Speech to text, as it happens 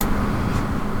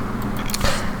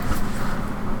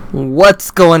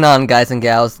What's going on, guys and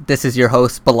gals? This is your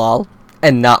host, Bilal,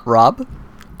 and not Rob,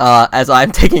 as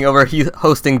I'm taking over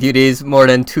hosting duties more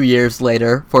than 2 years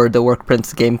later for the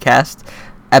Workprints Gamecast,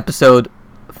 episode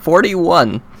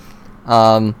 41.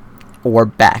 We're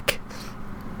back.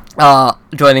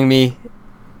 Joining me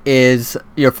is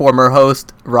your former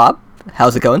host, Rob.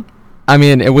 How's it going? I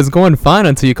mean, it was going fine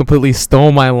until you completely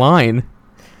stole my line.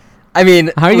 I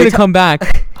mean, how are you going to come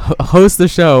back, host the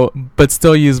show, but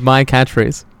still use my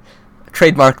catchphrase?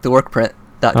 Trademark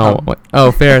theworkprint.com.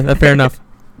 Oh, fair enough.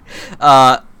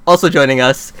 Also joining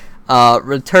us,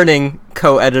 returning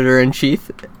co-editor-in-chief,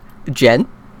 Jen.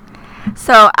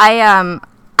 So I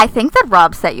think that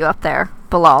Rob set you up there,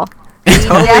 Bilal.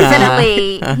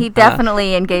 He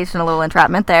definitely engaged in a little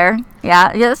entrapment there.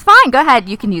 Yeah, it's fine. Go ahead.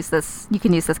 You can use this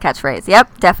catchphrase.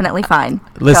 Yep, definitely fine.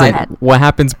 Listen, what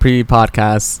happens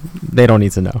pre-podcast, they don't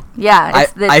need to know. Yeah,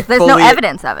 there's no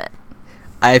evidence of it.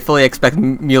 I fully expect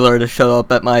Mueller to show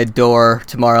up at my door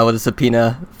tomorrow with a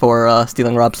subpoena for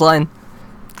stealing Rob's line.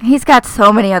 He's got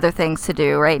so many other things to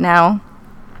do right now.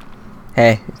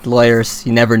 Hey, lawyers,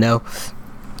 you never know.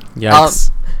 Yikes.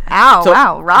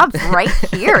 Wow, Rob's right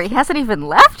here. He hasn't even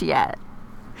left yet.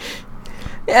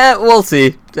 Yeah, we'll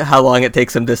see how long it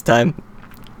takes him this time.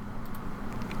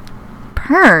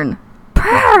 Pern.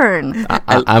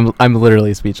 I'm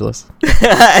literally speechless.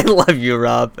 I love you,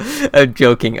 Rob. I'm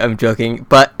joking.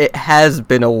 But it has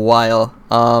been a while.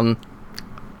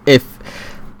 If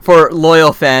for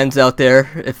loyal fans out there,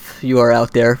 if you are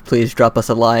out there, please drop us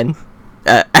a line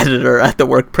at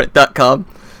editor@theworkprint.com.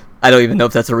 I don't even know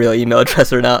if that's a real email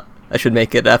address or not. I should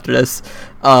make it after this.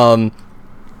 Yeah,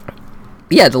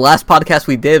 the last podcast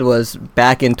we did was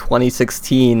back in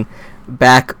 2016,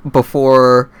 back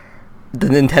before the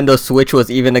Nintendo Switch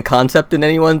was even a concept in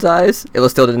anyone's eyes. It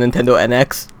was still the Nintendo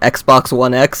NX. Xbox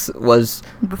One X was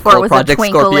before it was Project a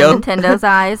twinkle Scorpio. In Nintendo's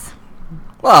eyes.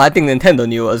 Well, I think Nintendo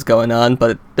knew what was going on,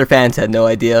 but their fans had no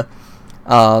idea.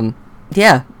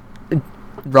 Yeah,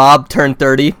 Rob turned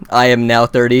 30. I am now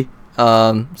 30.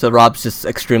 So Rob's just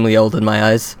extremely old in my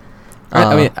eyes.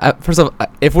 I mean, first of all,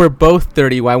 if we're both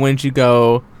 30, why wouldn't you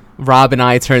go, Rob and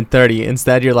I turned 30?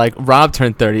 Instead, you're like, Rob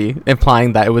turned 30,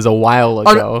 implying that it was a while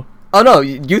ago. Oh no,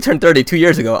 you turned 30 2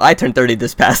 years ago. I turned 30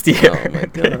 this past year. Oh my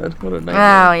god, what a nightmare.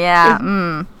 Oh,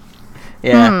 yeah.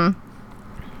 Yeah.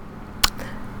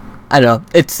 I don't know.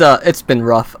 It's been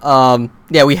rough.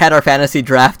 Yeah, we had our fantasy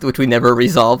draft, which we never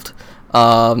resolved.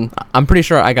 I'm pretty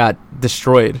sure I got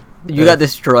destroyed. You got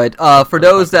destroyed. For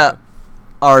those that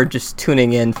are just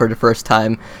tuning in for the first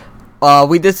time,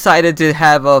 we decided to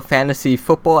have a fantasy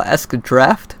football-esque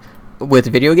draft with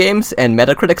video games and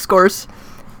Metacritic scores,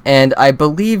 and I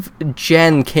believe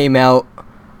Jen came out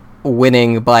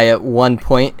winning by 1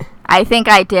 point. I think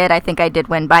I did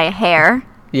win by a hair.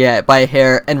 Yeah, by a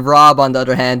hair. And Rob, on the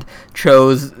other hand,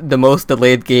 chose the most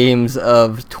delayed games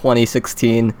of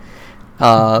 2016.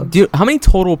 How many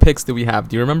total picks do we have?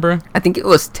 Do you remember? I think it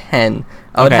was 10.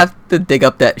 I would have to dig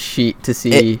up that sheet to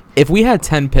see. If we had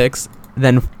 10 picks,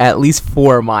 then at least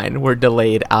 4 of mine were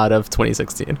delayed out of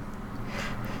 2016.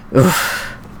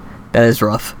 Oof, that is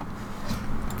rough.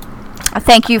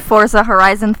 Thank you, Forza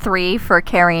Horizon 3, for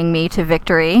carrying me to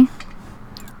victory.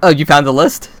 Oh, you found the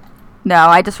list? No,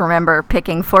 I just remember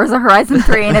picking Forza Horizon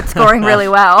 3 and it scoring really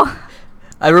well.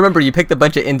 I remember you picked a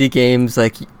bunch of indie games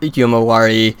like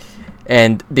Yomawari,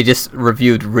 and they just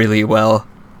reviewed really well.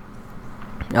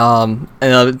 And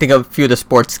I think a few of the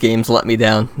sports games let me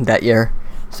down that year.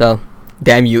 So,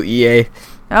 damn you, EA.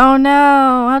 Oh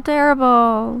no, how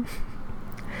terrible.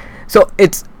 So,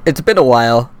 it's been a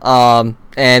while,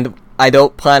 and I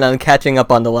don't plan on catching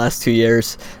up on the last 2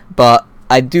 years, but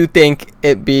I do think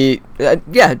it'd be... I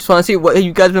just want to see what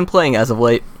you guys been playing as of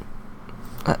late.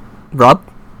 Rob?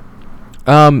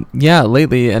 Yeah,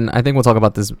 lately, and I think we'll talk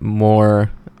about this more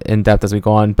in depth as we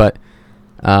go on, but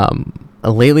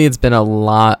lately it's been a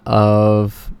lot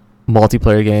of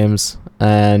multiplayer games,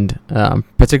 and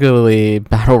particularly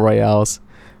battle royales.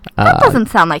 That doesn't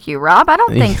sound like you, Rob. I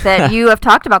don't think that you have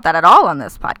talked about that at all on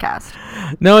this podcast.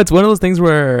 No, it's one of those things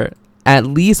where at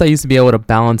least I used to be able to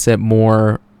balance it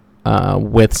more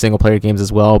with single player games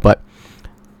as well, but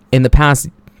in the past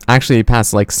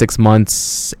like 6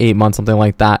 months, 8 months, something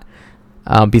like that,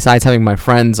 besides having my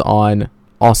friends on,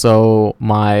 also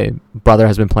my brother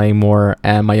has been playing more,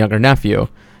 and my younger nephew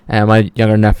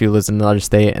lives in another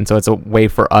state, and so it's a way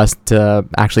for us to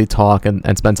actually talk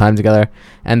and spend time together,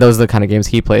 and those are the kind of games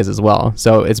he plays as well.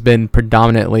 So it's been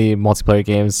predominantly multiplayer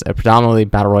games, predominantly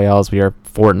battle royales. We are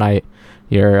Fortnite,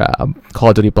 your Call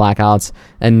of Duty Blackouts,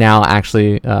 and now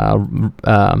actually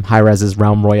Hi-Rez's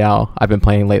Realm Royale I've been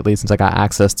playing lately since I got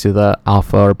access to the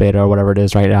alpha or beta or whatever it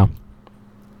is right now.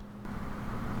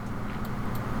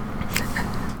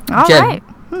 All Jen, right.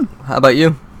 how about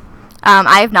you?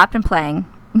 I have not been playing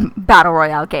Battle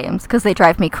Royale games because they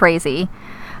drive me crazy.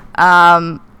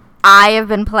 I have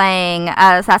been playing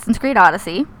Assassin's Creed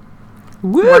Odyssey.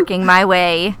 Woo! Working my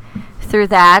way through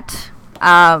that,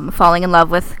 falling in love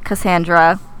with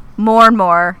Cassandra more and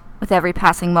more with every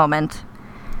passing moment.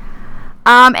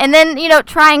 And then,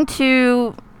 trying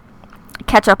to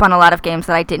catch up on a lot of games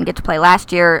that I didn't get to play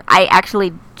last year. I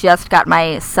actually just got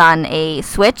my son a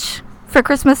Switch for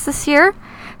Christmas this year,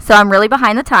 so I'm really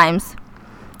behind the times.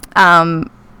 And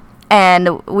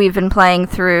we've been playing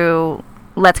through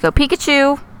Let's Go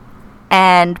Pikachu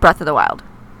and Breath of the Wild.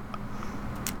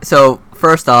 So,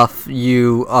 first off,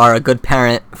 you are a good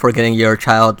parent for getting your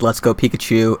child Let's Go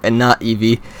Pikachu and not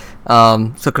Eevee.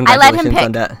 So congratulations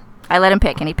on that. I let him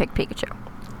pick, and he picked Pikachu.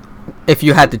 If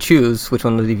you had to choose, which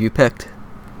one would you picked?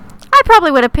 I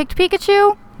probably would have picked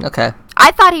Pikachu. Okay.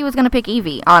 I thought he was going to pick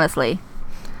Eevee, honestly.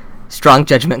 Strong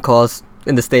judgment calls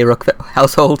in the Stayrook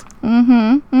household.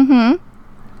 Mm-hmm.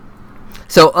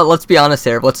 So, let's be honest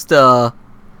here. What's the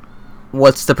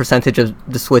percentage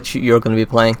of the Switch you're going to be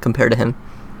playing compared to him?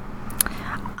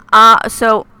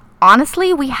 So,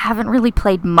 honestly, we haven't really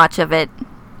played much of it,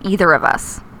 either of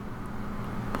us.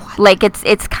 What? Like,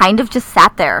 it's kind of just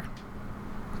sat there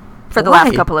for the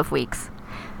last couple of weeks.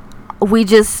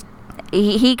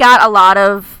 He got a lot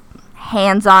of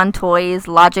hands-on toys,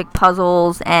 logic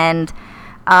puzzles, and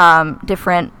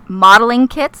different modeling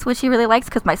kits, which he really likes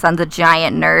because my son's a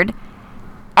giant nerd.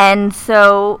 And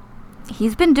so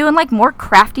he's been doing like more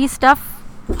crafty stuff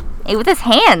with his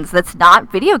hands that's not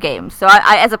video games. So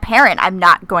I as a parent, I'm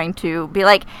not going to be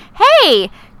like, hey,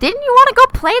 didn't you want to go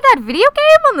play that video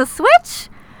game on the Switch?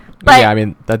 But, yeah, I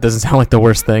mean, that doesn't sound like the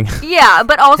worst thing. Yeah,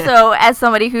 but also as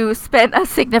somebody who spent a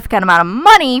significant amount of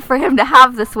money for him to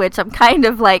have the Switch, I'm kind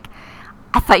of like,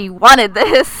 I thought you wanted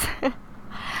this.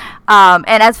 And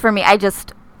as for me, I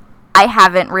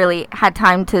haven't really had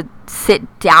time to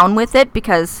sit down with it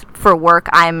because for work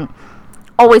I'm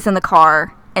always in the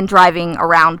car and driving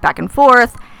around back and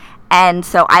forth, and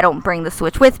so I don't bring the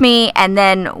Switch with me. And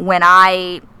then when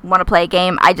I want to play a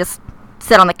game, I just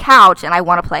sit on the couch and I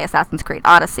want to play Assassin's Creed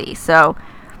Odyssey. So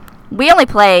we only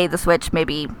play the Switch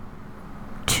maybe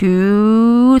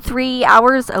 2-3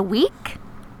 hours a week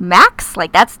max.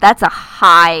 Like that's a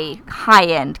high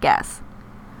end guess.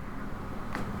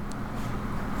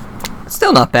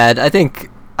 Still not bad. I think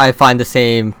I find the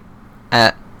same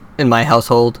in my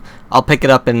household. I'll pick it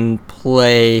up and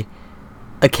play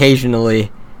occasionally.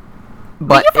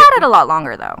 But you've had it a lot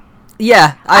longer, though.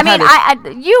 Yeah,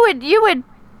 you would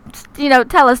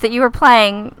tell us that you were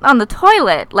playing on the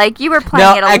toilet. Like, you were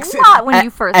playing it a lot when you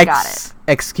first got it.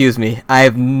 Excuse me. I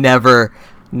have never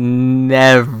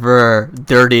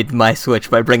dirtied my Switch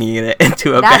by bringing it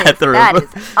into a bathroom. That is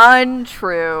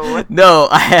untrue. No,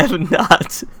 I have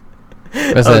not.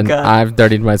 Listen, I've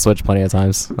dirtied my Switch plenty of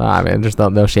times. I mean, there's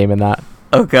no shame in that.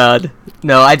 Oh God,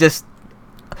 no!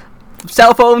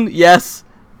 Cell phone, yes.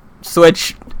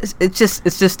 Switch, it's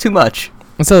just too much.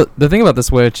 And so the thing about the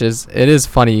Switch is, it is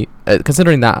funny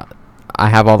considering that I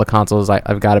have all the consoles.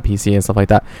 I've got a PC and stuff like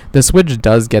that. The Switch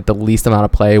does get the least amount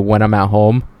of play when I'm at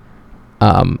home.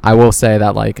 I will say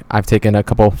that like I've taken a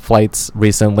couple flights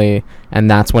recently, and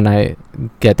that's when I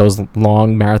get those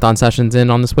long marathon sessions in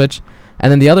on the Switch. And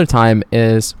then the other time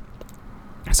is,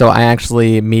 so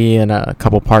me and a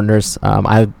couple partners,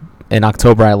 in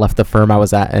October I left the firm I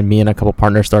was at, and me and a couple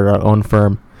partners started our own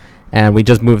firm, and we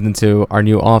just moved into our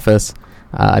new office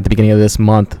at the beginning of this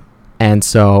month. And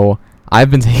so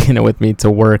I've been taking it with me to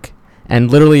work,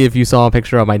 and literally if you saw a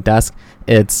picture of my desk,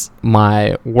 it's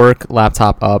my work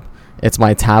laptop up, it's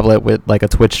my tablet with like a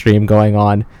Twitch stream going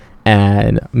on,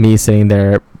 and me sitting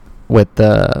there with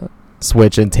the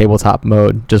Switch in tabletop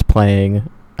mode just playing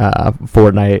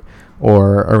Fortnite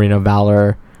or Arena of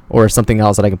Valor or something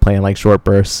else that I can play in like short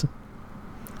bursts.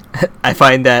 I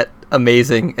find that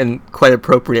amazing and quite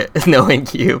appropriate knowing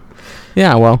you.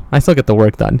 Yeah, well, I still get the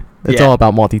work done. It's all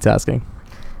about multitasking.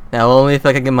 Now, only if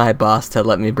I can get my boss to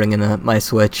let me bring in my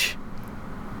Switch.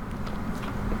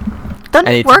 Don't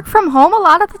you work from home a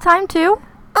lot of the time, too?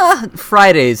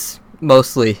 Fridays,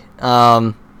 mostly.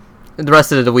 The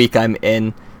rest of the week I'm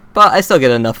in. But I still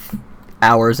get enough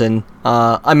hours in.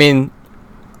 I mean,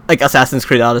 like Assassin's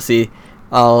Creed Odyssey,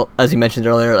 as you mentioned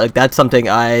earlier, like that's something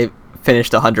I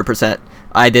finished 100%.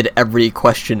 I did every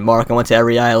question mark. I went to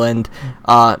every island,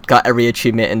 got every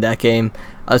achievement in that game.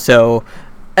 So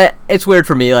it's weird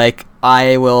for me. Like,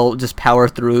 I will just power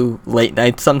through late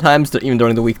nights sometimes, even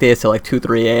during the weekdays, till like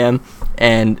 2-3 a.m.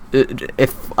 And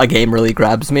if a game really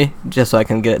grabs me, just so I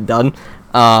can get it done.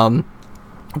 But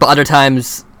other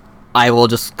times, I will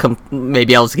just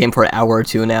maybe I'll just game for an hour or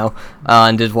two now,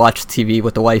 and just watch TV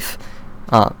with the wife.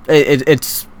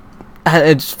 It's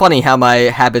funny how my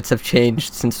habits have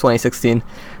changed since 2016.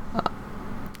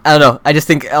 I don't know. I just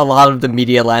think a lot of the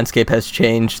media landscape has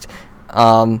changed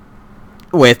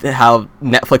with how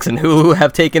Netflix and Hulu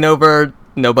have taken over.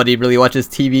 Nobody really watches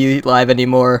TV live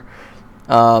anymore.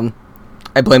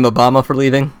 I blame Obama for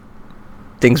leaving.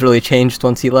 Things really changed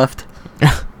once he left.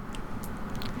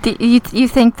 Do you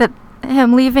think that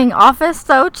him leaving office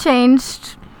though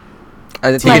changed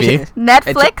TV?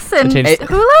 Netflix and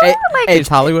Hulu? It's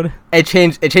Hollywood. It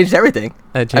changed everything.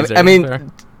 I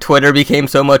mean, Twitter became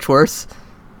so much worse.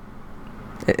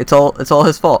 It's all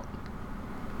his fault.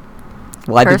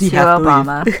 Why did he have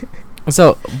Obama. to leave?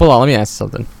 So, Bilal, let me ask you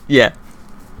something. Yeah.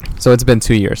 So it's been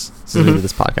 2 years since we did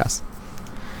this podcast.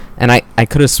 And I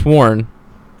could have sworn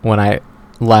when I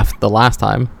left the last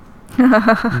time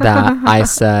that I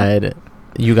said,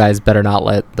 you guys better not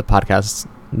let the podcast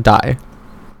die.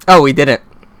 Oh, we didn't.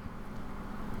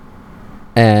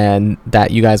 And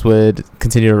that you guys would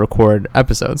continue to record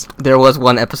episodes. There was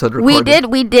one episode recorded.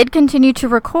 We did continue to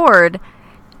record,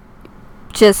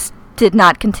 just did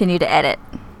not continue to edit.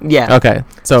 Yeah. Okay.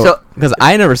 So, because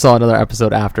I never saw another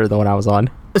episode after the one I was on.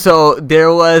 So,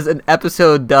 there was an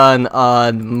episode done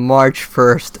on March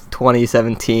 1st,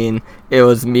 2017. It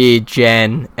was me,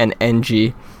 Jen, and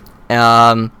NG.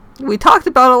 We talked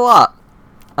about a lot.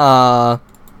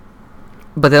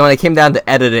 But then when it came down to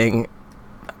editing,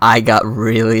 I got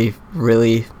really,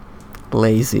 really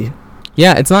lazy.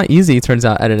 Yeah, it's not easy, it turns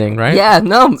out, editing, right? Yeah,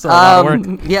 no. It's a lot of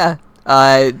work. Yeah.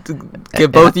 I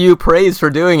give both of you praise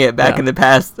for doing it back in the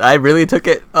past. I really took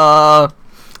it for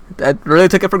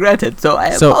granted. So I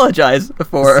apologize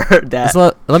for that.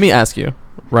 So let me ask you,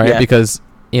 right? Yeah. Because,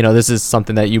 this is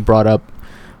something that you brought up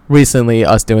recently,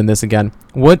 us doing this again.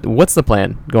 What's the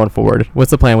plan going forward?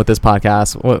 What's the plan with this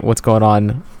podcast? What's going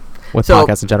on with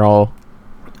podcasts in general?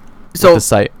 So, the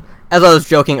site. As I was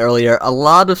joking earlier, a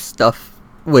lot of stuff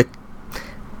with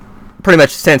pretty much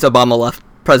since Obama left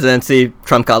presidency,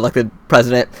 Trump got elected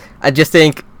president. I just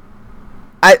think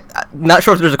I'm not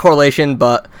sure if there's a correlation,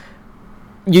 but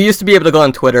you used to be able to go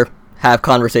on Twitter, have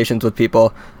conversations with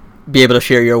people, be able to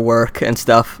share your work and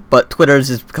stuff, but Twitter's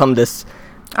has become this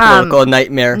political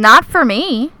nightmare. Not for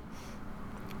me.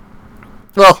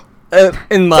 Well,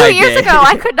 in my 2 years ago,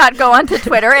 I could not go onto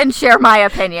Twitter and share my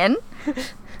opinion.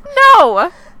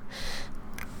 No.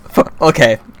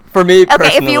 Okay. For me personally.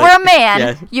 Okay, if you were a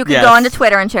man, you could go onto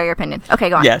Twitter and share your opinion. Okay,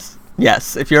 go on. Yes.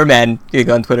 If you're a man, you can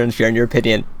go on Twitter and share your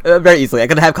opinion very easily. I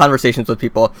could have conversations with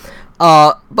people.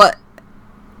 But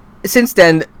since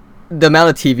then, the amount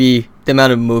of TV, the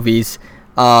amount of movies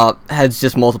has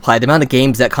just multiplied. The amount of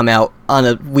games that come out on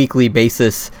a weekly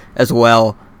basis as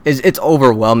well it's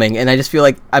overwhelming, and I just feel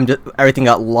like everything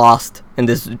got lost in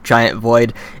this giant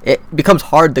void. It becomes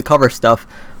hard to cover stuff.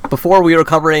 Before we were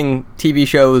covering TV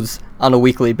shows on a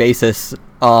weekly basis.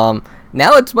 Now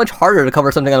it's much harder to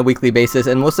cover something on a weekly basis,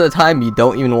 and most of the time you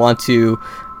don't even want to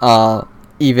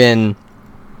even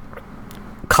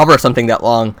cover something that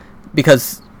long,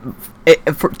 because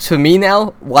to me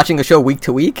now, watching a show week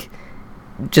to week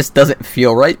just doesn't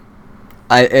feel right.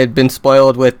 I had been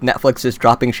spoiled with Netflix just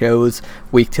dropping shows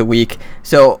week to week.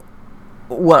 So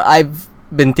what I've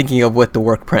been thinking of with the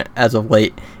work print as of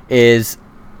late is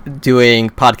doing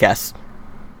podcasts.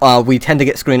 We tend to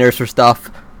get screeners for stuff.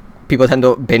 People tend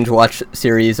to binge watch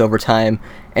series over time,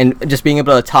 and just being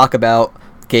able to talk about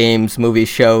games, movies,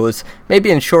 shows,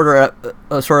 maybe in shorter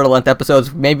length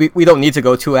episodes. Maybe we don't need to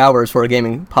go 2 hours for a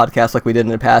gaming podcast like we did in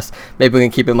the past. Maybe we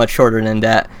can keep it much shorter than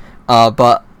that.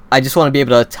 But I just want to be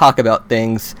able to talk about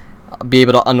things, be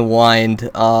able to unwind.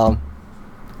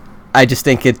 I just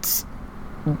think it's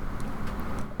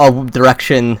a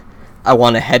direction I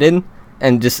want to head in,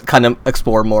 and just kind of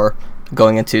explore more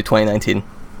going into 2019.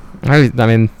 I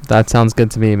mean, that sounds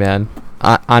good to me, man.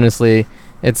 Honestly,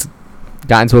 it's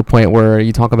gotten to a point where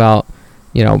you talk about,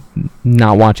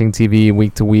 not watching TV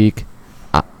week to week.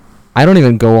 I don't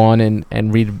even go on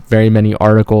and read very many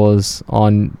articles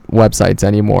on websites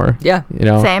anymore. Yeah.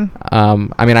 Same.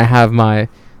 I mean, I have my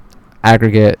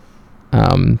aggregate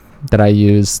that I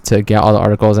use to get all the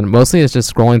articles, and mostly it's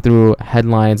just scrolling through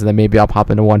headlines, and then maybe I'll pop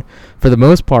into one. For the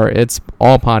most part, it's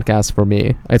all podcasts for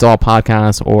me. It's all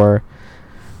podcasts or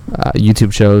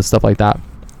YouTube shows, stuff like that.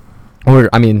 Or,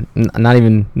 I mean, not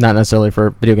necessarily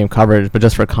for video game coverage, but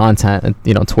just for content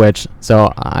and, Twitch.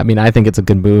 So, I mean, I think it's a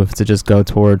good move to just go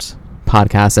towards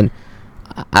podcasts. And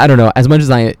I don't know, as much as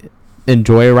I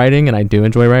enjoy writing, and I do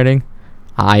enjoy writing,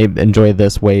 I enjoy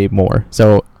this way more.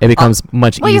 So it becomes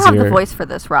much easier. Well, you have the voice for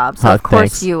this, Rob, so of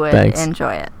course you would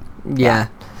enjoy it. Yeah.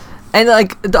 And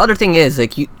like the other thing is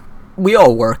like we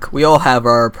all work. We all have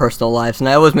our personal lives, and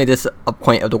I always made this a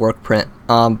point of the work print.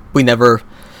 We never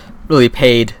really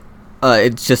paid.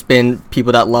 It's just been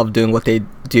people that love doing what they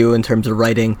do in terms of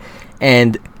writing.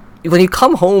 And when you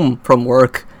come home from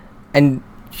work and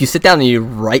you sit down and you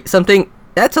write something,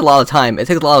 that's a lot of time. It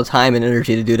takes a lot of time and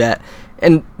energy to do that.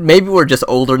 And maybe we're just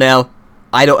older now.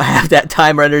 I don't have that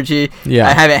time or energy. Yeah.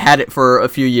 I haven't had it for a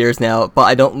few years now, but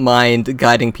I don't mind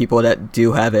guiding people that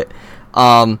do have it.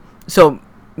 So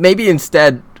maybe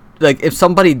instead, like if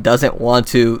somebody doesn't want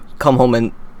to come home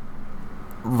and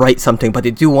write something, but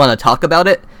they do want to talk about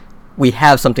it, we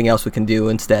have something else we can do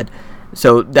instead.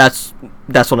 So that's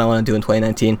what I want to do in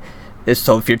 2019.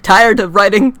 So if you're tired of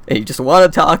writing and you just want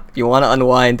to talk, you want to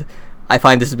unwind, I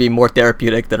find this to be more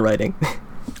therapeutic than writing.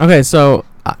 Okay, so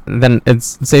then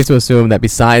it's safe to assume that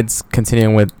besides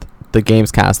continuing with the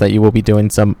Gamescast, that you will be doing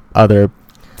some other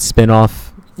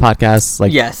spin-off podcasts,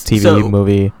 like yes, TV, so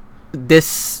movie.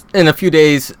 This, in a few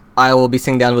days, I will be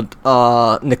sitting down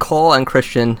with Nicole and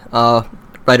Christian,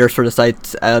 writers for the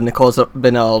site. Nicole's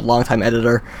been a long-time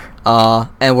editor,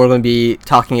 and we're going to be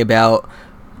talking about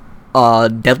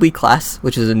Deadly Class,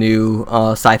 which is a new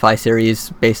sci-fi series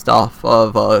based off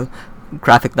of a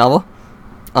graphic novel.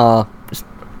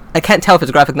 I can't tell if it's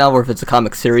a graphic novel or if it's a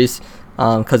comic series,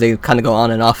 because they kind of go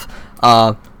on and off.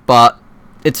 But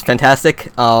it's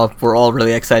fantastic. We're all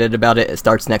really excited about it. It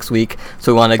starts next week,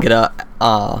 so we want to get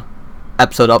a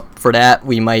episode up for that.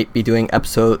 We might be doing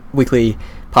weekly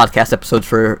podcast episodes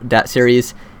for that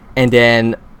series, and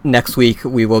then next week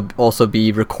we will also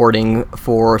be recording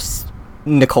for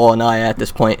Nicole and I. At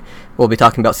this point, we'll be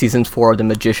talking about season 4 of The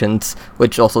Magicians,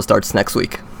 which also starts next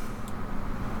week.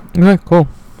 Okay, cool.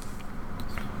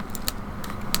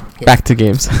 Back to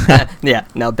games. Yeah,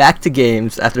 now back to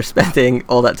games after spending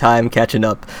all that time catching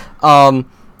up.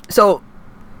 So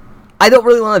I don't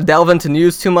really want to delve into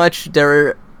news too much.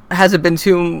 There hasn't been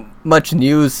too much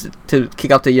news to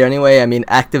kick off the year anyway. I mean,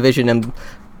 Activision and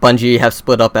Bungie have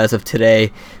split up as of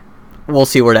today. We'll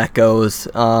see where that goes.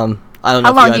 I don't know.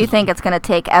 How long do you think it's going to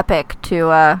take Epic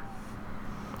to...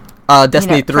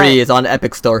 Destiny 3 is on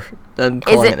Epic Store. I'm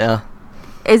calling it now.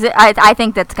 Is it? I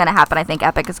think that's going to happen. I think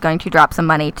Epic is going to drop some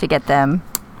money to get them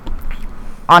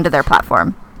onto their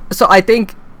platform. So I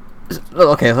think...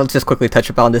 Okay, let's just quickly touch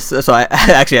upon this. So I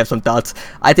actually have some thoughts.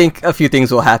 I think a few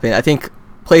things will happen. I think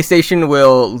PlayStation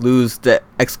will lose the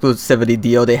exclusivity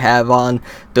deal they have on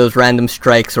those random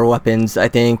strikes or weapons. I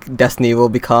think Destiny will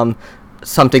become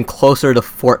something closer to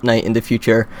Fortnite in the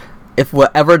future. If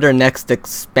whatever their next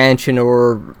expansion,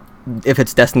 or if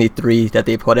it's Destiny 3 that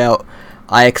they put out,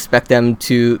 I expect them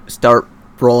to start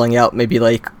rolling out maybe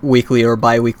like weekly or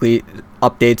bi-weekly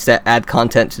updates that add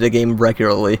content to the game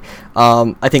regularly.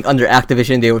 I think under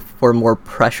Activision they were more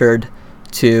pressured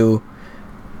to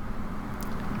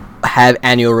have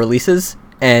annual releases,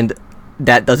 and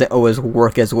that doesn't always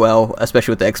work as well,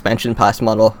 especially with the expansion pass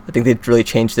model. I think they've really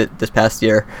changed it this past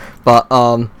year. But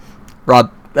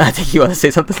Rob, I think you want to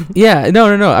say something? Yeah,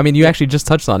 no. I mean, you actually just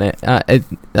touched on it. I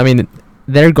mean,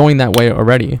 they're going that way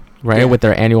already, right? Yeah. With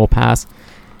their annual pass.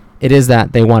 It is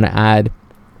that they want to add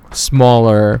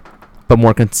smaller but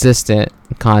more consistent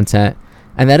content.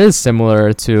 And that is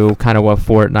similar to kind of what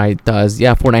Fortnite does.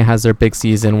 Yeah, Fortnite has their big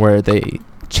season where they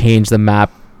change the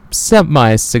map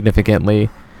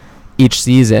semi-significantly each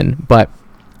season. But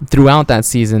throughout that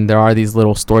season, there are these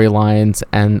little storylines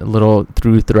and little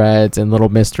through threads and little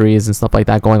mysteries and stuff like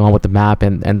that going on with the map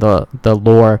and the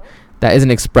lore that isn't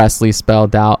expressly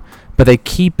spelled out. But they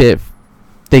keep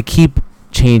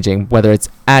changing, whether it's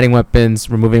adding weapons,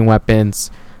 removing weapons,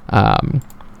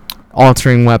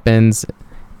 altering weapons.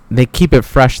 They keep it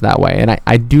fresh that way. And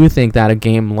I do think that a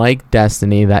game like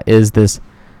Destiny, that is this,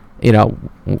 you know,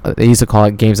 they used to call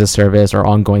it games as service or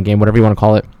ongoing game, whatever you want to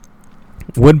call it,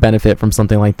 would benefit from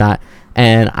something like that.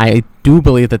 And I do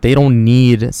believe that they don't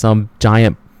need some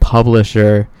giant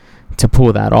publisher to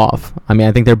pull that off. I mean,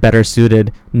 I think they're better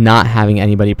suited not having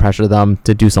anybody pressure them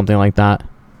to do something like that.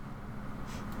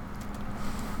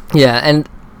 Yeah, and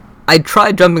I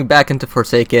tried jumping back into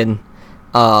Forsaken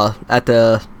at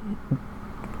the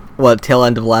tail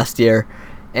end of last year,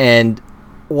 and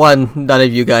none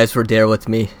of you guys were there with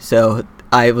me, so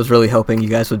I was really hoping you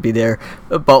guys would be there.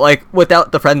 But like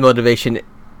without the friend motivation,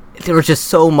 there was just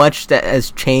so much that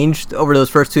has changed over those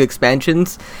first 2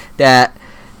 expansions that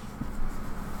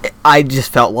I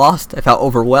just felt lost. I felt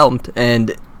overwhelmed,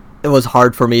 and it was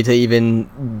hard for me to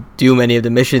even do many of the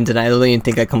missions, and I don't even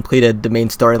think I completed the main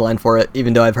storyline for it,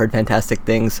 even though I've heard fantastic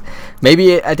things.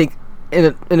 Maybe I think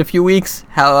in a few weeks,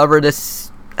 however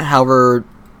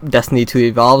Destiny 2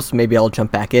 evolves, maybe I'll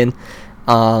jump back in.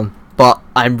 But but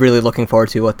I'm really looking forward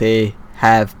to what they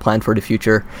have planned for the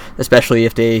future, especially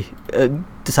if they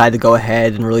decide to go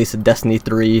ahead and release a Destiny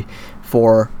 3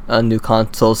 for new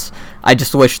consoles. I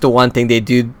just wish the one thing they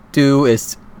do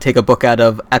is take a book out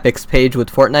of Epic's page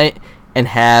with Fortnite and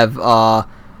have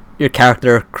your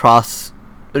character cross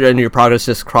and your progress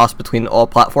just cross between all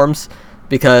platforms,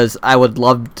 because I would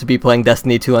love to be playing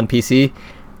Destiny 2 on PC,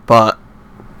 but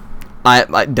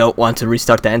I don't want to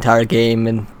restart the entire game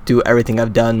and do everything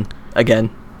I've done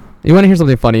again. You want to hear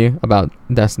something funny about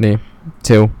Destiny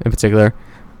 2 in particular?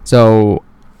 So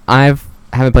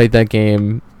haven't played that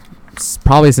game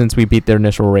probably since we beat their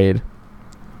initial raid,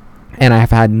 and I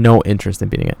have had no interest in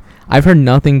beating it. I've heard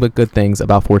nothing but good things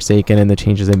about Forsaken and the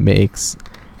changes it makes,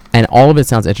 and all of it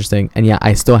sounds interesting, and yet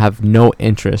I still have no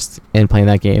interest in playing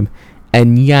that game.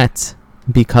 And yet,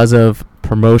 because of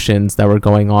promotions that were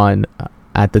going on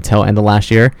at the tail end of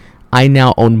last year, I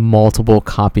now own multiple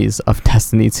copies of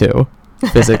Destiny 2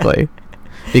 physically,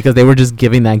 because they were just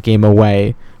giving that game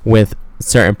away with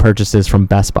certain purchases from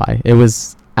Best Buy. It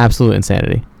was absolute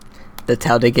insanity. That's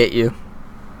how they get you.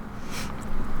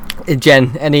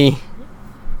 Jen, any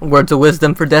words of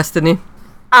wisdom for Destiny?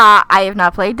 I have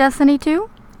not played Destiny 2.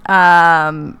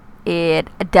 The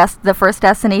first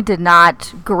Destiny did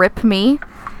not grip me.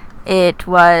 It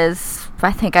was,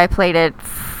 I think I played it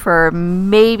for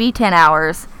maybe 10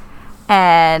 hours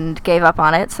and gave up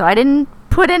on it, so I didn't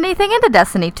put anything into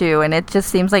Destiny 2, and it just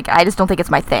seems like I just don't think it's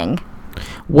my thing.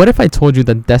 What if I told you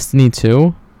that Destiny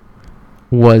 2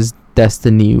 was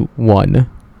Destiny 1,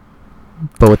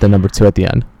 but with the number 2 at the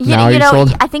end? Now you know,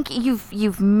 sold? I think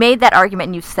you've made that argument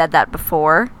and you've said that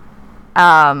before.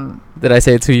 Did I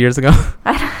say it 2 years ago?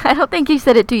 I don't think you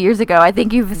said it 2 years ago. I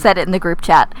think you've said it in the group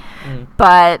chat.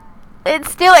 But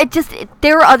it's still,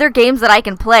 there are other games that I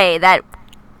can play that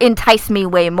entice me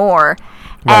way more.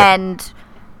 Right. And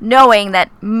knowing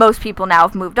that most people now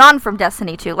have moved on from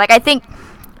Destiny 2, like I think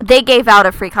they gave out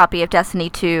a free copy of Destiny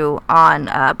 2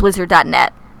 on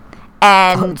Blizzard.net.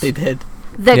 And they did.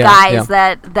 The guys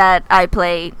that I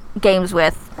play games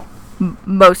with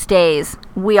most days,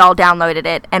 we all downloaded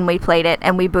it and we played it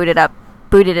and we booted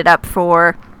it up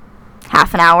for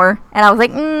half an hour, and I was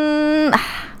like,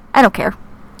 I don't care.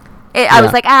 I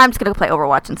was like, I'm just gonna play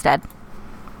Overwatch instead.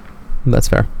 That's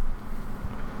fair.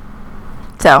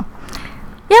 So,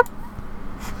 yep.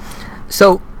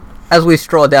 So, as we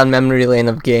stroll down memory lane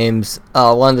of games,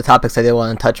 one of the topics I did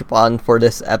want to touch upon for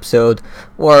this episode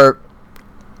were,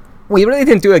 we really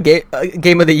didn't do a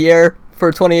game of the year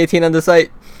for 2018 on the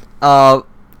site, or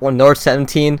North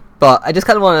 17, but I just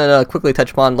kind of wanted to quickly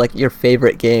touch upon like your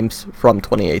favorite games from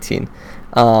 2018.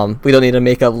 We don't need to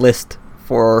make a list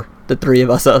for the three of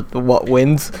us of what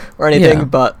wins or anything,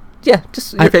 but yeah,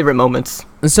 just your favorite moments.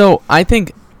 So I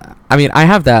think, I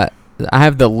have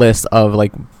the list of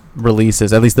like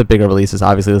releases, at least the bigger releases.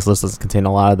 Obviously this list doesn't contain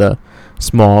a lot of the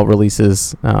small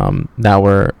releases that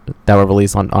were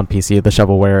released on PC, the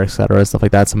shovelware, etc., stuff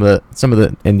like that, some of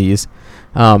the indies.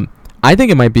 I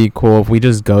think it might be cool if we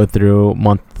just go through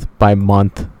month by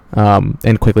month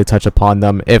and quickly touch upon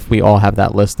them if we all have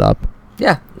that list up.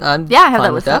 Yeah, I have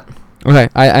that list up. Okay,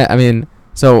 I mean,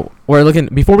 so we're looking,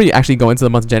 before we actually go into the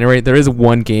month of January, there is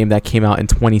one game that came out in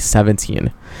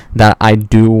 2017 that I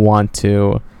do want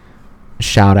to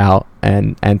shout out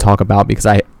and talk about, because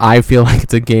I feel like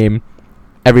it's a game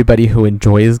everybody who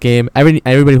enjoys game,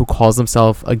 everybody who calls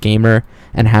themselves a gamer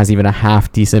and has even a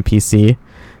half decent PC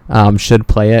should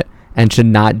play it, and should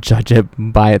not judge it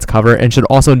by its cover, and should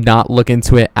also not look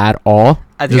into it at all.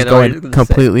 Just go in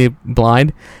completely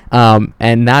blind.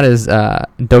 And that is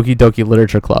Doki Doki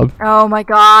Literature Club. Oh my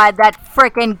god, that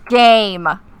freaking game.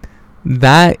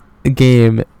 That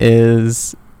game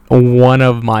is one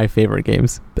of my favorite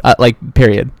games,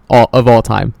 period, of all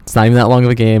time. It's not even that long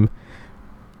of a game.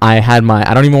 I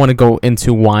don't even want to go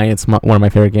into why it's one of my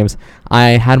favorite games.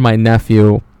 I had my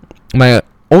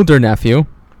older nephew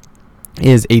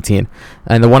is 18,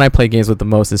 and the one I play games with the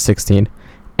most is 16,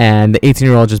 and the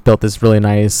 18-year-old just built this really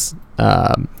nice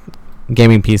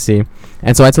gaming PC,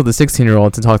 and so I told the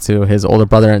 16-year-old to talk to his older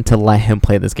brother and to let him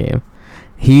play this game.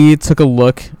 He took a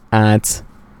look at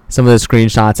some of the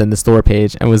screenshots and the store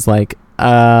page and was like,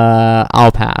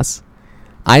 I'll pass.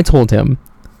 I told him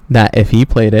that if he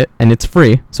played it, and it's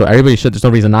free, so everybody should, there's no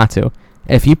reason not to,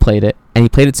 if he played it, and he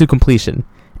played it to completion,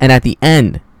 and at the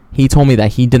end he told me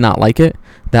that he did not like it,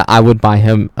 that I would buy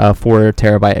him a 4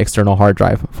 terabyte external hard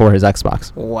drive for his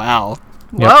Xbox. Wow.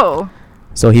 Yep. Whoa.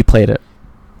 So he played it,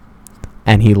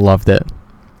 and he loved it.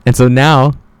 And so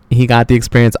now he got the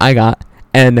experience I got,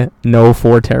 and no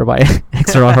 4 terabyte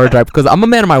external hard drive, because I'm a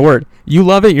man of my word. You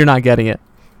love it, you're not getting it.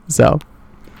 So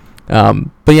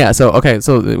But yeah, so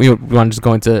we want to just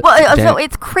go into. Well, so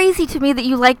it's crazy to me that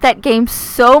you like that game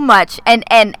so much,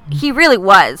 and he really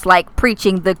was like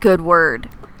preaching the good word.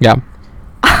 Yeah.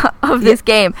 Of this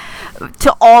game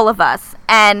to all of us,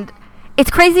 and it's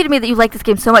crazy to me that you like this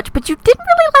game so much, but you didn't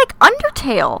really like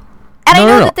Undertale. And I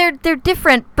know that they're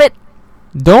different, but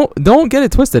don't get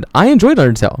it twisted. I enjoyed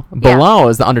Undertale. Bilal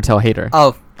is the Undertale hater.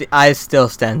 Oh, I still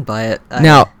stand by it.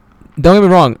 Now, don't get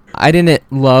me wrong. I didn't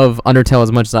love Undertale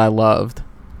as much as I loved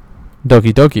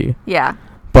Doki Doki. Yeah.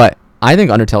 But I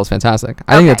think Undertale is fantastic.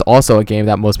 I think it's also a game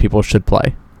that most people should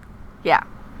play. Yeah.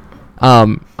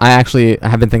 I actually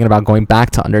have been thinking about going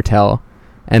back to Undertale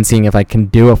and seeing if I can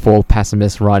do a full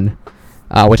pessimist run,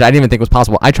 which I didn't even think was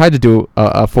possible. I tried to do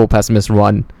a full pessimist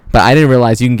run, but I didn't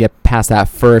realize you can get past that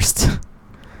first.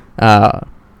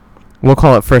 We'll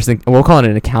call it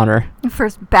an encounter.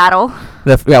 First battle.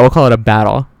 We'll call it a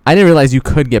battle. I didn't realize you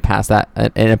could get past that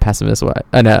in a pessimist way.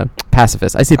 In a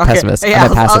pacifist. I see pessimist. Yeah,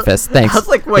 I'm a pacifist. Thanks. I was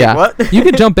like, wait, what? You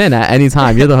can jump in at any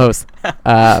time. You're the host.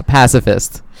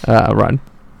 Pacifist run.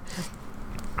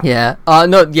 Yeah.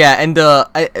 No. Yeah. And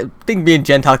I think me and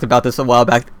Jen talked about this a while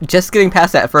back. Just getting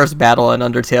past that first battle in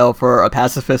Undertale for a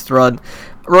pacifist run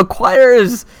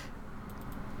requires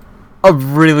a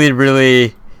really,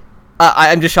 really.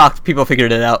 I'm just shocked people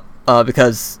figured it out.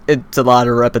 Because it's a lot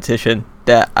of repetition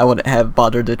that I wouldn't have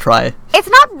bothered to try. It's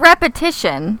not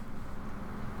repetition.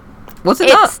 Was it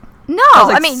not? No,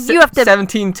 like I mean you have to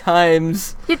 17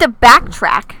 times. You have to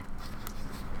backtrack.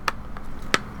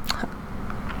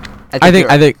 I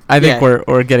think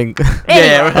we're getting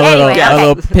a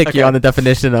little picky on the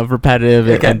definition of repetitive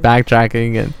and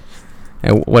backtracking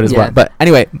and what is what. But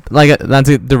anyway, not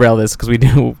to derail this because we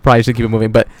probably should keep it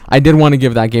moving. But I did want to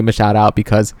give that game a shout out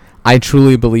because I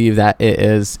truly believe that it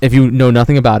is, if you know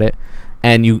nothing about it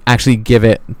and you actually give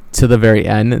it to the very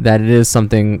end, that it is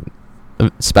something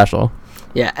special.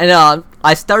 Yeah, and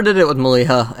I started it with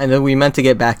Maliha, and then we meant to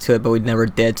get back to it, but we never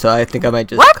did. So I think I might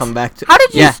just come back to. How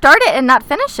did you start it and not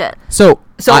finish it? So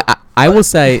I will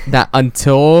say that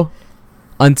until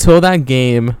that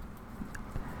game,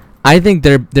 I think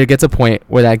there gets a point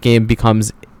where that game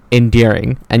becomes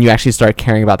endearing, and you actually start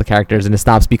caring about the characters, and it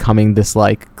stops becoming this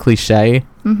like cliche.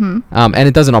 Mm-hmm. And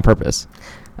it does it on purpose.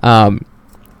 And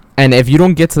if you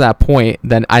don't get to that point,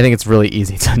 then I think it's really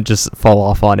easy to just fall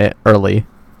off on it early.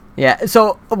 Yeah.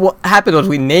 So what happened was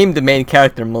we named the main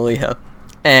character Maliha,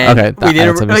 and we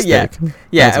didn't.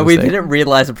 And we didn't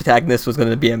realize the protagonist was going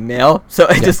to be a male, so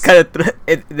it just kind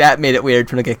of that made it weird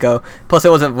from the get go. Plus, it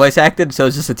wasn't voice acted, so it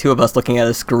was just the two of us looking at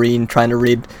a screen trying to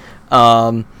read.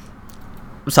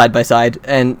 Side by side,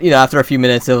 and after a few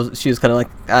minutes she was kind of like,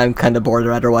 I'm kind of bored, I'd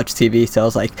rather watch TV, so I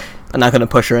was like, I'm not going to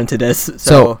push her into this.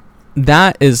 So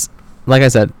that is, like I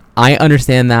said, I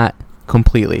understand that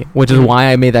completely, which is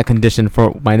why I made that condition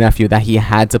for my nephew that he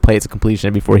had to play it to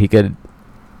completion before he could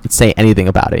say anything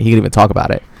about it. He could even talk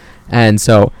about it. And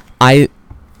so I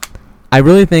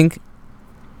really think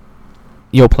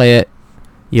you'll play it,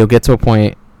 you'll get to a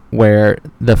point where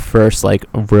the first like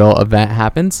real event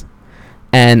happens,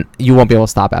 and you won't be able to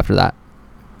stop after that.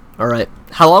 All right.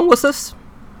 How long was this?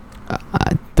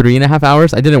 3.5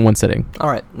 hours. I did it in one sitting. All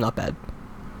right, not bad.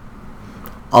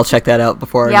 I'll check that out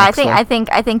before. I think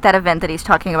that event that he's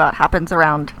talking about happens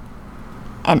around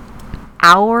an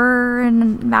hour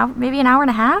and maybe an hour and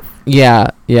a half.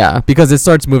 Yeah, because it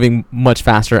starts moving much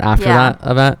faster after that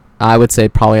event. I would say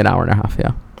probably an hour and a half.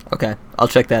 Yeah. Okay, I'll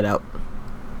check that out.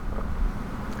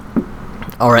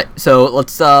 All right, so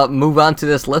let's move on to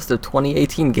this list of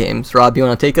 2018 games. Rob, you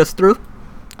want to take us through?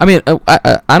 I mean,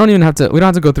 I don't even have to. We don't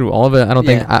have to go through all of it. I don't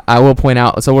think. I will point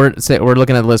out. So we're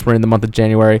looking at the list. We're in the month of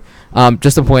January.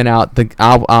 Just to point out,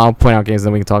 I'll point out games,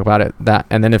 then we can talk about it.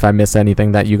 And then if I miss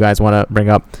anything that you guys want to bring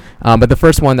up, but the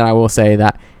first one that I will say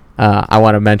that I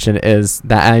want to mention is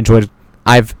that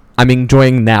I'm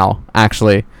enjoying now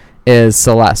actually is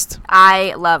Celeste.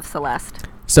 I love Celeste.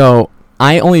 So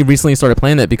I only recently started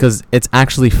playing it because it's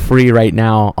actually free right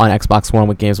now on Xbox One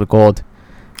with Games with Gold.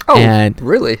 Oh, and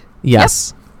really?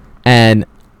 Yes. Yep. And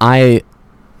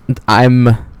I'm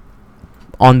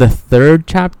on the third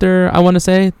chapter, I want to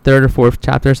say, third or fourth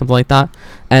chapter, something like that.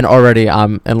 And already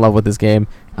I'm in love with this game.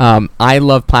 I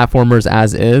love platformers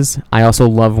as is. I also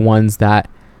love ones that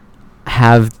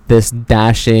have this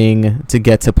dashing to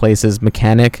get to places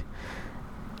mechanic.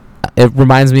 It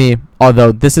reminds me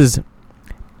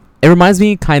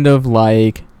kind of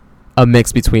like a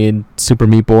mix between Super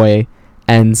Meat Boy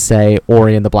and say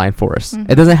Ori and the Blind Forest.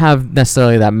 Mm-hmm. It doesn't have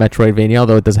necessarily that Metroidvania,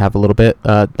 although it does have a little bit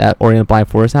that Ori and the Blind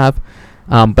Forest have.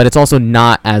 But it's also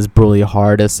not as brutally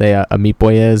hard as say a Meat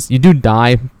Boy is. You do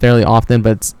die fairly often,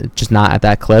 but it's just not at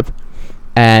that clip.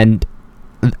 And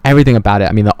everything about it.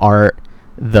 I mean, the art,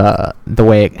 the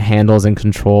way it handles and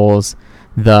controls,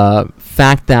 the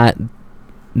fact that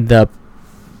the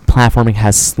platforming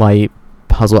has slight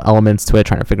puzzle elements to it,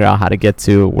 trying to figure out how to get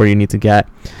to where you need to get.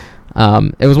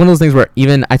 It was one of those things where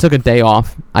even I took a day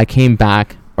off, I came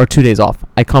back, or 2 days off,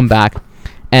 I come back,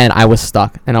 and I was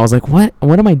stuck, and I was like, what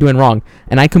am I doing wrong?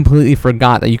 And I completely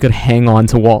forgot that you could hang on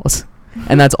to walls,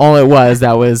 and that's all it was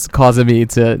that was causing me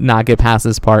to not get past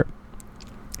this part.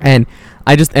 And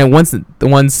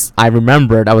once I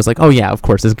remembered, I was like, oh yeah, of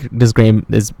course, this game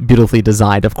is beautifully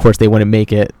designed. Of course, they wouldn't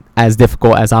make it as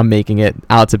difficult as I'm making it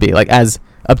out to be, like as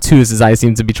obtuse as I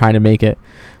seem to be trying to make it.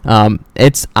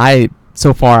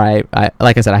 So far, I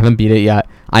like I said, I haven't beat it yet.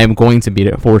 I am going to beat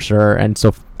it for sure, and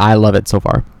so I love it so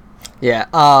far. Yeah.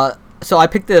 So I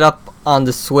picked it up on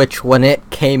the Switch when it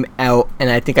came out, and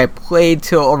I think I played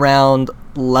to around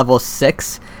level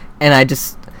 6, and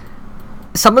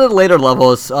some of the later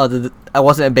levels, I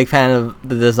wasn't a big fan of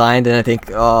the design, and I think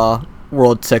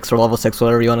World 6 or Level 6,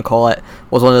 whatever you want to call it,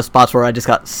 was one of the spots where I just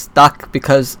got stuck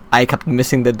because I kept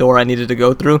missing the door I needed to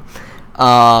go through.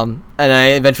 And I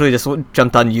eventually just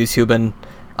jumped on YouTube and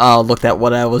looked at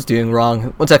what I was doing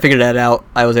wrong. Once I figured that out,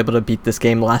 I was able to beat this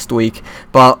game last week.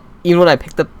 But even when I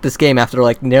picked up this game after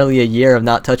like nearly a year of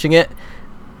not touching it,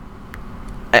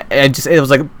 I just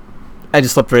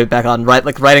slipped right back on,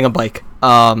 like riding a bike.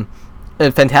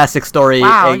 A fantastic story.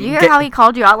 Wow, you hear how he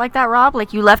called you out like that, Rob?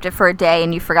 Like you left it for a day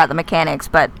and you forgot the mechanics,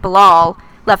 but Bilal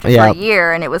left it for a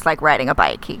year and it was like riding a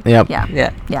bike. Yeah.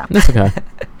 That's okay.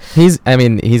 He's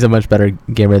a much better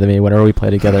gamer than me. Whenever we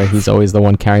play together, he's always the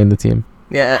one carrying the team.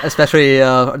 Yeah, especially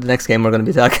the next game we're going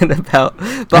to be talking about.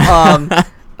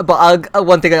 But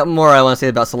one thing more I want to say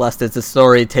about Celeste is the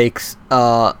story takes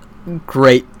a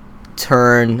great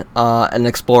turn and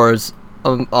explores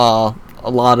a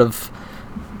lot of.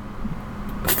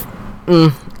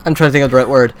 I'm trying to think of the right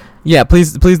word. Yeah,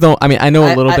 please don't. I mean, I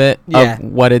know a little bit of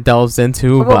what it delves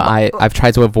into, but I've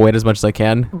tried to avoid as much as I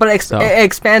can. But it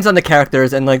expands on the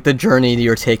characters and like the journey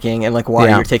you're taking and like why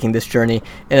you're taking this journey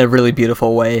in a really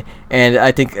beautiful way. And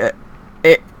I think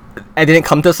I didn't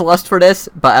come to Celeste for this,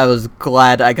 but I was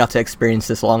glad I got to experience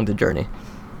this along the journey.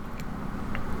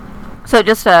 So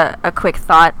just a quick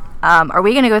thought. Are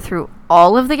we going to go through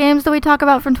all of the games that we talk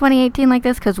about from 2018 like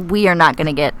this? Because we are not going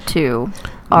to get to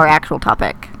our actual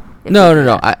topic. No.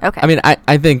 Okay. I mean,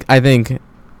 I think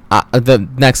the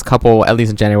next couple, at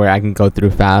least in January, I can go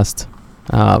through fast.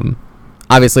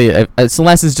 Obviously,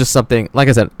 Celeste is just something. Like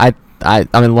I said,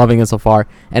 I'm loving it so far,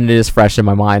 and it is fresh in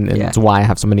my mind, and it's why I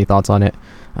have so many thoughts on it.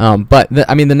 But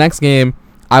the next game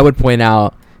I would point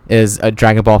out is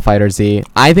Dragon Ball FighterZ.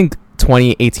 I think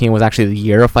 2018 was actually the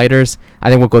year of fighters. I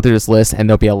think we'll go through this list, and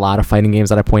there'll be a lot of fighting games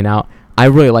that I point out. I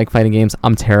really like fighting games.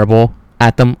 I'm terrible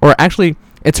at them, or actually,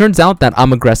 it turns out that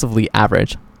I'm aggressively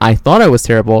average. I thought I was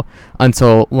terrible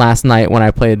until last night when I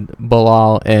played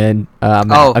Bilal in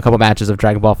a couple matches of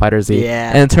Dragon Ball FighterZ.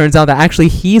 Yeah. And it turns out that actually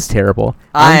he's terrible.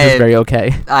 I'm just very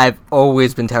okay. I've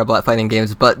always been terrible at fighting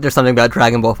games, but there's something about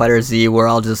Dragon Ball FighterZ where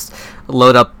I'll just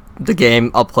load up the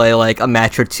game, I'll play like a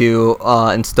match or two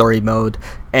in story mode,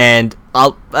 and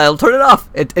I'll turn it off.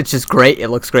 It's just great. It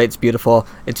looks great. It's beautiful.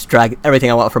 It's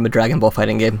everything I want from a Dragon Ball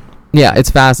fighting game. Yeah, it's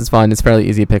fast, it's fun, it's fairly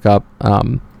easy to pick up.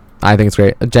 I think it's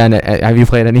great. Jen, have you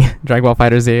played any Dragon Ball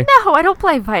FighterZ? No, I don't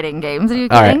play fighting games. Are you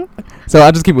kidding? All right. So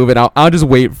I'll just keep moving. I'll just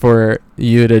wait for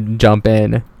you to jump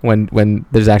in when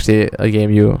there's actually a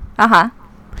game you... Uh-huh.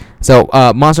 So,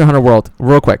 Monster Hunter World,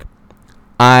 real quick.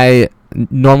 I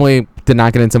normally did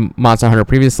not get into Monster Hunter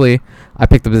previously. I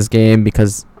picked up this game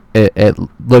because it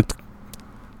looked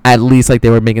at least like they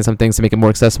were making some things to make it more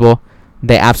accessible.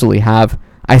 They absolutely have.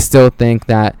 I still think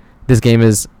that this game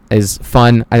is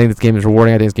fun. I think this game is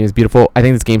rewarding. I think this game is beautiful. I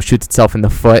think this game shoots itself in the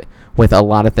foot with a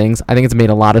lot of things. I think it's made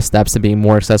a lot of steps to being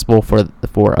more accessible for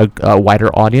a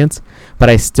wider audience. But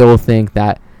I still think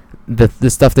that the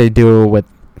stuff they do with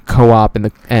co-op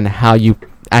and how you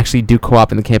actually do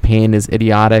co-op in the campaign is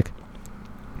idiotic.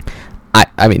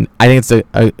 I mean, I think it's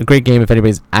a great game. If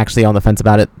anybody's actually on the fence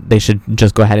about it, they should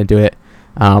just go ahead and do it.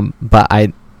 But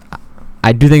I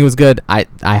do think it was good. I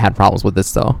had problems with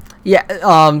this though.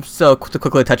 Yeah, so to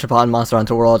quickly touch upon Monster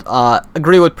Hunter World,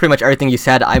 agree with pretty much everything you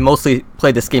said. I mostly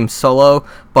played this game solo,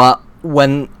 but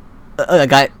when I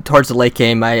got towards the late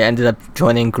game, I ended up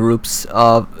joining groups,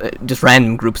 just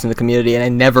random groups in the community, and I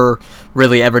never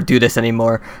really ever do this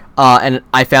anymore. And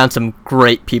I found some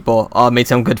great people, made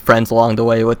some good friends along the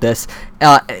way with this.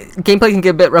 Gameplay can get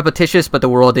a bit repetitious, but the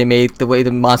world they made, the way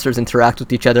the monsters interact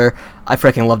with each other, I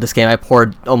freaking love this game. I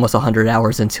poured almost 100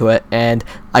 hours into it, and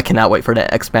I cannot wait for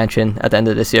the expansion at the end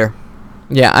of this year.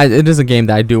 Yeah, it is a game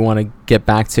that I do want to get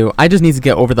back to. I just need to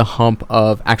get over the hump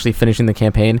of actually finishing the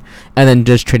campaign and then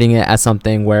just treating it as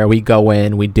something where we go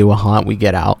in, we do a hunt, we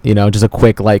get out. Just a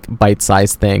quick, like,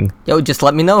 bite-sized thing. Yo, just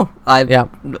let me know.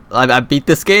 I beat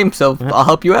this game, so I'll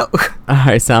help you out. All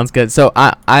right, sounds good. So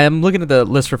I am looking at the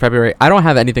list for February. I don't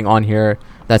have anything on here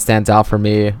that stands out for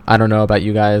me. I don't know about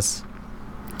you guys.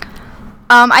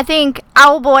 I think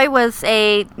Owlboy was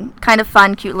a kind of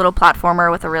fun, cute little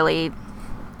platformer with a really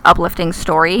uplifting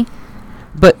story.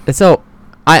 But so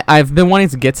I've been wanting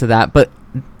to get to that, but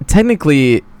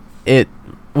technically it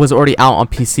was already out on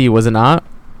PC, was it not?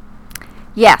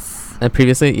 Yes. And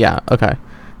previously? Yeah, okay.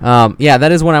 Yeah,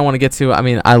 that is one I want to get to. I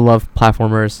mean, I love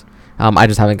platformers. I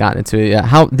just haven't gotten into it yet.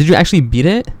 How did you actually beat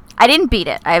it? I didn't beat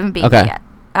it. I haven't beaten Okay. it yet.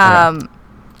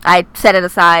 I set it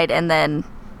aside and then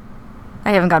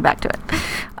I haven't gone back to it.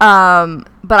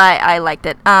 But I liked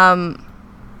it.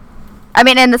 I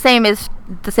mean, and the same is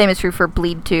true for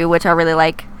Bleed 2, which I really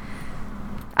like.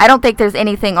 I don't think there's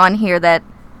anything on here that,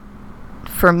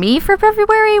 for me, for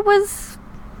February was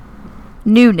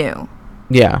new.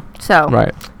 Yeah. So.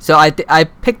 Right. So I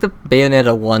picked up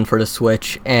Bayonetta 1 for the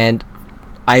Switch, and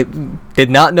I did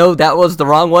not know that was the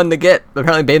wrong one to get.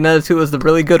 Apparently Bayonetta 2 was the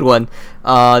really good one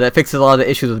that fixes a lot of the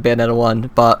issues with Bayonetta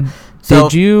 1. But so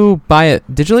did you buy it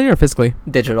digitally or physically?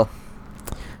 Digital.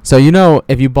 So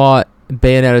if you bought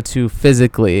Bayonetta 2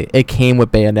 physically, it came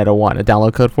with Bayonetta 1, a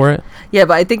download code for it? Yeah,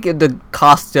 but I think the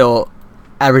cost still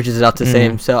averages it out the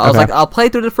same. So I was like, I'll play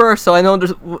through the first so I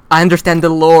understand the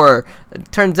lore.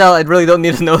 It turns out I really don't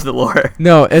need to know the lore.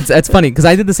 No, it's funny because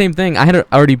I did the same thing. I had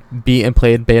already beat and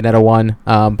played Bayonetta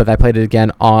 1, but I played it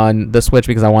again on the Switch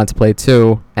because I wanted to play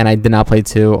 2, and I did not play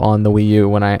 2 on the Wii U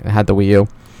when I had the Wii U.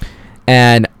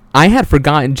 And I had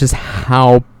forgotten just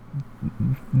how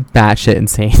batshit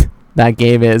insane that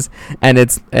game is,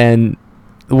 and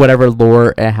whatever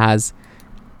lore it has.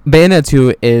 Bayonetta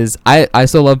 2 is I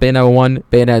still love Bayonetta 1.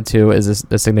 Bayonetta 2 is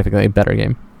a significantly better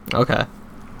game. Okay.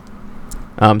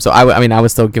 So I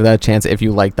would still give that a chance if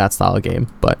you like that style of game.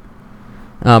 But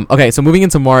okay, so moving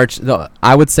into March,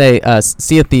 I would say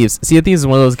Sea of Thieves. Sea of Thieves is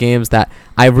one of those games that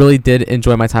I really did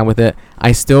enjoy my time with it.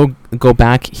 I still go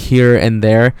back here and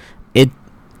there.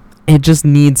 It just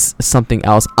needs something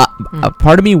else. A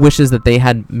part of me wishes that they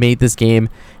had made this game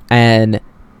and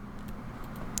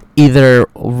either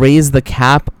raise the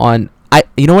cap on.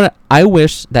 I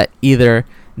wish that either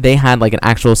they had like an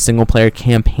actual single player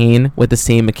campaign with the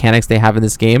same mechanics they have in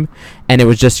this game, and it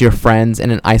was just your friends in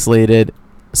an isolated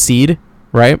seed,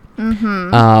 right?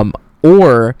 Mm-hmm.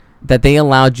 Or that they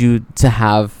allowed you to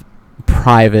have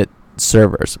private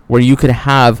servers where you could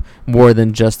have more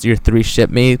than just your 3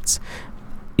 shipmates.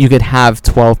 You could have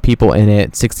 12 people in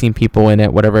it, 16 people in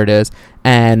it, whatever it is,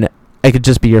 and it could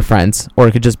just be your friends, or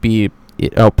it could just be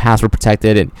password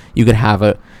protected, and you could have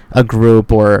a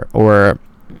group, or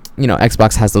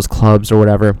Xbox has those clubs or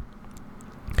whatever.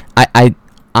 I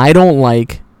don't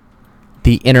like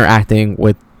the interacting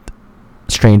with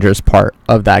strangers part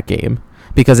of that game,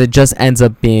 because it just ends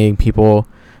up being people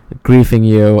griefing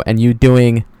you and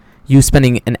you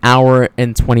spending an hour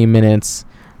and 20 minutes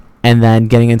and then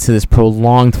getting into this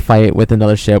prolonged fight with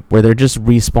another ship where they're just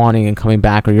respawning and coming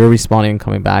back, or you're respawning and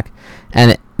coming back,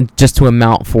 and just to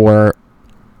amount for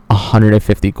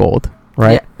 150 gold,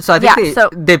 right? Yeah, so I think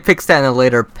they fixed that in a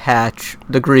later patch,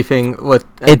 the griefing with...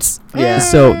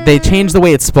 So they changed the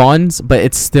way it spawns, but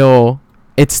it still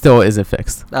isn't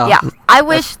fixed. Oh. Yeah, I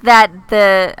wish that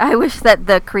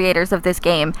the creators of this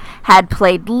game had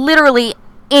played literally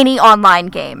any online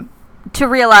game to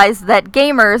realize that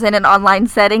gamers in an online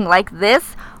setting like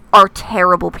this are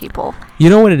terrible people. You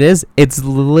know what it is? It's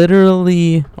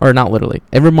literally, or not literally,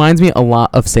 it reminds me a lot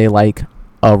of, say, like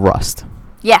a Rust.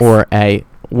 Yes. Or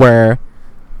where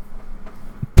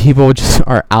people just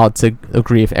are out to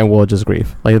grief and will just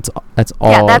grief. Like that's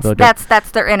all. Yeah,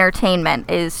 that's their entertainment,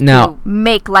 is to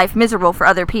make life miserable for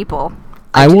other people.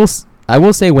 I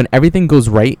will say, when everything goes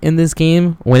right in this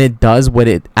game, when it does what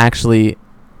it actually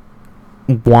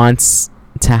wants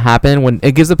to happen, when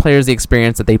it gives the players the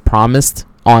experience that they promised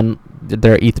on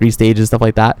their E3 stages, stuff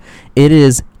like that, it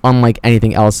is unlike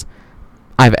anything else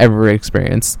I've ever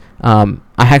experienced. I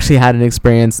actually had an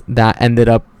experience that ended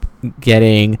up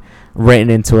getting written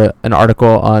into an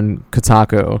article on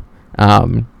Kotaku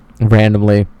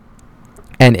randomly,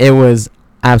 and it was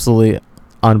absolutely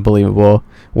unbelievable,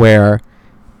 where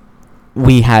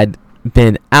we had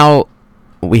been out,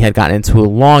 we had gotten into a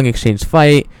long exchange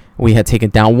fight, we had taken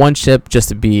down one ship just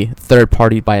to be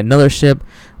third-partied by another ship.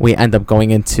 We end up going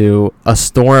into a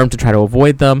storm to try to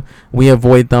avoid them. We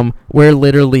avoid them. We're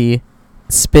literally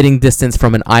spitting distance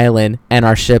from an island, and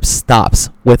our ship stops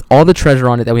with all the treasure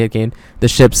on it that we had gained. The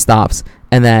ship stops,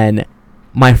 and then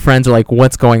my friends are like,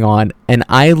 "What's going on?" And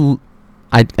I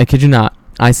kid you not,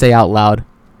 I say out loud,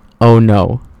 "Oh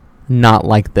no, not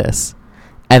like this."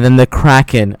 And then the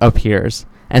Kraken appears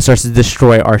and starts to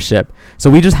destroy our ship. So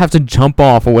we just have to jump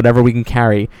off or whatever we can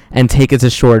carry and take it to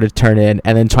shore to turn in,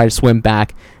 and then try to swim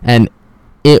back. And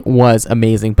it was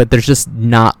amazing, but there's just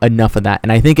not enough of that.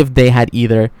 And I think if they had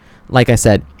either, like I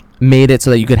said, made it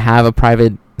so that you could have a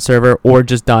private server, or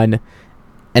just done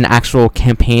an actual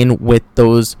campaign with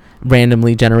those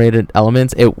randomly generated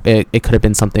elements, it could have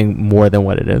been something more than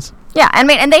what it is. Yeah, I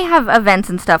mean, and they have events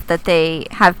and stuff that they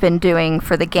have been doing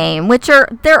for the game, which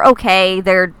they're okay.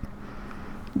 They're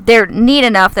neat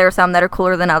enough. There are some that are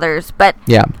cooler than others, but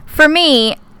yeah, for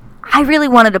me, I really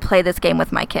wanted to play this game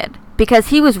with my kid because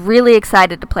he was really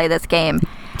excited to play this game.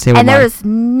 Same and with there mine. is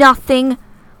nothing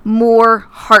more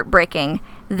heartbreaking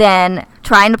than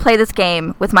trying to play this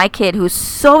game with my kid who's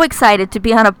so excited to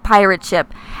be on a pirate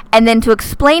ship, and then to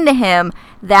explain to him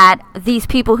that these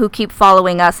people who keep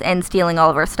following us and stealing all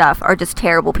of our stuff are just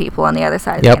terrible people on the other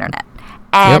side of the internet.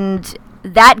 And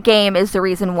that game is the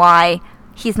reason why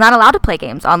he's not allowed to play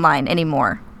games online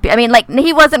anymore. I mean, like,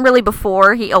 he wasn't really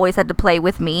before. He always had to play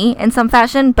with me in some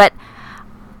fashion, but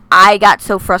I got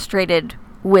so frustrated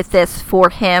with this for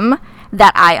him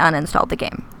that I uninstalled the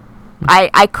game.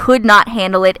 I could not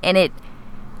handle it, and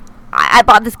I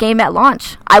bought this game at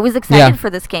launch. I was excited for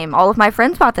this game. All of my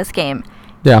friends bought this game.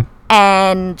 Yeah.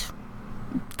 And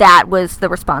that was the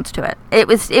response to it. It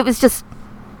was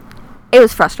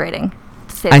frustrating.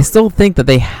 I still think that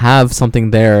they have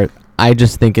something there. I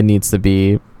just think it needs to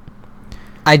be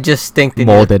I just think they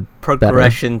molded need a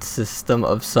progression system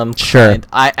of some Sure. kind.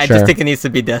 I just think it needs to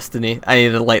be Destiny. I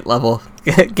need a light level.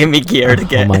 Give me gear to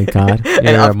get. Oh my god, an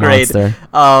you're upgrade. a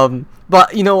monster.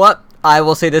 But you know what? I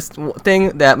will say this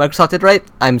thing that Microsoft did right.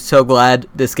 I'm so glad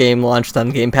this game launched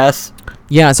on Game Pass.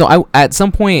 Yeah, so at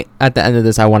some point at the end of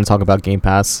this, I want to talk about Game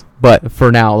Pass. But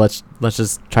for now, let's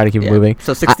just try to keep it moving.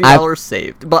 So $60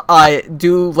 saved. But I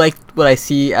do like what I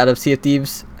see out of Sea of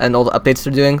Thieves and all the updates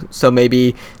they're doing. So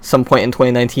maybe some point in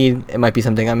 2019, it might be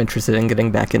something I'm interested in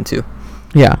getting back into.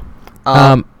 Yeah.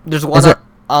 There's one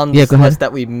on this list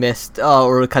that we missed,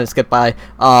 or we kind of skipped by.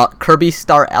 Kirby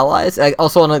Star Allies. I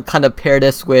also want to kind of pair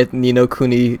this with Ni no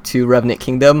Kuni 2 Revenant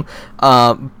Kingdom.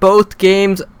 Both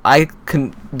games I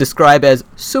can describe as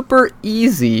super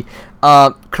easy.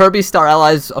 Kirby Star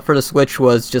Allies for the Switch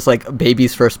was just like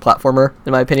baby's first platformer,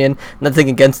 in my opinion. Nothing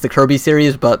against the Kirby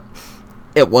series, but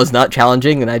it was not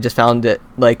challenging, and I just found it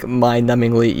like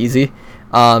mind-numbingly easy.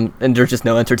 And there's just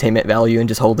no entertainment value in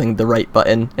just holding the right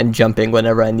button and jumping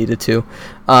whenever I needed to.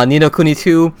 Ni no Kuni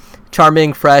 2,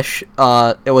 charming, fresh.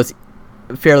 It was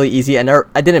fairly easy, and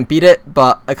I didn't beat it,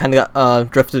 but I kind of got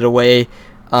drifted away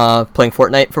playing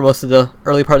Fortnite for most of the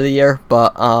early part of the year.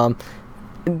 But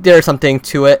there's something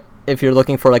to it if you're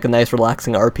looking for like a nice,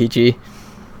 relaxing RPG.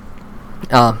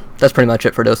 That's pretty much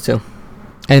it for those two.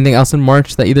 Anything else in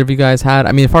March that either of you guys had?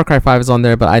 I mean, Far Cry 5 is on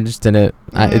there, but I just didn't.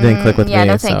 It didn't click with me. Yeah,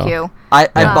 no, thank you. I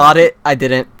bought it. I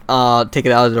didn't take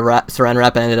it out of the saran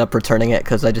wrap and ended up returning it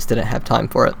because I just didn't have time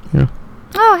for it. Yeah.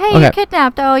 Oh, hey, you're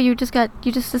kidnapped. Oh, you just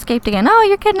escaped again. Oh,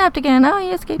 you're kidnapped again. Oh,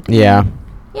 you escaped again.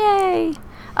 Yeah. Yay.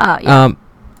 Yeah.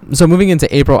 So moving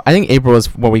into April, I think April is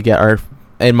where we get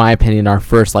in my opinion, our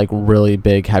first like really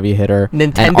big heavy hitter.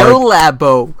 Nintendo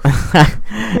Labo.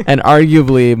 And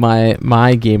arguably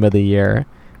my game of the year.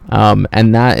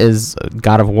 And that is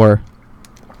God of War.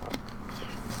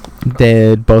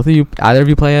 Did either of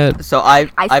you play it? So I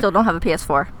still don't have a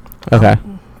PS4. Okay.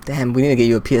 Damn, we need to get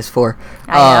you a PS4.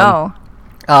 I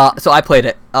know. So I played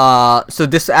it. So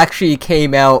this actually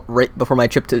came out right before my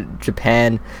trip to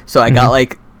Japan. So I got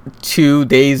like 2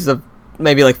 days of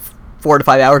maybe like 4 to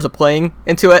 5 hours of playing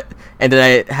into it, and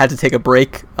then I had to take a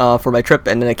break for my trip,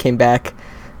 and then I came back,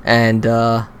 and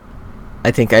I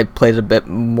think I played a bit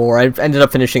more. I ended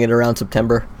up finishing it around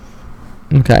September.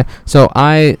 Okay, so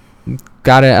I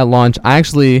got it at launch. I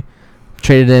actually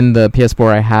traded in the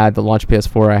PS4 I had, the launch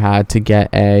PS4 I had, to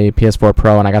get a PS4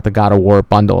 Pro, and I got the God of War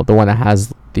bundle, the one that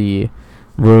has the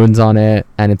runes on it,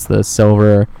 and it's the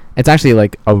silver. It's actually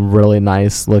like a really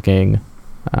nice looking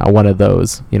one of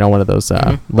those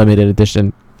limited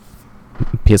edition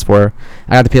PS4.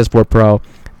 I got the PS4 Pro.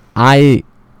 I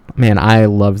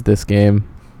loved this game.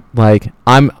 Like,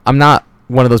 I'm not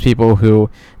one of those people who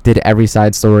did every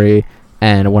side story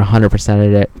and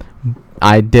 100%ed it.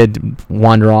 I did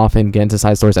wander off and get into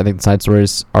side stories. I think the side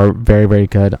stories are very, very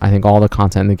good. I think all the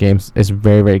content in the game is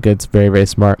very, very good. It's very, very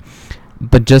smart.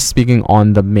 But just speaking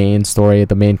on the main story,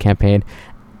 the main campaign,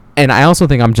 and I also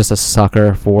think I'm just a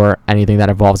sucker for anything that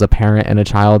involves a parent and a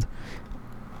child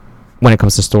when it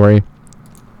comes to story.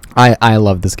 I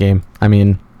love this game. I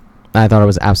mean, I thought it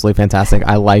was absolutely fantastic.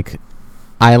 I liked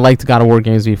God of War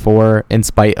games before, in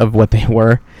spite of what they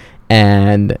were,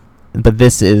 but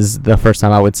this is the first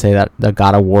time I would say that the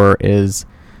God of War is,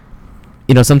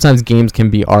 sometimes games can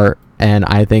be art, and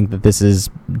I think that this is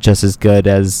just as good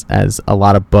as a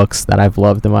lot of books that I've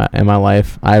loved in my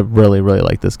life. I really, really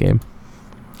like this game.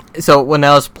 So when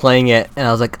I was playing it, and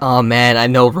I was like, oh man, I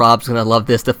know Rob's gonna love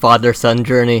this, the father-son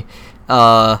journey.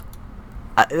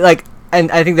 And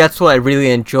I think that's what I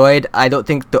really enjoyed. I don't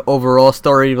think the overall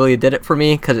story really did it for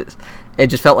me, because it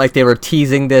just felt like they were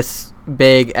teasing this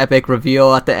big epic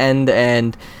reveal at the end,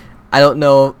 and I don't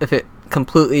know if it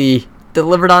completely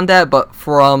delivered on that, but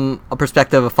from a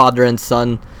perspective of father and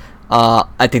son,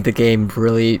 I think the game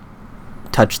really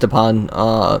touched upon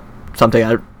something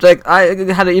I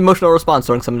had an emotional response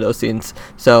during some of those scenes.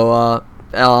 So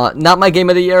not my game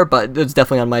of the year, but it's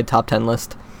definitely on my top 10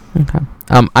 list. Okay.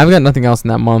 I've got nothing else in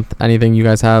that month. Anything you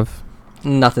guys have?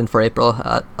 Nothing for April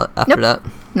after that.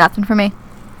 Nothing for me.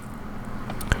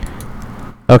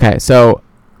 Okay, so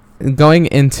going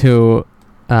into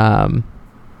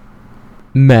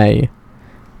May,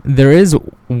 there is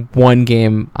one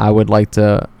game I would like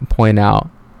to point out,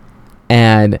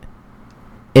 and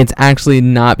it's actually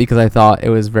not because I thought it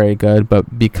was very good,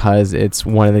 but because it's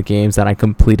one of the games that I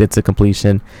completed to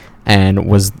completion and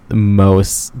was the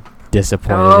most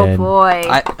disappointed in. Oh boy!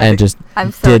 And just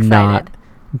I'm so excited.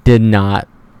 did not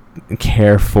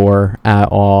care for at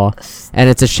all, and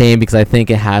it's a shame because I think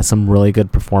it has some really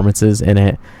good performances in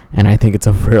it, and I think it's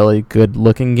a really good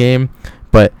looking game,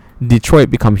 but Detroit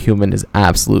Become Human is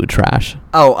absolute trash.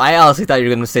 Oh, I honestly thought you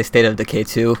were going to say State of Decay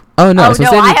 2. Oh no!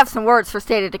 I have some words for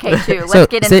State of Decay 2. Let's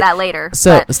get into that later.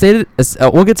 So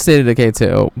we'll get to State of Decay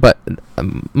 2, but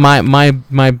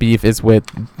my beef is with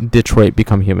Detroit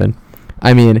Become Human.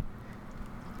 I mean,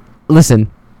 listen,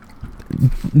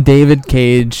 David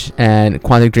Cage and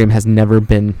Quantic Dream has never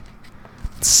been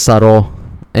subtle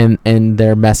in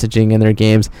their messaging in their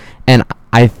games, and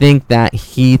I think that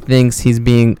he thinks he's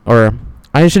being, or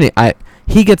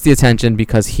he gets the attention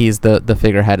because he's the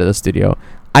figurehead of the studio.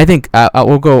 I think I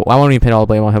won't even pin all the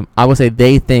blame on him. I will say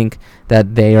they think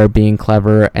that they are being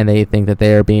clever, and they think that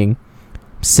they are being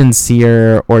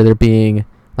sincere, or they're being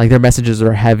like, their messages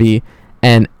are heavy,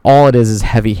 and all it is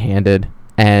heavy-handed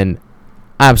and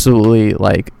absolutely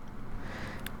like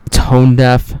tone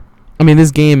deaf. I mean,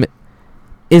 this game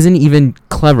isn't even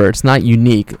clever. It's not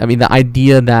unique. I mean, the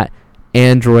idea that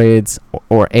androids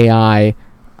or AI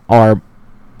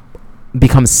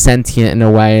become sentient in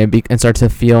a way and start to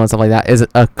feel and stuff like that is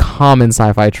a common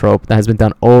sci-fi trope that has been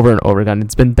done over and over again.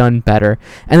 It's been done better.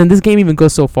 And then this game even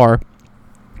goes so far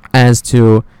as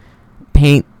to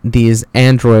paint these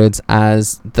androids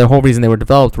as the whole reason they were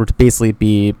developed were to basically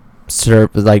be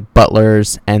served like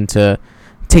butlers and to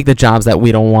take the jobs that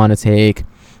we don't want to take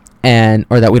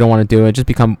or that we don't want to do, and just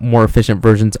become more efficient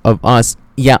versions of us,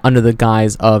 yet under the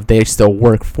guise of they still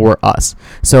work for us.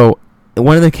 So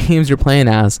one of the games you play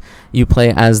as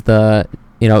the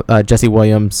Jesse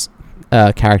Williams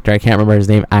character. I can't remember his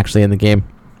name actually in the game,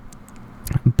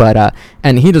 but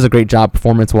and he does a great job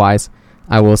performance wise,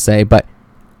 I will say. But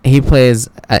he plays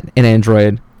an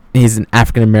android. He's an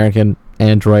African American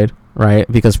android,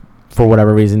 right? Because for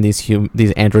whatever reason these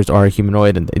androids are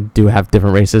humanoid and they do have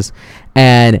different races.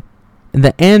 And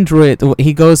the android,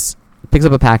 he picks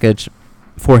up a package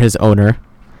for his owner,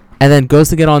 and then goes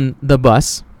to get on the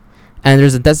bus. And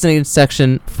there's a designated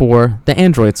section for the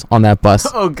androids on that bus.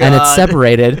 Oh, God. And it's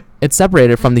separated. It's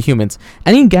separated from the humans.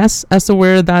 Any guess as to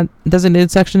where that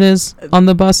designated section is on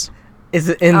the bus? Is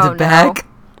it in the back?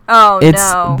 Oh,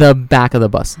 it's no. the back of the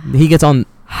bus. He gets on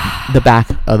the back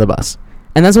of the bus.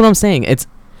 And that's what I'm saying.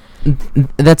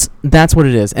 That's what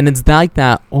it is. And it's like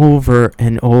that over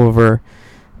and over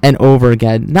and over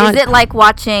again. Is it like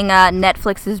watching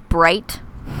Netflix's Bright?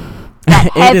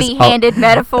 That heavy-handed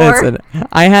metaphor. Listen,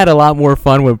 I had a lot more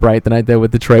fun with Bright than I did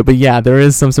with Detroit, but yeah, there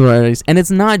is some similarities, and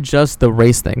it's not just the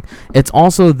race thing. It's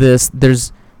also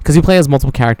because you play as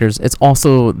multiple characters. It's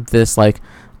also this like,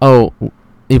 oh,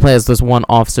 you play as this one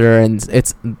officer, and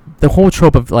it's the whole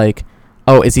trope of like,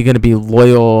 oh, is he going to be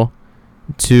loyal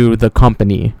to the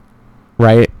company,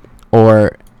 right,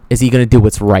 or is he going to do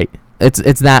what's right?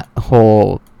 It's that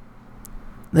whole.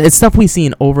 It's stuff we've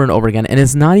seen over and over again, and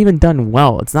it's not even done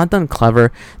well. It's not done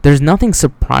clever. There's nothing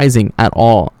surprising at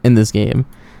all in this game,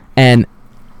 and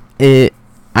if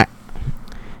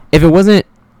it wasn't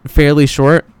fairly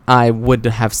short, I would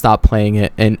have stopped playing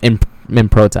it in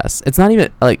protest. It's not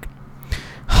even like,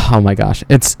 oh my gosh,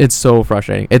 it's so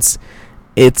frustrating.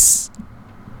 it's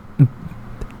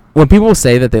when people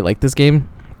say that they like this game,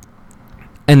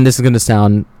 and this is gonna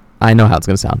sound, I know how it's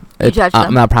gonna sound.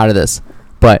 I'm not proud of this,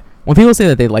 but when people say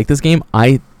that they like this game,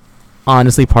 I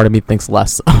honestly, part of me thinks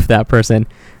less of that person,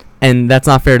 and that's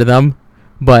not fair to them.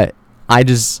 But I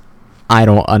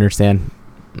don't understand.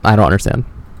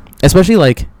 Especially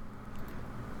like,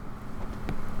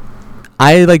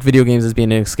 I like video games as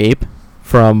being an escape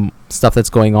from stuff that's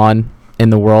going on in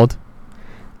the world,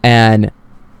 and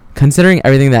considering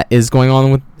everything that is going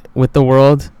on with the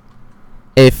world,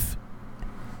 if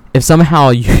somehow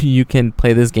you can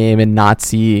play this game and not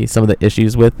see some of the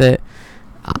issues with it,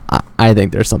 I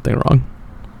think there's something wrong.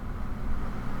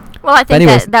 Well, I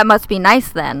think that must be nice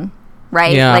then,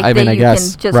 right? Yeah, like I mean, that I you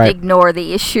guess, can just right. ignore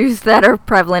the issues that are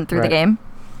prevalent through the game.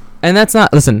 And that's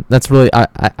not, listen, that's really,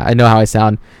 I know how I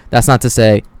sound. That's not to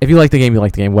say, if you like the game, you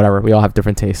like the game, whatever. We all have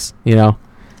different tastes, you know?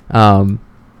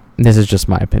 This is just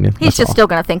my opinion. He's just still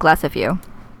going to think less of you.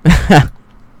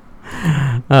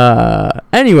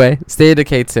 Anyway, State of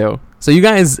Decay 2. So you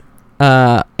guys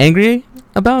angry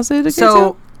about State of Decay 2?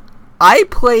 So I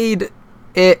played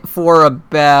it for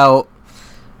about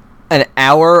an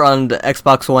hour on the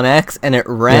Xbox One X, and it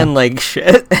ran like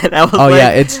shit. And I was yeah,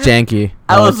 it's janky.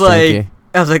 I was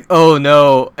like, oh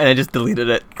no, and I just deleted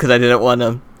it because I didn't want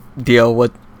to deal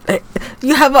with. Hey,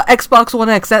 you have an Xbox One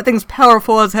X. That thing's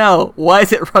powerful as hell. Why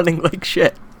is it running like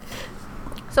shit?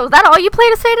 So is that all you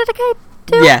played of State of Decay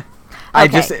 2? Yeah.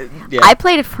 Okay. I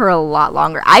played it for a lot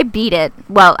longer. I beat it.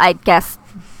 Well, I guess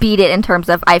beat it in terms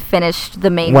of I finished the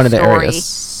main story. One of the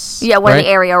areas. Yeah, one of the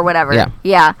area or whatever. Yeah.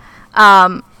 Yeah.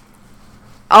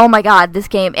 Oh my god, this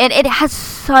game. And it has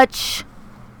such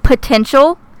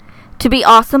potential to be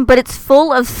awesome, but it's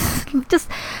full of just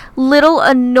little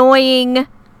annoying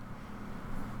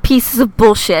pieces of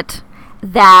bullshit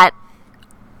that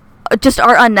just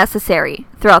are unnecessary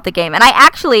throughout the game. And I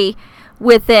actually,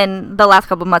 within the last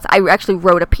couple of months, I actually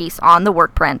wrote a piece on the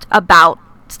work print about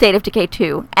State of Decay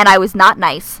 2, and I was not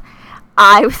nice.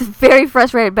 I was very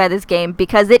frustrated by this game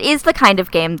because it is the kind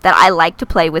of game that I like to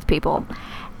play with people.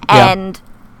 Yeah. And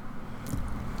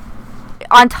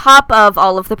on top of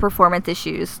all of the performance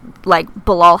issues like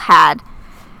Bilal had,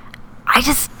 I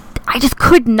just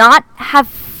could not have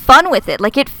fun with it.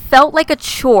 Like, it felt like a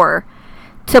chore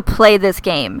to play this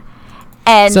game.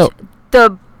 And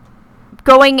the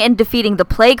going and defeating the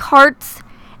plague hearts,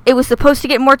 it was supposed to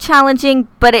get more challenging,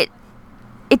 but it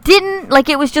didn't. Like,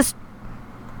 it was just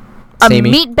a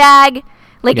meat bag.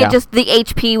 Like, it just, the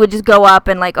HP would just go up,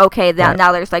 and like, okay,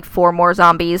 now there's like 4 more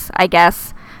zombies, I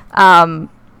guess.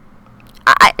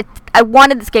 I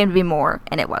wanted this game to be more,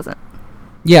 and it wasn't.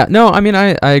 Yeah, no, I mean,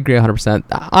 I agree 100%.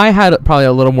 I had probably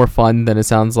a little more fun than it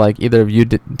sounds like either of you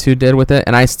two did with it,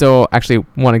 and I still actually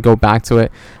want to go back to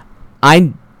it.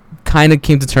 I kind of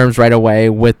came to terms right away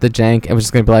with the jank and was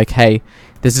just going to be like, hey,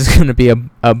 this is going to be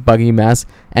a buggy mess,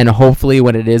 and hopefully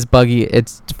when it is buggy,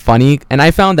 it's funny. And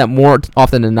I found that more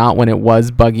often than not, when it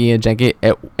was buggy and janky,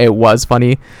 it was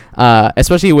funny,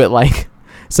 especially with like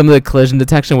some of the collision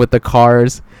detection with the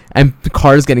cars, and the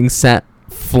cars getting sent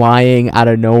flying out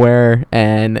of nowhere.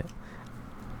 And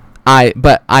I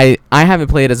haven't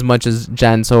played as much as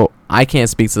Jen, so I can't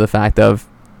speak to the fact of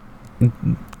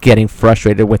getting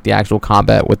frustrated with the actual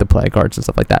combat with the play cards and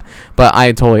stuff like that. But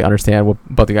I totally understand what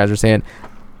both you guys are saying.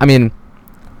 I mean,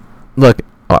 look,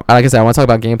 like I said, I want to talk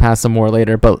about Game Pass some more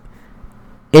later, but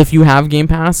if you have Game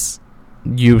Pass,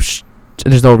 there's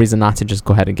no reason not to just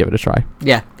go ahead and give it a try.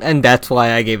 Yeah, and that's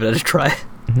why I gave it a try.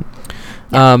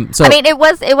 Mm-hmm. So I mean, it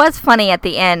was funny at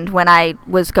the end when I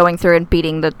was going through and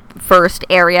beating the first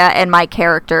area, and my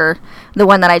character, the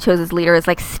one that I chose as leader, is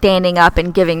like standing up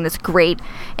and giving this great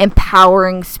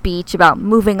empowering speech about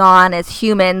moving on as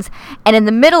humans. And in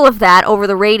the middle of that, over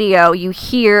the radio, you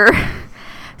hear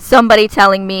somebody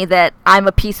telling me that I'm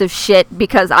a piece of shit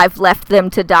because I've left them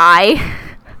to die.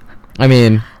 I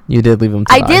mean, you did leave them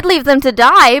to die. I did leave them to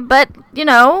die, but, you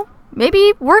know,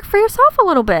 maybe work for yourself a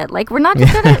little bit. Like, we're not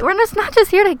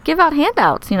just here to give out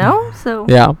handouts, you know? So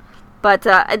yeah. But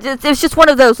it was just one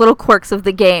of those little quirks of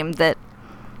the game that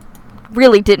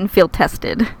really didn't feel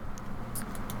tested.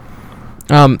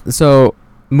 So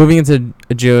moving into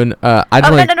June,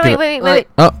 wait.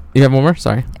 Oh, you have one more?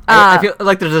 Sorry. I feel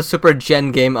like there's a super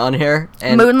Gen game on here.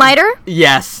 And Moonlighter?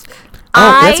 Yes.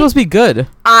 Oh, that's supposed to be good.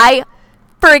 I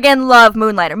friggin' love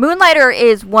Moonlighter. Moonlighter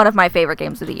is one of my favorite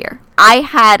games of the year. I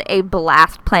had a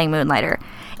blast playing Moonlighter.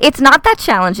 It's not that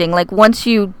challenging. Like, once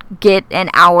you get an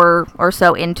hour or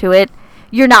so into it,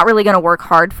 you're not really going to work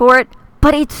hard for it.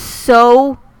 But it's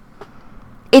so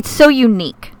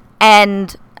unique.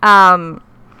 And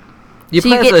You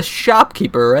play as a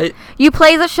shopkeeper, right? You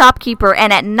play as a shopkeeper,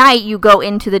 and at night you go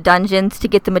into the dungeons to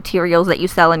get the materials that you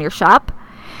sell in your shop.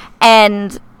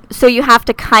 And so you have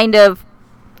to kind of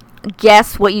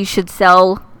guess what you should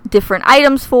sell different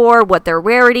items for, what their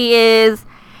rarity is,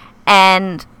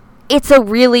 and it's a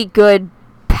really good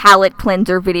palate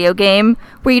cleanser video game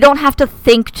where you don't have to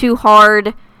think too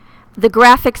hard. The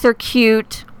graphics are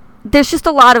cute. There's just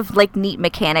a lot of like neat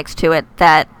mechanics to it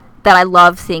that I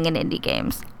love seeing in indie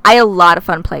games. I had a lot of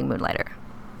fun playing Moonlighter.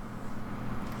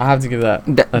 I'll have to give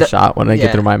that a shot when I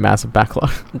get through my massive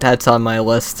backlog. That's on my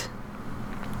list.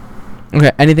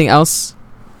 Okay, anything else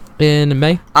in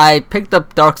May? I picked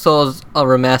up Dark Souls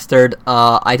Remastered.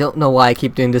 I don't know why I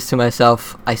keep doing this to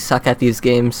myself. I suck at these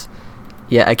games.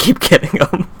 Yeah, I keep getting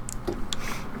them.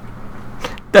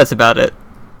 That's about it.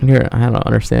 I don't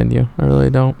understand you. I really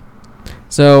don't.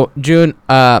 So, June,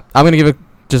 I'm going to give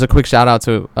just a quick shout out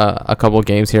to a couple of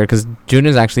games here because June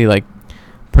is actually like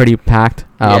pretty packed.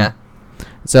 Yeah.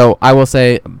 So I will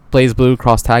say Blaze Blue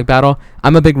Cross Tag Battle.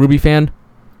 I'm a big Ruby fan,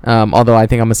 although I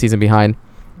think I'm a season behind.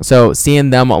 So seeing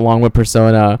them along with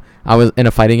Persona, I was in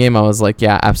a fighting game. I was like,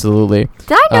 yeah, absolutely.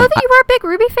 Did I know that you were a big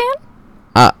Ruby fan?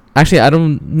 Actually, I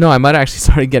don't know. I might have actually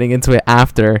started getting into it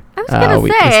after. I was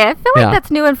going to say, I feel like that's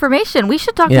new information. We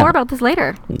should talk more about this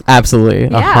later. Absolutely,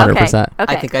 100%. Okay.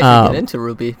 I think I should get into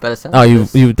Ruby, but it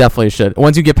sounds you definitely should.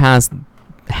 Once you get past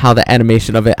how the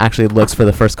animation of it actually looks for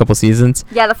the first couple seasons.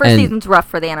 Yeah, the first season's rough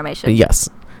for the animation. Yes.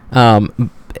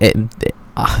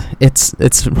 It's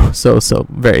so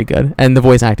very good, and the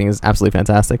voice acting is absolutely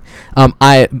fantastic.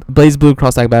 Blaze Blue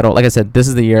Cross Tag Battle, like I said, this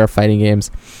is the year of fighting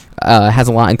games. Has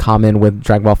a lot in common with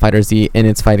Dragon Ball FighterZ in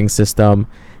its fighting system.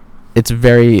 It's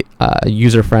very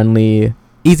user friendly,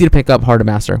 easy to pick up, hard to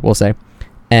master, we'll say,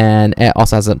 and it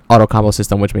also has an auto combo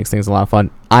system, which makes things a lot of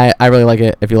fun. I really like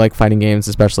it. If you like fighting games,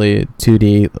 especially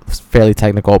 2D, fairly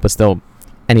technical, but still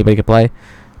anybody could play,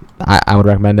 I would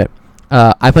recommend it.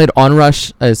 I played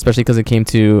Onrush, especially because it came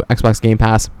to Xbox Game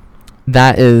Pass.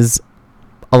 That is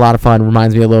a lot of fun.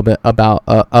 Reminds me a little bit about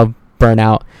of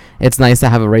Burnout. It's nice to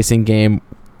have a racing game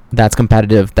that's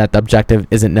competitive, that the objective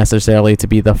isn't necessarily to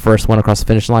be the first one across the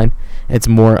finish line. It's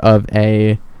more of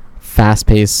a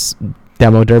fast-paced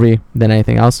demo derby than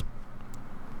anything else.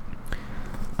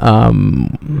 That's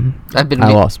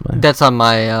on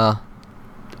my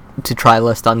to try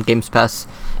list on Games Pass,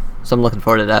 so I'm looking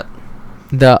forward to that.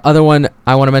 The other one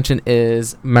I want to mention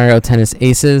is Mario Tennis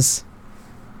Aces.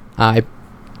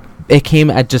 It came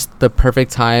at just the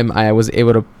perfect time. I was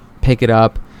able to pick it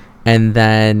up, and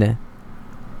then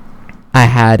I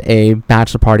had a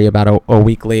bachelor party about a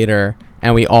week later,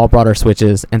 and we all brought our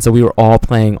Switches, and so we were all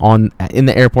playing in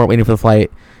the airport waiting for the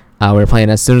flight. We were playing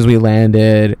as soon as we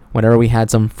landed. Whenever we had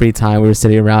some free time, we were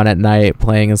sitting around at night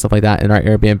playing and stuff like that in our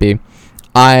Airbnb.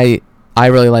 I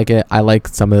really like it. I like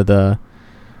some of the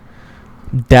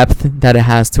depth that it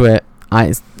has to it.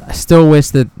 I still wish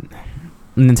that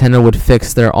Nintendo would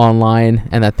fix their online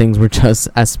and that things were just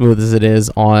as smooth as it is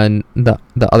on the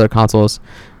other consoles.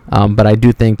 But I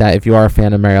do think that if you are a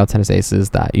fan of Mario Tennis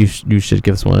Aces, that you should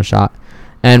give this one a shot.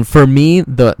 And for me,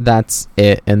 that's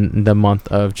it in the month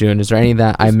of June. Is there any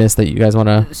that I missed that you guys want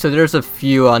to? So there's a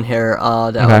few on here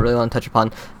that I really want to touch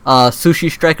upon.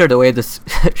 Sushi Striker, the way this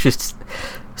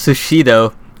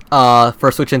Sushido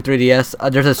for Switch and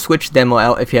 3DS. There's a Switch demo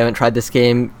out if you haven't tried this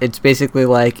game. It's basically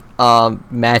like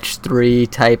match 3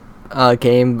 type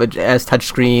game, but as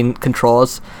touchscreen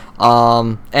controls.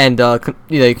 You can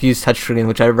use touchscreen,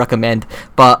 which I recommend.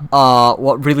 But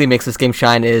what really makes this game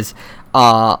shine is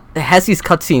it has these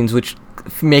cutscenes which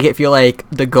make it feel like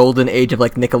the golden age of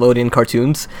like Nickelodeon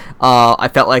cartoons. I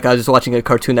felt like I was just watching a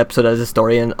cartoon episode as the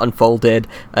story unfolded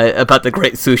about the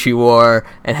Great Sushi War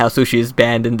and how sushi is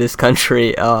banned in this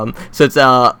country. So it's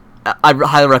I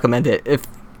highly recommend it. If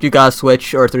you got a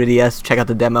Switch or 3DS, check out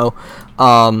the demo.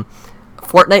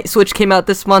 Fortnite Switch came out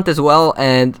this month as well,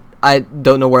 and I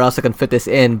don't know where else I can fit this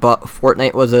in, but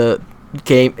Fortnite was a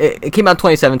game. It came out in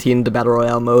 2017, the Battle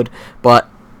Royale mode, but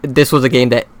this was a game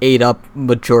that ate up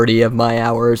majority of my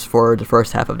hours for the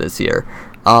first half of this year.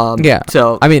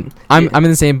 So I mean, I'm in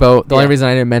the same boat. The only reason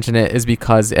I didn't mention it is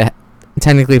because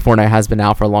technically Fortnite has been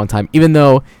out for a long time. Even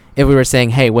though if we were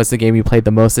saying, hey, what's the game you played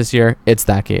the most this year? It's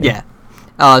that game. Yeah.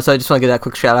 So I just want to give that a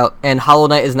quick shout out. And Hollow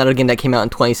Knight is another game that came out in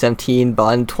 2017,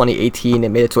 but in 2018 it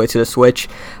made its way to the Switch.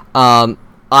 I'm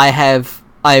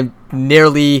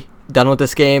nearly done with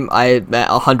this game. I'm at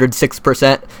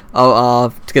 106%.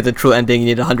 To get the true ending, you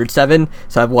need 107.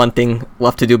 So I have one thing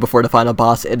left to do before the final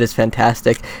boss. It is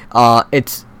fantastic.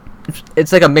 It's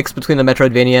like a mix between a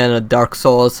Metroidvania and a Dark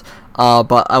Souls.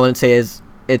 But I wouldn't say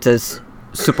it's as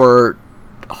super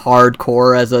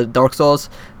hardcore as a Dark Souls.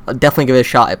 definitely give it a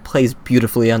shot. It plays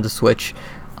beautifully on the Switch.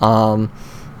 And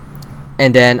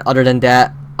then other than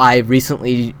that, I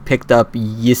recently picked up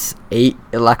Ys 8,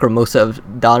 Lacrimosa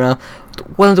of Donna.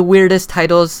 One of the weirdest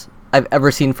titles I've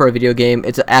ever seen for a video game.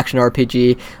 It's an action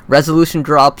RPG. Resolution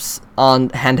drops on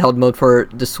handheld mode for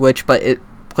the Switch, but it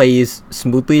plays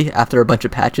smoothly after a bunch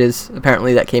of patches,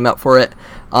 apparently, that came out for it.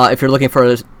 If you're looking for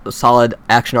a solid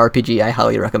action RPG, I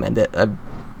highly recommend it. I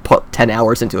put 10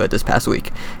 hours into it this past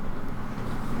week.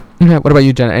 Okay, what about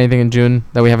you, Jen? Anything in June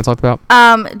that we haven't talked about?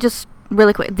 Just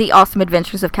really quick, The Awesome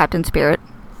Adventures of Captain Spirit.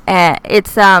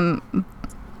 It's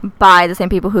by the same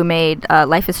people who made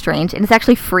Life is Strange, and it's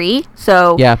actually free,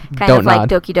 so Yeah, kind don't of like nod.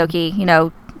 Doki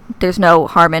Doki, there's no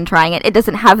harm in trying it. It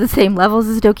doesn't have the same levels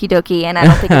as Doki Doki, and I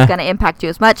don't think it's going to impact you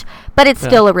as much, but it's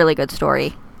still a really good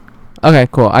story. Okay,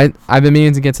 cool. I've been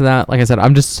meaning to get to that. Like I said,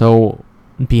 I'm just so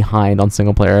behind on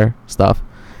single player stuff.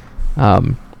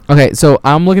 Okay, so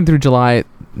I'm looking through July.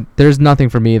 There's nothing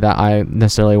for me that I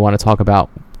necessarily want to talk about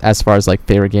as far as like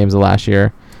favorite games of last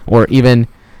year, or even,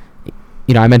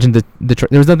 I mentioned there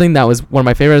was nothing that was one of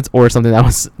my favorites or something that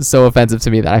was so offensive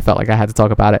to me that I felt like I had to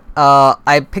talk about it.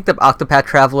 I picked up Octopath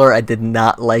Traveler. I did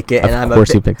not like it. Of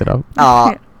course you picked it up.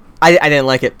 I didn't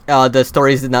like it. The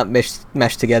stories did not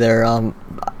mesh together.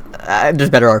 There's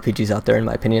better RPGs out there, in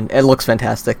my opinion. It looks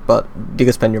fantastic, but you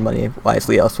can spend your money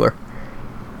wisely elsewhere.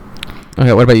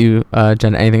 Okay, what about you,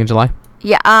 Jen? Anything in July?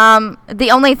 Yeah,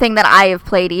 the only thing that I have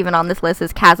played even on this list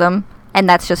is Chasm, and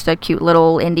that's just a cute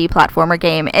little indie platformer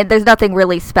game. And there's nothing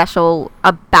really special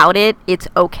about it. It's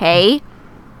okay.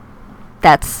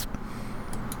 That's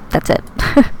it.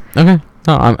 Okay.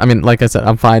 No, I mean, like I said,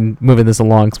 I'm fine moving this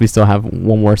along because we still have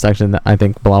one more section that I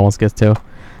think Bilal wants to get to.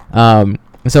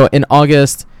 So in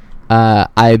August,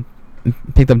 I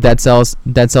picked up Dead Cells.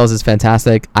 Dead Cells is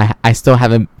fantastic. I still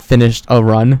haven't finished a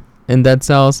run in Dead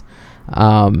Cells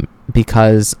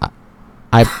because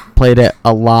I played it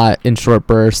a lot in short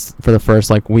bursts for the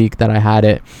first week that I had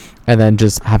it, and then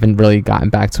just haven't really gotten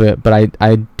back to it. But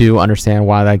I do understand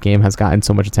why that game has gotten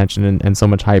so much attention and so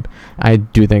much hype. I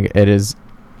do think it is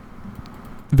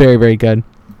very, very good.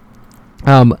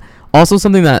 Also,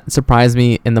 something that surprised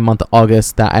me in the month of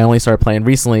August that I only started playing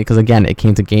recently, because again, it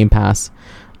came to Game Pass,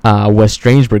 was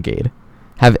Strange Brigade.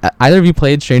 Have either of you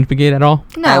played Strange Brigade at all?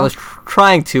 No. I was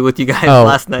trying to with you guys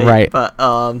last night, right. But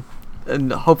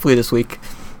and hopefully this week.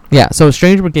 Yeah, so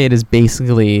Strange Brigade is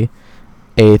basically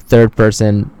a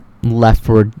third-person Left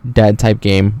 4 Dead type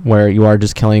game where you are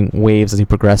just killing waves as you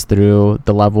progress through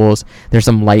the levels. There's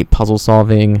some light puzzle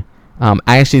solving.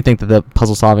 I actually think that the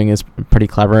puzzle solving is pretty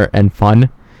clever and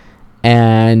fun,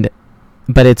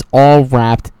 but it's all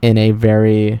wrapped in a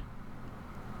very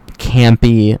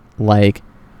campy,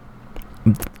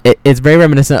 it's very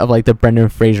reminiscent of the Brendan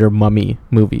Fraser Mummy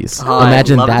movies.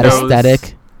 Imagine that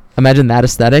aesthetic. Imagine that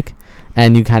aesthetic,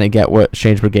 and you kind of get what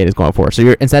Strange Brigade is going for. So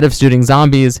you're, instead of shooting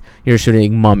zombies, you're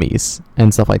shooting mummies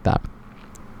and stuff like that.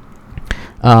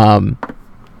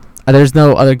 There's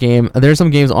no other game. There's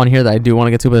some games on here that I do want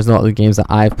to get to, but there's no other games that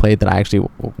I've played that I actually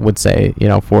would say,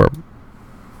 for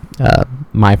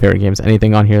my favorite games.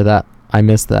 Anything on here that I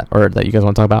missed or that you guys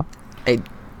want to talk about?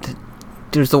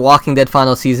 There's the Walking Dead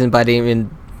final season, but I didn't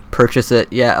even purchase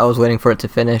it yet. I was waiting for it to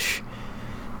finish.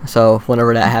 So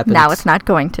whenever that happens. Now it's not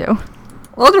going to.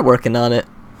 Well, they're working on it.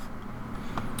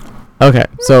 Okay,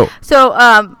 so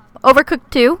Overcooked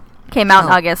 2 came out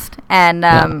in August, and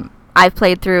I've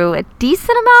played through a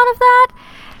decent amount of that.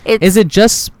 Is it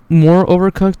just more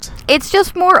Overcooked? It's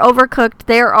just more Overcooked.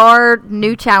 There are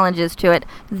new challenges to it.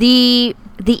 The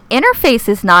interface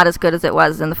is not as good as it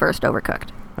was in the first Overcooked.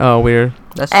 Oh, weird.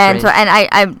 That's and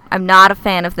strange. I'm not a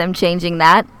fan of them changing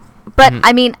that. But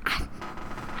I mean,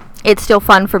 it's still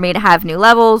fun for me to have new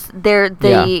levels. The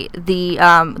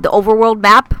overworld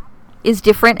map is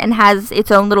different and has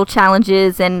its own little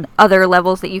challenges and other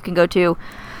levels that you can go to,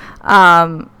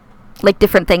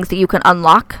 different things that you can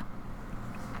unlock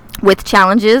with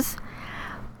challenges.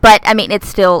 But I mean,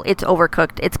 it's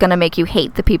Overcooked. It's gonna make you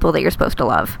hate the people that you're supposed to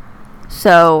love.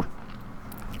 So,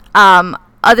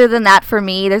 other than that, for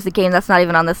me, there's a game that's not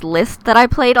even on this list that I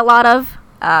played a lot of,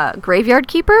 Graveyard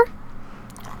Keeper.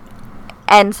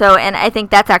 And I think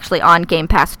that's actually on Game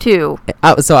Pass too.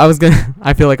 So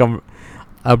I feel like I'm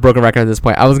a broken record at this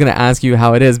point. I was gonna ask you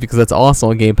how it is because it's also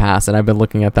on Game Pass, and I've been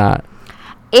looking at that.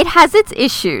 It has its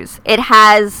issues. It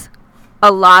has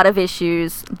a lot of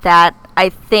issues that I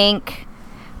think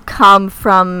come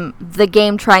from the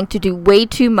game trying to do way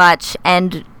too much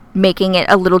and making it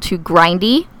a little too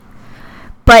grindy.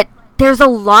 But there's a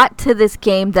lot to this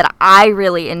game that I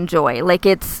really enjoy.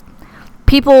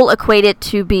 People equate it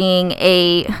to being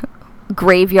a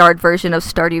graveyard version of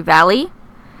Stardew Valley.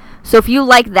 So if you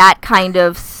like that kind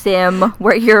of sim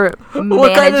where you're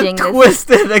What kind managing of this,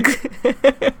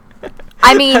 twisted?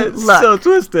 I mean, That's look, so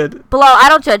twisted. Bilal, I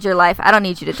don't judge your life. I don't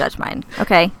need you to judge mine.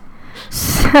 Okay.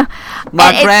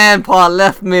 My grandpa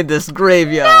left me this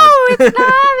graveyard. No, it's not.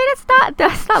 I mean, it's not.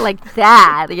 That's not like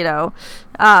that.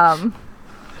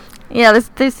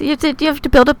 There's you have to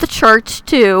build up the church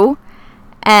too,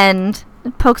 and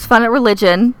it pokes fun at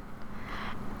religion,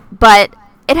 but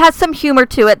it has some humor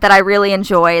to it that I really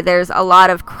enjoy. There's a lot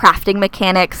of crafting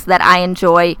mechanics that I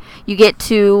enjoy. You get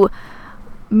to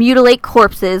mutilate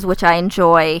corpses, which I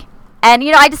enjoy, and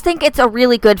I just think it's a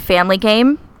really good family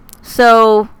game.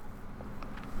 So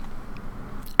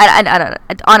I don't know.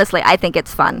 Honestly, I think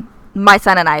it's fun. My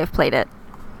son and I have played it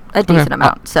a decent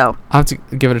amount. So I'll have to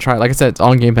give it a try. Like I said, it's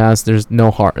on Game Pass. There's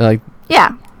no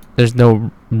yeah. There's no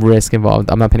risk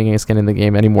involved. I'm not putting any skin in the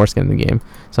game, any more skin in the game,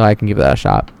 so I can give that a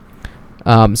shot.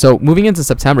 So moving into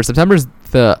September. September's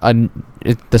the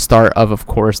start of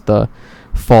course, the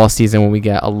fall season when we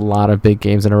get a lot of big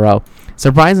games in a row.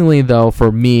 Surprisingly, though,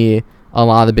 for me, a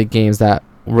lot of the big games that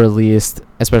released,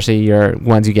 especially your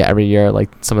ones you get every year, like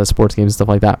some of the sports games and stuff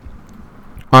like that,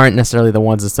 aren't necessarily the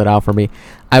ones that stood out for me.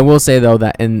 I will say, though,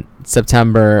 that in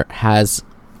September has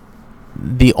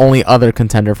the only other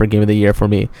contender for Game of the Year for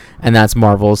me, and that's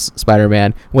Marvel's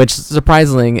Spider-Man, which,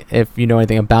 surprisingly, if you know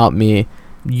anything about me,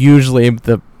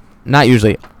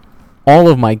 all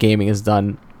of my gaming is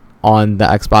done on the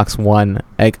Xbox One,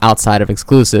 outside of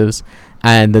exclusives,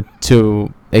 and the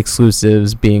two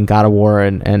exclusives being God of War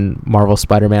and Marvel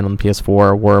Spider-Man on the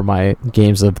PS4 were my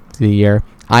games of the year.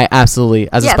 I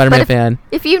absolutely, as a Spider-Man fan...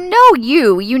 If you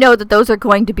know that those are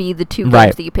going to be the two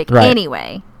games that you pick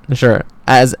anyway. Sure.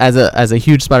 As a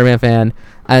huge Spider-Man fan,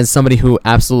 as somebody who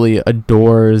absolutely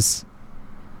adores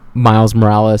Miles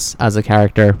Morales as a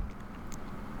character,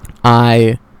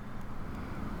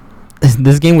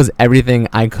 this game was everything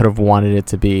I could have wanted it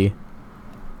to be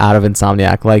out of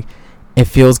Insomniac. Like, it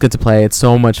feels good to play. It's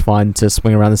so much fun to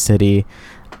swing around the city.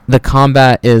 The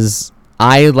combat is...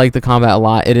 I like the combat a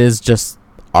lot. It is just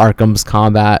Arkham's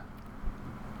combat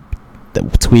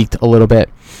tweaked a little bit.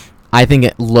 I think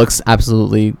it looks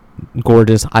absolutely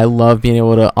gorgeous. I love being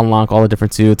able to unlock all the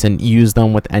different suits and use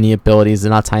them with any abilities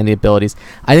and not tying the abilities.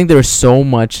 I think there's so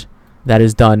much that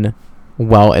is done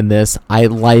well in this. I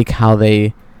like how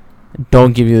they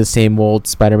don't give you the same old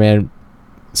Spider-Man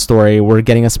story. We're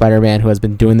getting a Spider-Man who has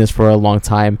been doing this for a long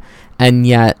time, and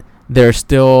yet there's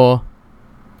still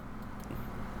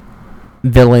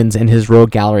villains in his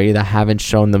rogue gallery that haven't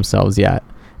shown themselves yet.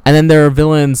 And then there are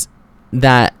villains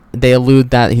that they allude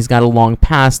that he's got a long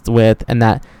past with, and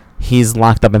that he's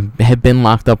locked up and had been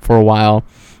locked up for a while.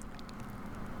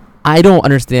 I don't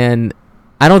understand.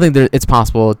 I don't think it's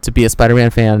possible to be a Spider-Man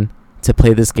fan, to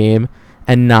play this game,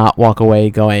 and not walk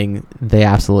away going, they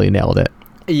absolutely nailed it.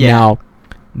 Yeah. Now,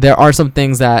 there are some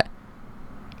things that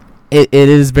it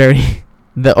is very...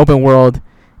 the open world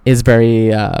is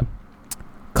very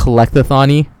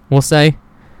collectathon-y, we'll say,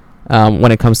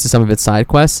 when it comes to some of its side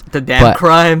quests. The damn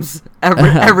crimes.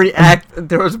 Every act,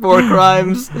 there was more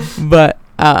crimes. But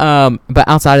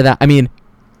outside of that, I mean,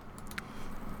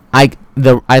 I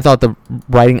thought the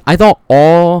writing... I thought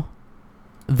all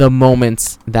the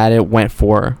moments that it went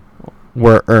for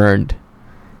were earned.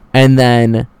 And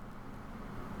then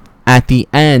at the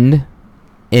end,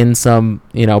 in some,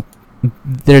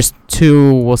 there's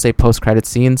two, we'll say, post-credit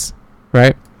scenes,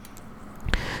 right?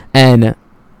 And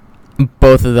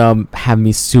both of them have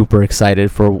me super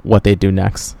excited for what they do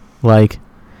next. Like,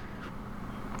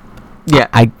 yeah,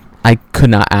 I could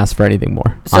not ask for anything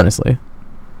more, honestly.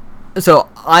 So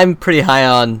I'm pretty high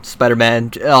on Spider-Man,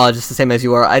 just the same as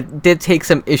you are. I did take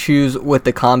some issues with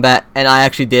the combat, and I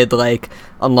actually did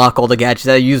unlock all the gadgets.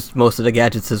 I used most of the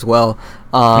gadgets as well.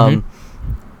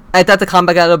 I thought the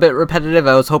combat got a little bit repetitive.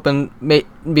 I was hoping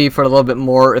maybe for a little bit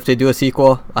more if they do a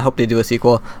sequel. I hope they do a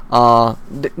sequel.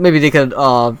 Maybe they could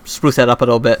spruce that up a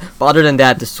little bit. But other than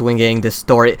that, the swinging, the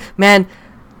story, man,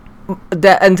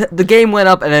 the game went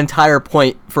up an entire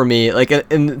point for me,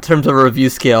 in terms of a review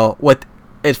scale with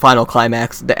its final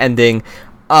climax, the ending.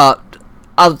 I'll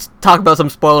talk about some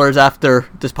spoilers after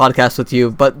this podcast with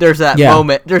you, but there's that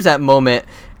moment,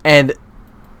 and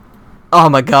oh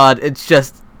my god, it's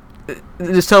just,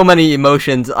 there's so many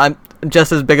emotions. I'm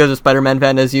just as big as a Spider-Man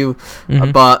fan as you,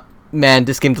 but man,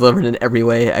 this game delivered in every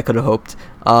way I could have hoped.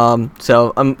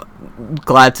 So I'm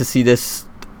glad to see this.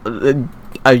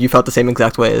 You felt the same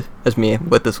exact way as me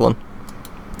with this one.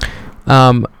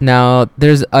 Now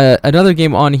there's another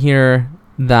game on here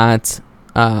that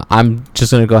I'm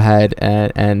just going to go ahead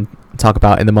and talk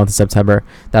about in the month of September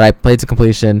that I played to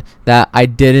completion, that I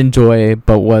did enjoy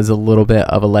but was a little bit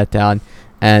of a letdown.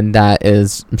 and that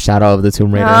is Shadow of the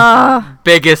Tomb Raider.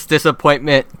 Biggest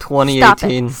disappointment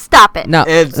 2018. Stop it. No,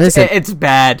 listen, it's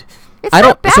bad. It's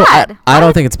not bad. So I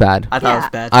don't think it's bad. I thought it was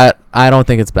bad. I don't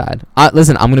think it's bad.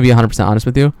 Listen, I'm gonna be 100% honest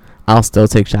with you. I'll still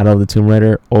take Shadow of the Tomb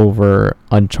Raider over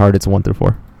Uncharted 1 through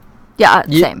 4. Yeah,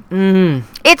 same.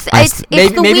 It's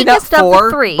maybe the weakest not 4,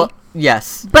 of the 3. But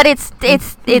yes. But it's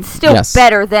still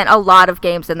better than a lot of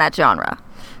games in that genre.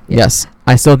 Yes,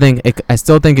 I still think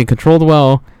it controlled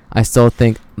well. I still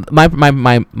think my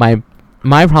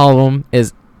problem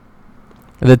is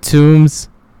the tombs,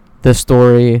 the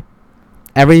story,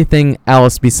 everything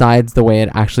else besides the way it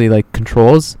actually like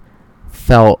controls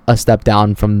felt a step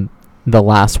down from the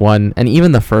last one and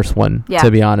even the first one,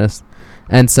 to be honest.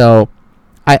 And so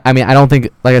I mean, I don't think,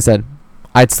 like I said,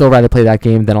 I'd still rather play that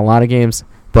game than a lot of games,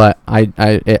 but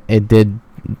it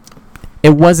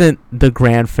wasn't the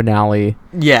grand finale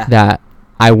that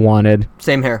I wanted.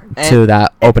 Same here. To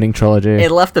that opening trilogy.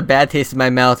 It left a bad taste in my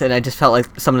mouth, and I just felt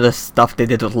like some of the stuff they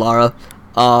did with Lara,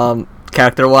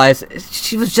 character-wise,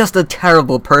 she was just a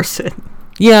terrible person.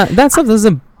 Yeah, that stuff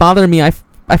doesn't bother me. I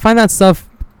find that stuff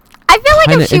I feel like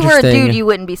if she were a dude, you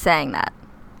wouldn't be saying that.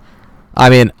 I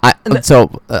mean,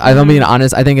 I'm being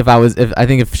honest. I think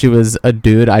if she was a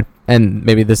dude, and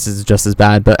maybe this is just as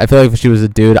bad, but I feel like if she was a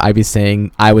dude, I would be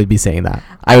saying that.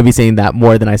 I would be saying that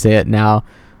more than I say it now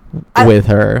with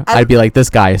her. I'd be like, this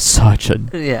guy is such a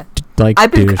douche.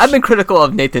 I've been critical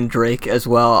of Nathan Drake as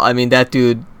well. I mean, that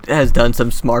dude has done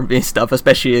some smart stuff,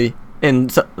 especially in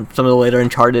some of the later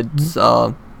Uncharted's,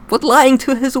 with lying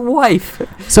to his wife.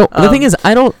 So the thing is,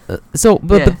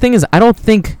 the thing is, I don't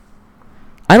think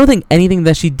anything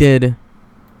that she did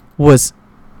was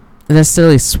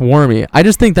necessarily swarmy. I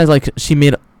just think that like she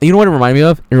made, you know what it reminded me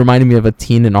of? It reminded me of a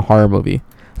teen in a horror movie.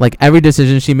 Like every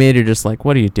decision she made, you're just like,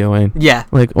 what are you doing? Yeah.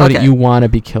 Like, what do you want to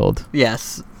be killed?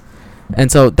 Yes. And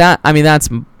so that's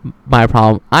my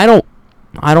problem. I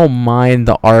don't mind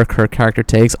the arc her character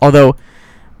takes, although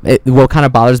what kind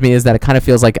of bothers me is that it kind of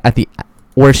feels like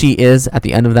where she is at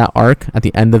the end of that arc, at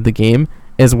the end of the game,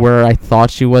 is where I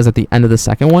thought she was at the end of the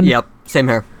second one. Yep, same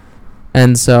here.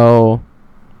 And so,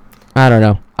 I don't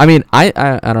know. I mean, I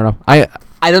don't know. I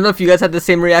don't know if you guys had the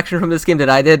same reaction from this game that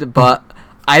I did, but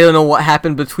I don't know what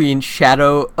happened between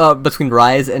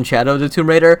Rise and Shadow of the Tomb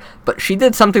Raider, but she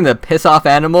did something to piss off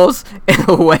animals in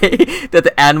a way that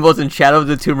the animals in Shadow of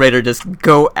the Tomb Raider just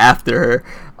go after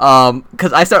her.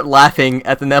 Because I start laughing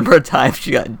at the number of times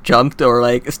she got jumped or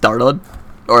like startled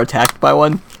or attacked by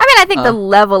one. I mean, I think the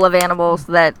level of animals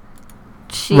that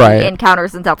she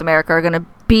encounters in South America are going to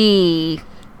be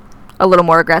a little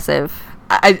more aggressive.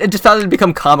 I just found it to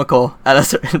become comical at a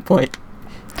certain point.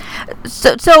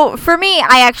 So for me,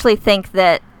 I actually think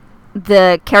that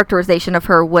the characterization of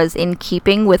her was in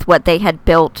keeping with what they had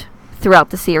built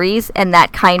throughout the series, and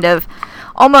that kind of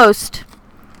almost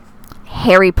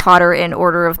Harry Potter in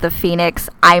Order of the Phoenix,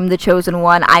 I'm the chosen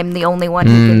one, I'm the only one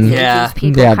who can save these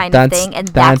people kind of thing, and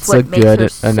that's what makes her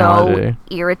so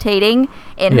irritating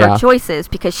in her choices,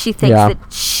 because she thinks that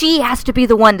she has to be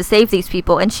the one to save these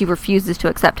people, and she refuses to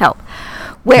accept help.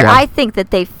 Where I think that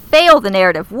they fail the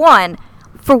narrative, one,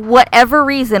 for whatever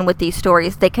reason with these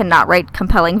stories, they cannot write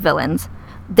compelling villains.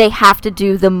 They have to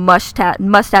do the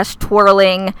mustache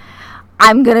twirling,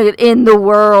 I'm gonna end the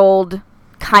world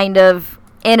kind of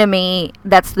enemy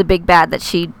that's the big bad that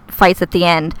she fights at the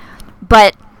end.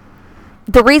 But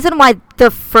the reason why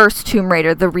the first Tomb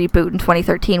Raider, the reboot in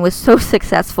 2013, was so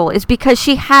successful is because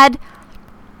she had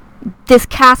this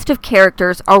cast of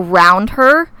characters around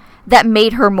her that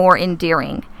made her more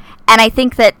endearing. And I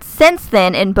think that since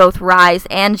then, in both Rise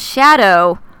and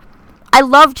Shadow, I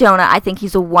love Jonah. I think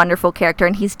he's a wonderful character,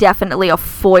 and he's definitely a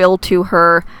foil to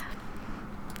her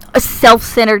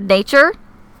self-centered nature.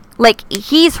 Like,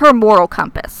 he's her moral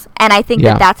compass, and I think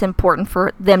that that's important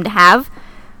for them to have.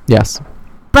 Yes.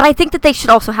 But I think that they should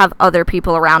also have other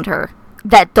people around her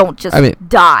that don't just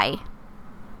die.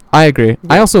 I agree.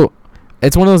 Yeah.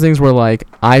 It's one of those things where, like,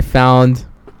 I found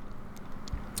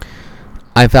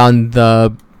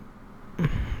the...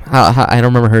 I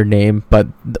don't remember her name, but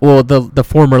the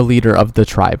former leader of the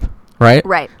tribe, right?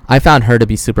 Right. I found her to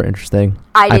be super interesting.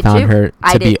 I found her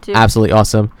to be absolutely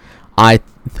awesome. I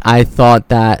thought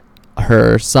that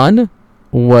her son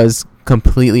was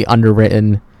completely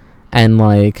underwritten, and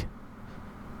like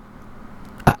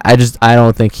I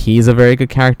don't think he's a very good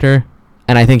character,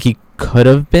 and I think he could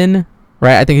have been,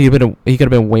 right? I think he could have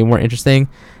been way more interesting.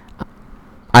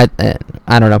 I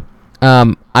don't know.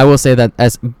 I will say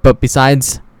that but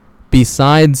besides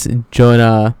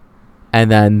Jonah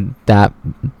and then that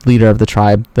leader of the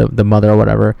tribe, the mother or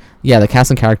whatever, yeah, the cast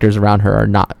and characters around her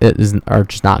are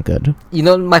just not good. You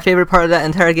know my favorite part of that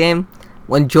entire game?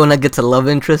 when Jonah gets a love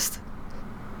interest.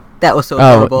 That was so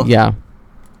adorable. Oh, yeah.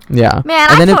 Yeah. Man,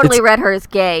 And I then totally read her as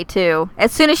gay, too.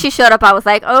 As soon as she showed up, I was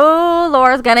like, oh,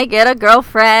 Laura's gonna get a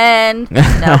girlfriend.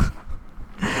 No.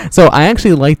 So I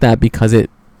actually like that because it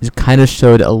kind of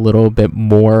showed a little bit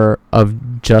more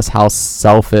of just how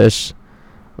selfish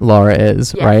Laura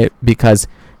is, Yes. right? Because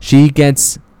she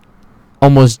gets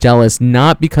almost jealous,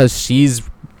 not because she's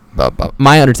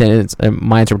my understanding,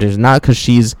 my interpretation, not because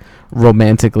she's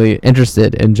romantically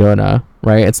interested in Jonah,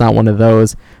 right? It's not one of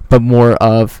those, but more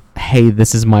of, hey,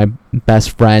 this is my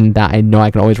best friend that I know I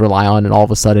can always rely on, and all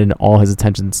of a sudden all his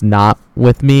attention's not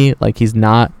with me, like he's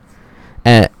not,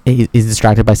 and he's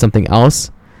distracted by something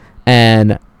else.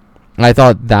 And I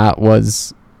thought that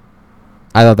was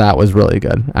really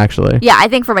good, actually. Yeah, I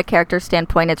think from a character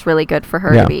standpoint, it's really good for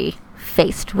her Yeah. to be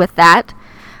faced with that.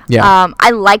 Yeah.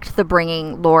 I liked the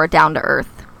bringing Laura down to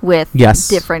earth with Yes.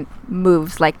 different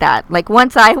moves like that. Like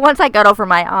once I got over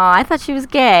my I thought she was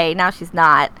gay, now she's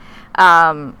not.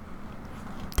 I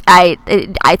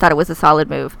thought it was a solid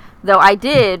move. Though I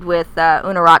did with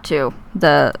Unuratu,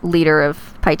 the leader of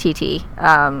Paititi.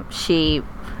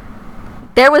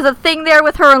 There was a thing there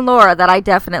with her and Laura that I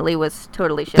definitely was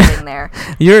totally shipping there.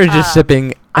 You're just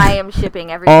shipping I am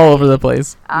shipping everything all over the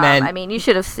place. Man. I mean, you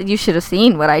should have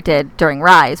seen what I did during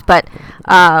Rise, but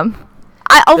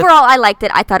I liked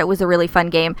it. I thought it was a really fun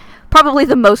game. Probably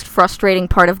the most frustrating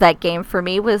part of that game for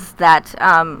me was that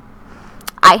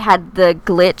I had the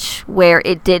glitch where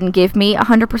it didn't give me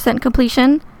 100%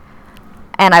 completion,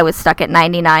 and I was stuck at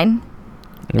 99,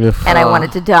 Oof. and I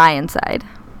wanted to die inside.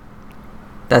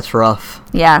 That's rough.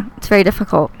 Yeah, it's very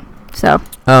difficult. So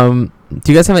Do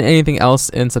you guys have anything else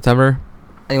in September?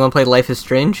 Anyone play Life is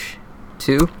Strange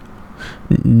 2?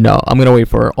 No, I'm gonna wait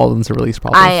for all of them to release.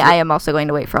 Probably. I am also going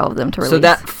to wait for all of them to release. So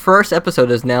that first episode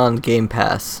is now on Game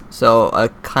Pass, so I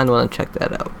kind of want to check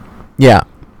that out. Yeah.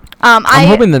 I'm I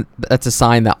hoping that that's a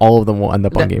sign that all of them will end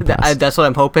up on Game Pass. That's what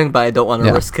I'm hoping, but I don't want to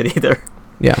Yeah. risk it either.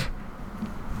 Yeah.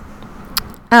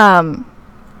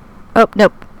 Oh,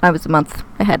 nope. I was a month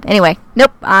ahead. Anyway,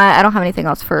 nope. I don't have anything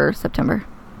else for September.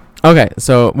 Okay,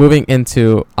 so moving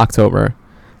into October,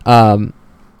 right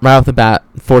off the bat,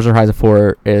 Forza Horizon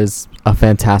 4 is a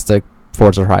fantastic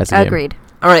Forza Horizon game. Agreed.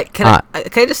 All right, can I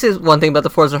just say one thing about the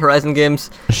Forza Horizon games?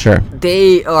 Sure.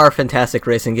 They are fantastic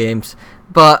racing games,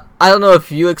 but I don't know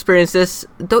if you experience this.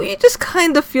 Don't you just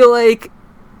kind of feel like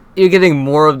you're getting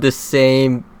more of the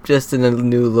same, just in a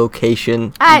new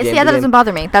location? See, that doesn't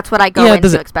bother me. That's what I go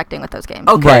into expecting with those games.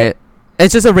 Okay. Right.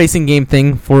 It's just a racing game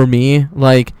thing for me.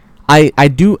 Like,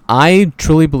 I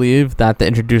truly believe that the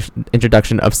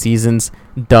introduction of seasons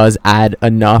does add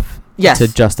enough Yes. to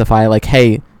justify, like,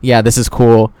 hey, yeah, this is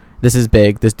cool, this is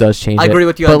big, this does change I it. agree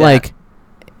with you but on that. like,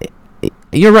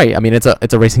 you're right. I mean, it's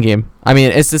a racing game. I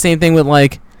mean, it's the same thing with,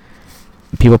 like,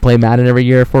 people play Madden every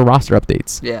year for roster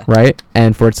updates. Yeah. Right?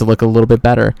 And for it to look a little bit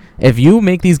better. If you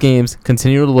make these games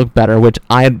continue to look better, which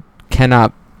I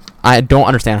don't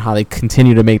understand how they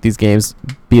continue to make these games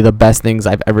be the best things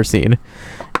I've ever seen.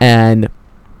 And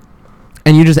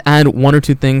you just add one or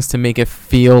two things to make it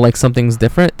feel like something's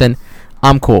different, then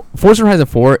I'm cool. Forza Horizon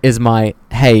 4 is my,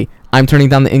 hey, I'm turning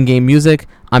down the in-game music,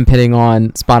 I'm putting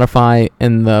on Spotify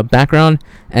in the background,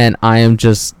 and I am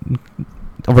just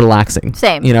relaxing.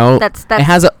 Same. You know? That's it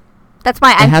has a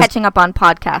I'm catching up on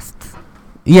podcasts.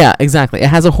 Yeah, exactly. It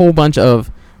has a whole bunch of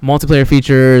multiplayer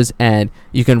features, and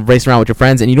you can race around with your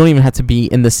friends, and you don't even have to be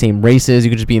in the same races.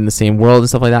 You can just be in the same world and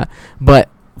stuff like that. But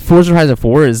Forza Horizon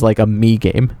 4 is like a me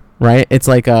game, right? It's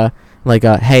like a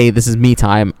hey, this is me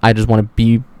time. I just want to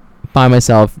be by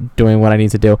myself doing what I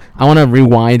need to do. I want to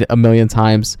rewind a million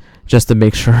times just to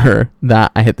make sure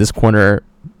that I hit this corner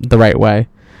the right way.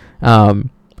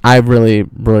 I really,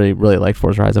 really, really liked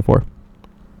Forza Horizon 4.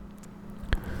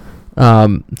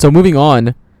 So moving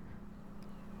on,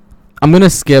 I'm going to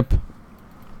skip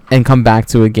and come back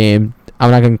to a game. I'm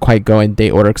not going to quite go in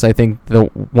date order because I think the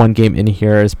one game in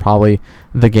here is probably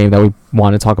the game that we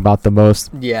want to talk about the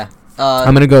most. Yeah.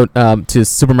 I'm going to go to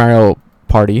Super Mario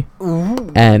Party,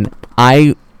 and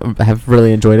I have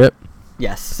really enjoyed it.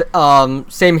 Yes.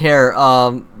 Same here.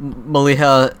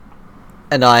 Maliha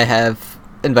and I have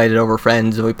invited over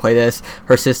friends and we play this.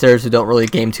 Her sisters, who don't really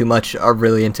game too much, are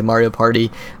really into Mario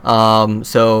Party.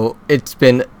 So it's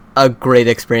been a great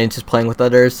experience just playing with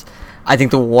others. I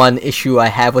think the one issue I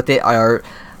have with it are,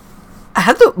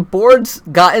 have the boards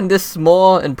gotten this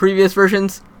small in previous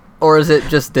versions, or is it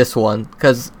just this one?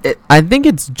 Because I think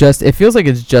it feels like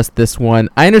it's just this one.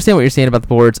 I understand what you're saying about the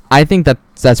boards. I think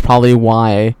that's probably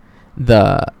why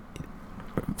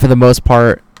for the most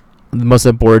part, most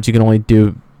of the boards you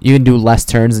can do less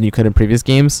turns than you could in previous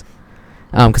games.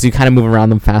 because you kind of move around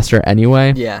them faster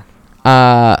anyway. Yeah.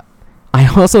 I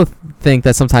also think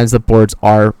that sometimes the boards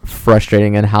are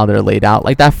frustrating in how they're laid out.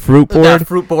 Like that fruit board. That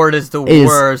fruit board is the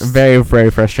worst. Very,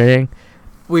 very frustrating.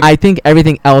 I think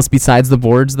everything else besides the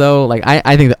boards, though, like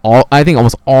I think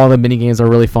almost all the mini games are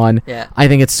really fun. Yeah. I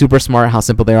think it's super smart how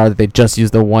simple they are, that they just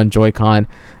use the one Joy-Con.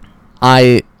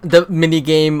 The mini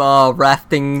game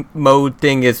rafting mode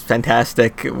thing is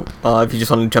fantastic. If you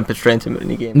just want to jump it straight into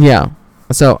mini game. Yeah.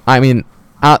 So I mean,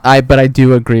 but I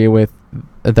do agree with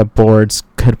the boards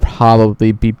could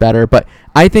probably be better. But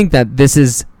I think that this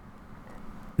is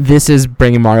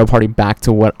bringing Mario Party back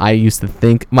to what I used to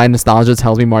think my nostalgia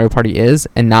tells me Mario Party is,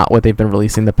 and not what they've been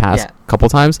releasing the past couple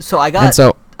times. So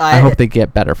I hope they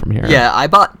get better from here. Yeah, I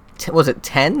bought was it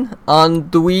 10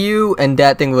 on the Wii U, and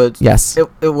that thing was it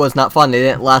was not fun. It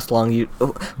didn't last long.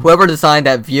 Whoever designed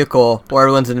that vehicle, where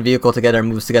everyone's in the vehicle together and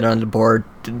moves together on the board,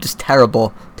 just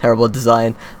terrible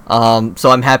design. So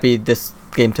I'm happy this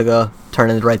game took a turn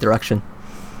in the right direction.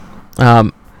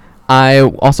 I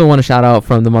also want to shout out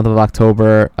from the month of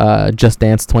October, Just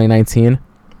Dance 2019.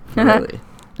 Really?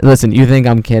 Listen, you think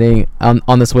I'm kidding?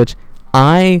 On the Switch,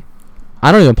 I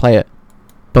don't even play it,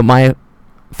 but my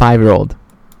 5-year-old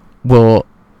will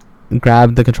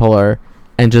grab the controller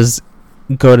and just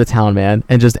go to town, man,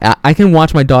 and just I can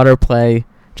watch my daughter play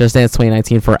Just Dance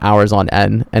 2019 for hours on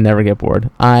end and never get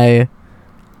bored. I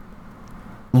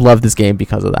love this game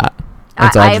because of that.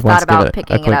 I have thought about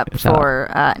picking it up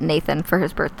for Nathan for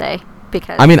his birthday,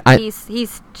 because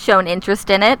he's shown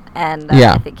interest in it, and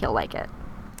I think he'll like it.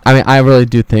 I mean, I really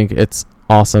do think it's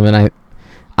awesome, and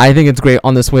I think it's great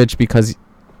on the Switch, because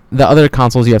the other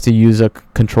consoles you have to use a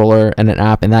controller and an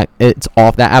app, and that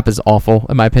app is awful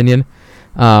in my opinion.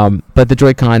 But the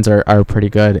Joy-Cons are pretty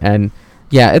good, and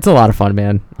yeah, it's a lot of fun,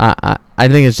 man. I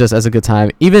think it's just as a good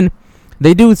time. Even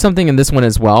they do something in this one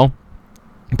as well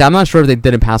that I'm not sure if they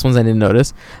did in past ones, I didn't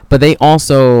notice, but they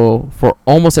also, for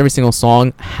almost every single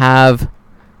song, have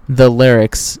the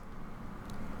lyrics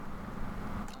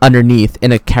underneath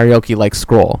in a karaoke like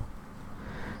scroll.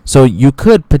 So you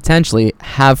could potentially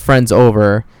have friends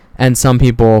over, and some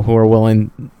people who are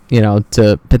willing,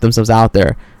 to put themselves out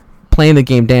there, playing the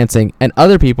game dancing, and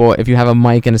other people, if you have a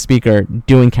mic and a speaker,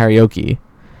 doing karaoke.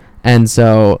 And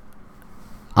so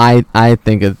I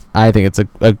think it's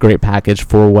a great package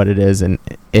for what it is, and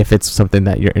if it's something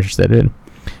that you're interested in.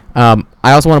 I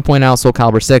also want to point out Soul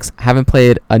Calibur 6. Haven't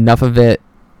played enough of it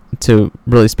to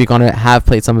really speak on it. Have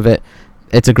played some of it.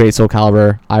 It's a great Soul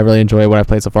Calibur. I really enjoy what I've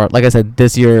played so far. Like I said,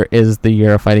 this year is the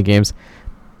year of fighting games.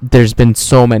 There's been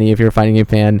so many. If you're a fighting game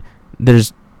fan,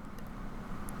 there's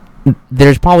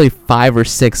probably 5 or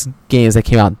 6 games that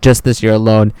came out just this year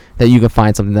alone that you can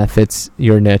find something that fits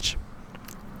your niche.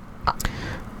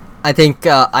 I think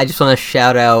I just want to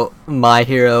shout out My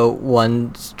Hero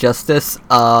One's Justice.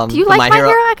 Do you like My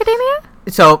Hero Academia?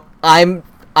 So I'm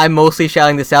mostly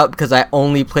shouting this out because I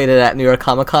only played it at New York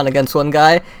Comic Con against one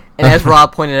guy, and as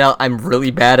Rob pointed out, I'm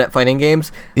really bad at fighting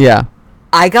games. Yeah.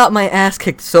 I got my ass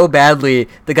kicked so badly.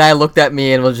 The guy looked at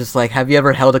me and was just like, "Have you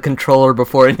ever held a controller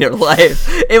before in your life?"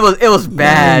 It was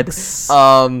bad.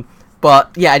 Yikes.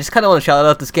 But yeah, I just kind of want to shout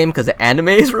out this game because the anime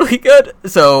is really good.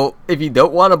 So if you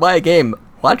don't want to buy a game,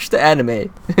 watch the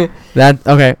anime.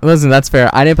 Okay, listen, that's fair.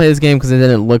 I didn't play this game because it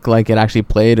didn't look like it actually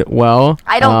played well.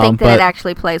 I don't think that it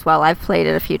actually plays well. I've played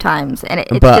it a few times, and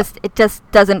it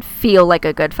just doesn't feel like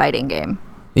a good fighting game.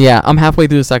 Yeah, I'm halfway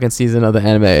through the second season of the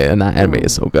anime, and that anime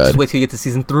is so good. Just wait till you get to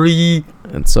season 3.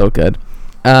 It's so good.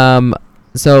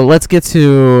 So let's get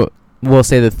to, we'll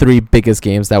say, the 3 biggest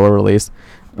games that were released.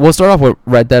 We'll start off with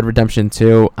Red Dead Redemption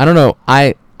 2. I don't know.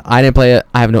 I didn't play it.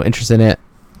 I have no interest in it.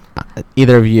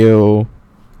 Either of you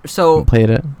played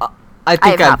it? I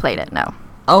have not played it, no.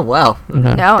 Oh, wow. Okay.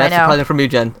 No, that's surprising from you,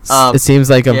 Jen. It seems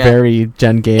like a very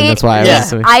Jen game. That's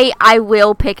why I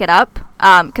will pick it up,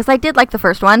 because I did like the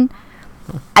first one.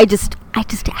 I just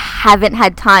haven't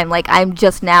had time. Like, I'm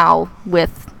just now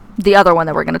with the other one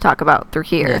that we're going to talk about through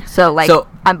here. Yeah. So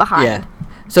I'm behind. Yeah.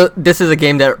 So this is a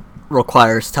game that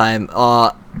requires time.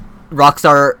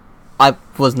 Rockstar, I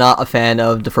was not a fan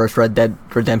of the first Red Dead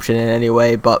Redemption in any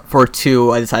way, but for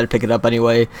 2, I decided to pick it up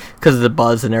anyway because of the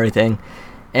buzz and everything.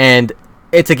 And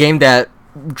it's a game that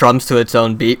drums to its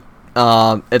own beat.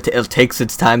 It takes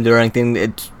its time to do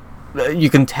anything. You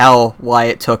can tell why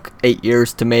it took 8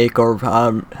 years to make, or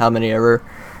how many ever.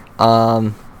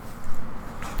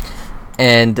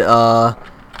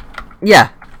 Yeah,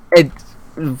 it's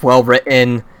well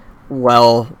written,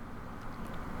 well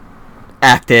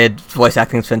acted, voice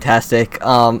acting is fantastic.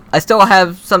 I still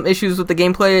have some issues with the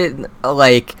gameplay,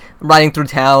 like riding through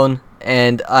town,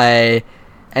 and I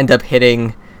end up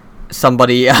hitting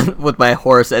somebody with my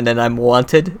horse and then I'm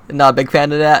wanted. Not a big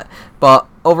fan of that. But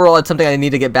overall, it's something I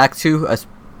need to get back to. I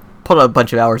put a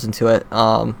bunch of hours into it.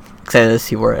 Excited to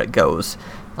see where it goes.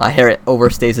 I hear it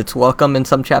overstays its welcome in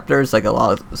some chapters. Like, a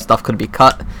lot of stuff could be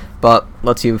cut. But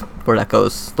let's see where that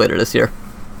goes later this year.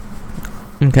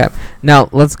 Okay. Now,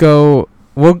 let's go...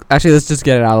 let's just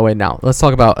get it out of the way now. Let's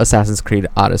talk about Assassin's Creed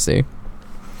Odyssey.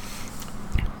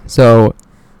 So...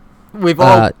 We've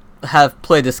all have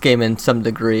played this game in some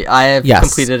degree. I have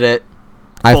completed it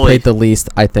I've played the least,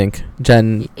 I think.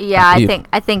 Jen... Yeah,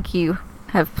 I think you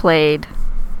have played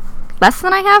less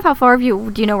than I have. How far have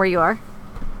you... Do you know where you are?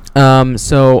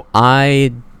 So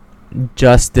I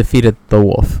just defeated the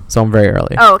wolf, so I'm very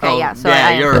early. Oh, okay, yeah. So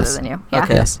I am further than you. Yeah.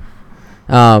 Okay. Yes.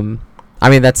 I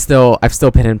mean, I've still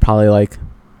put in probably like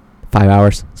 5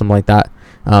 hours, something like that.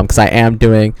 Because I am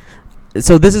doing...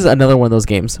 So this is another one of those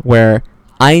games where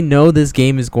I know this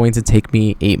game is going to take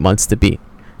me 8 months to beat.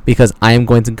 Because I am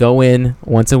going to go in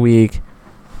once a week,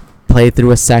 play through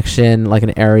a section, like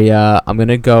an area. I'm going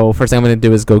to go... First thing I'm going to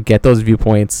do is go get those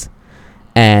viewpoints.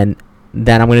 And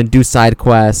then I'm going to do side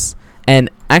quests. And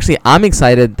actually, I'm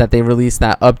excited that they released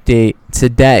that update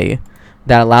today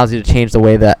that allows you to change the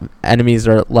way that enemies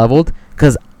are leveled.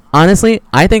 Because honestly,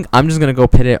 I think I'm just going to go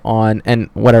pit it on... And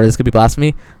whatever, this could be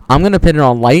blasphemy. I'm going to pit it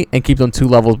on light and keep them 2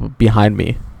 levels behind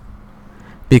me.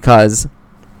 Because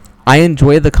I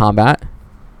enjoy the combat,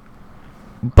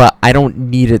 but I don't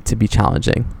need it to be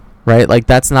challenging, right? Like,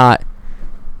 that's not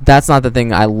the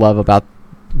thing I love about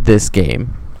this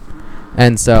game.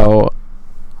 And so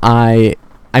I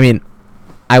mean,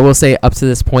 I will say up to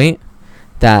this point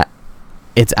that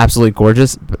it's absolutely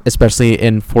gorgeous, especially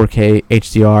in 4K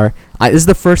HDR. This is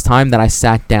the first time that I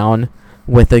sat down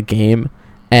with a game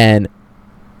and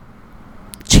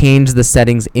changed the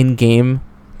settings in game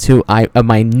to a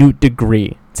minute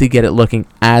degree to get it looking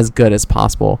as good as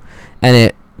possible, and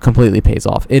it completely pays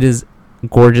off. It is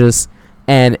gorgeous,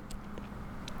 and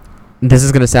this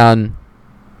is gonna sound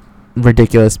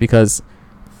ridiculous because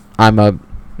I'm a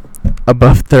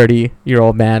above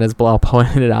 30-year-old man, as Bilal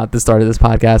pointed out at the start of this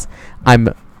podcast. I'm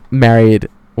married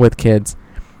with kids.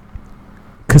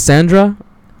 Cassandra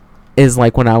is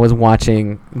like when I was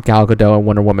watching Gal Gadot and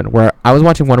Wonder Woman, where I was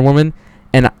watching Wonder Woman,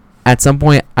 and at some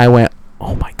point I went,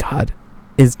 oh my god,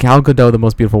 is Gal Gadot the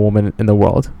most beautiful woman in the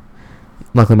world?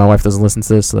 Luckily my wife doesn't listen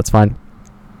to this, so that's fine.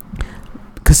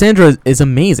 Cassandra is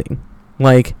amazing.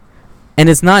 Like, and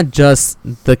it's not just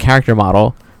the character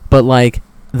model, but like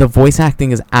the voice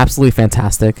acting is absolutely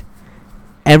fantastic.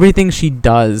 Everything she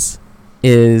does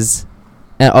is...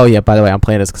 oh yeah, by the way, I'm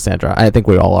playing as Cassandra. I think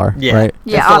we all are, right?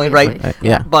 Yeah, only right.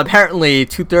 Yeah. But apparently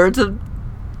 2/3 of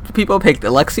people picked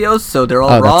Alexios, so they're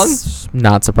all wrong. That's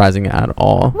not surprising at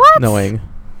all. What? Knowing.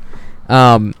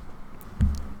 But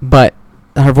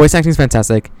her voice acting is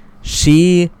fantastic.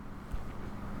 She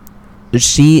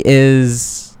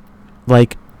is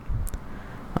like...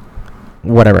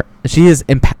 whatever. She is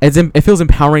it feels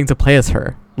empowering to play as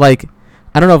her. Like,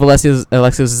 I don't know if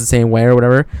Alexios is the same way or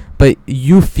whatever, but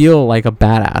you feel like a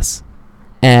badass,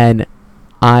 and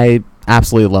I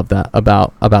absolutely love that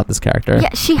about this character.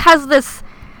 Yeah, she has this,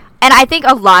 and I think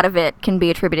a lot of it can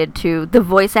be attributed to the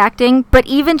voice acting, but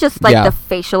even just like the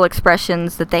facial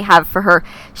expressions that they have for her.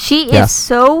 She is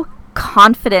so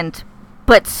confident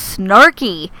but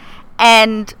snarky,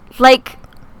 and like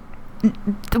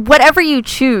whatever you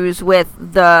choose with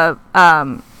the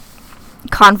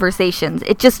conversations,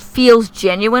 it just feels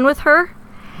genuine with her,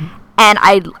 and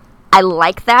I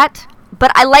like that.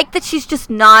 But I like that she's just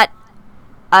not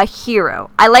a hero.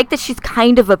 I like that she's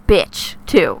kind of a bitch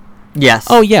too. Yes.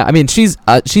 Oh yeah, I mean she's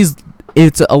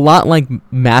it's a lot like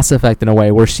Mass Effect in a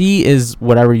way, where she is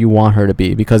whatever you want her to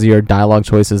be because of your dialogue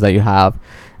choices that you have,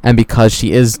 and because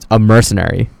she is a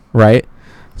mercenary, right?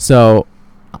 So,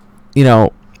 you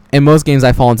know, in most games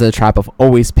I fall into the trap of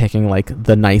always picking like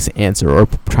the nice answer or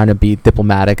trying to be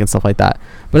diplomatic and stuff like that.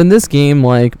 But in this game,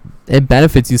 like, it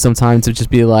benefits you sometimes to just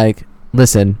be like,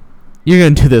 listen, you're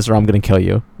gonna do this or I'm gonna kill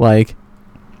you. Like,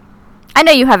 I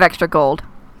know you have extra gold.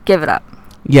 Give it up.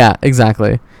 Yeah,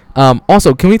 exactly.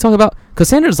 Also, can we talk about...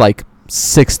 Cassandra's like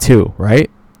 6'2", right?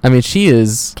 I mean, she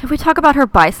is... Can we talk about her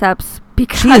biceps?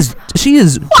 Because... She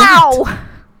is wow! jacked.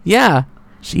 Yeah,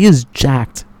 she is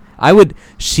jacked.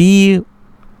 She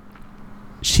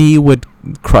would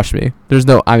crush me. There's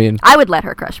no... I mean... I would let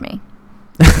her crush me.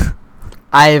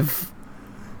 I've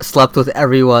slept with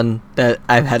everyone that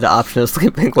I've had the option of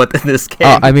sleeping with in this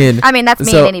game. I mean, that's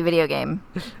me in any video game.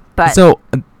 But... So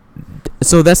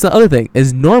that's the other thing,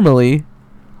 is normally...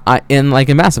 in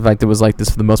Mass Effect, it was like this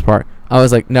for the most part. I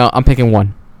was like, no, I'm picking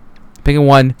one.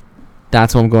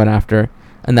 That's what I'm going after,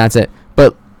 and that's it.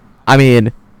 But I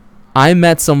mean, I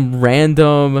met some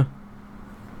random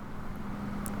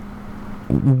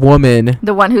woman.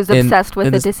 The one who's obsessed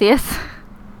with Odysseus.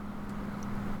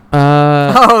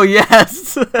 Oh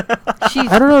yes.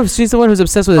 I don't know if she's the one who's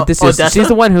obsessed with Odysseus. Odessa? She's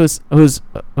the one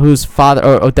whose father,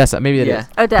 or Odessa, maybe it is.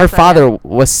 Odessa, Her father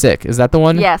was sick. Is that the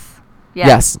one? Yes.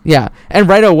 Yes. Yeah. And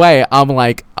right away, I'm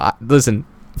like, listen.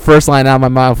 First line out of my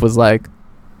mouth was like,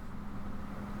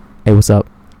 "Hey, what's up?"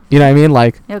 You know what I mean?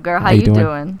 Like, yo, girl, how you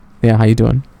doing? Yeah, how you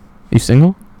doing? You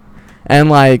single? And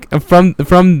like from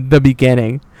the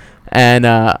beginning, and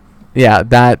yeah,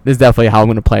 that is definitely how I'm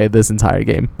gonna play this entire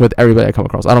game with everybody I come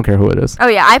across. I don't care who it is. Oh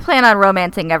yeah, I plan on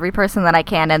romancing every person that I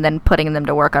can and then putting them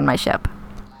to work on my ship.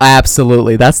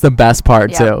 Absolutely, that's the best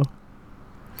part too.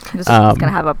 Just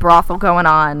gonna have a brothel going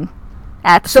on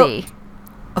at sea.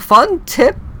 A fun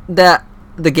tip that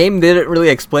the game didn't really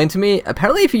explain to me.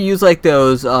 Apparently, if you use like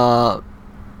those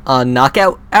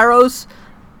knockout arrows,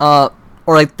 or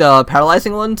like the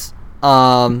paralyzing ones,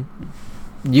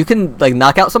 you can like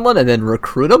knock out someone and then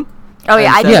recruit them. Oh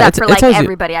yeah, I do that for like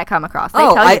everybody you. I come across. They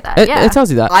tell you that. It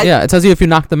tells you that. It tells you if you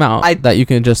knock them out that you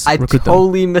can just recruit them. I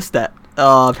totally missed that.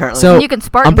 Apparently, so and you can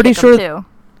Spartan kick them too.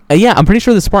 Yeah, I'm pretty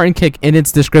sure the Spartan kick in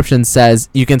its description says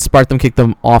you can Spartan kick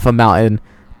them off a mountain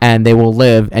and they will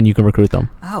live and you can recruit them.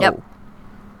 Oh. Yep.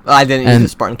 I didn't use the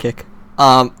Spartan kick.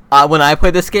 When I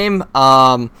played this game,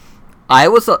 I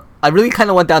really kind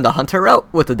of went down the hunter route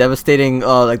with the devastating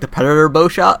like the predator bow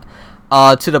shot,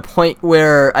 to the point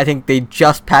where I think they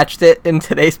just patched it in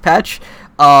today's patch,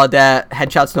 that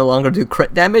headshots no longer do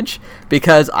crit damage,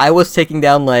 because I was taking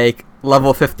down like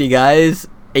level 50 guys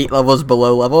 8 levels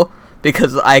below level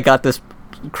because I got this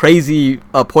crazy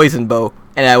poison bow,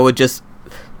 and I would just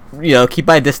keep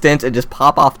my distance and just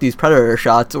pop off these predator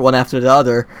shots one after the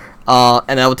other,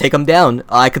 and I would take them down.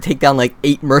 I could take down like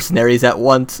 8 mercenaries at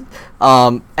once,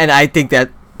 and I think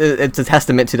that it's a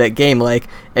testament to that game. Like,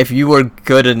 if you were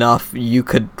good enough, you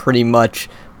could pretty much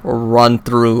run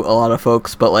through a lot of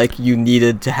folks, but like you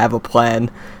needed to have a plan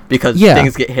because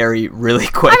things get hairy really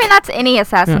quick. I mean, that's any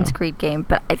Assassin's Creed game,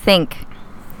 but I think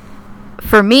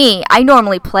for me, I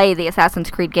normally play the Assassin's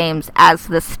Creed games as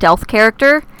the stealth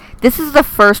character. This is the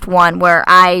first one where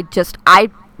I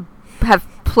have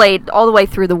played all the way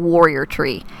through the warrior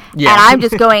tree. Yeah. And I'm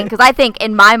just going, because I think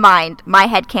in my mind, my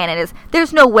headcanon is,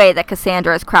 there's no way that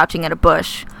Cassandra is crouching in a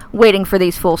bush waiting for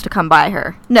these fools to come by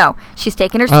her. No, she's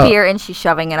taking her spear and she's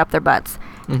shoving it up their butts.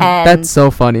 Mm-hmm. And that's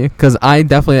so funny, because I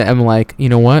definitely am like, you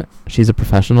know what? She's a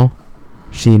professional.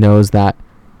 She knows that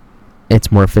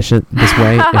it's more efficient this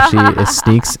way if she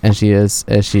sneaks and she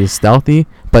is stealthy,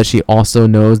 but she also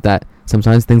knows that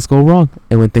sometimes things go wrong,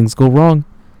 and when things go wrong,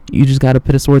 you just gotta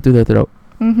put a sword through their throat.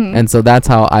 Mm-hmm. And so that's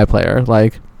how I play her.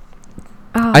 Like,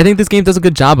 I think this game does a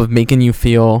good job of making you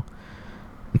feel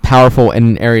powerful in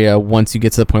an area once you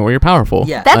get to the point where you're powerful.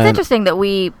 Yeah, that's interesting that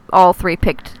we all three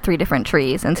picked 3 different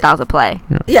trees and styles of play.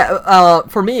 Yeah,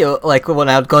 for me, like when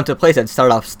I would go into a place, I'd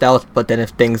start off stealth, but then if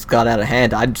things got out of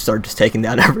hand, I'd start just taking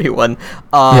down everyone.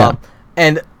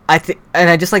 And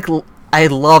I just like, I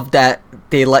love that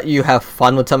they let you have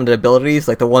fun with some of the abilities,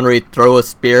 like the one where you throw a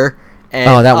spear.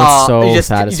 And, that one's so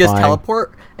satisfying. You just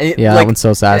teleport. And that one's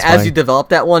so satisfying. As you develop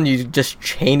that one, you just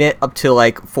chain it up to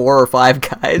like 4 or 5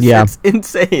 guys. Yeah. It's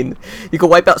insane. You can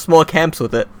wipe out small camps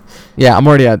with it. Yeah, I'm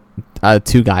already at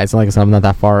 2 guys. Like I said, I'm not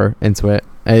that far into it.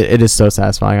 It is so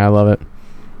satisfying. I love it.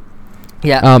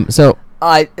 Yeah. So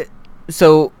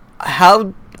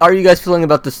how are you guys feeling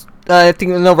about this? I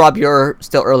know, Rob, you're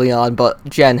still early on, but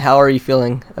Jen, how are you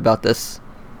feeling about this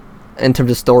in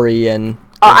terms of story and...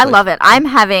 I love it. I'm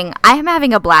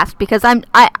having a blast because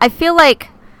I feel like,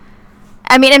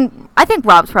 I mean, and I think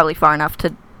Rob's probably far enough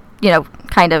to,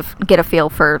 kind of get a feel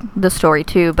for the story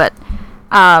too, but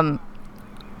I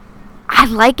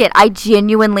like it. I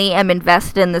genuinely am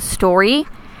invested in the story,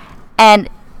 and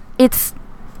it's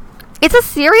a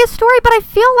serious story, but I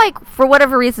feel like for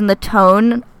whatever reason the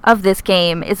tone of this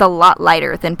game is a lot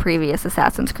lighter than previous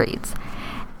Assassin's Creeds,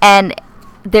 and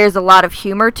there's a lot of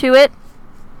humor to it.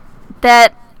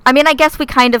 That, I mean, I guess we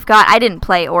kind of got... I didn't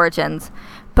play Origins,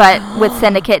 but with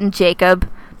Syndicate and Jacob.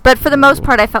 But for the most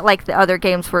part, I felt like the other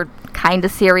games were kind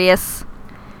of serious.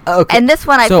 Okay. And this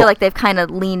one, I feel like they've kind of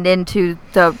leaned into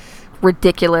the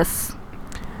ridiculous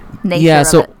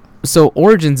nature of it. So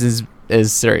Origins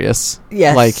is serious.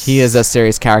 Yes. Like, he is a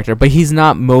serious character, but he's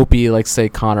not mopey like, say,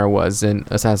 Connor was in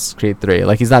Assassin's Creed 3.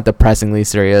 Like, he's not depressingly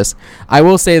serious. I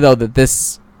will say, though, that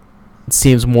this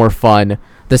seems more fun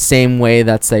the same way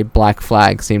that, say, Black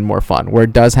Flag seemed more fun, where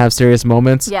it does have serious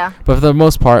moments. Yeah. But for the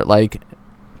most part, like,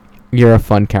 you're a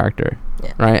fun character,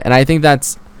 right? And I think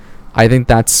that's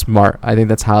smart. I think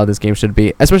that's how this game should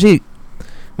be. Especially,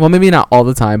 well, maybe not all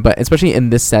the time, but especially in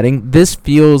this setting, this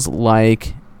feels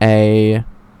like a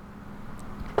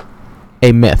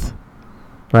myth,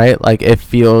 right? Like it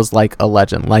feels like a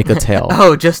legend, like a tale.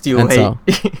 Oh, just you wait. So,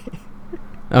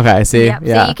 okay, see, Yep.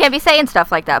 yeah. See, you can't be saying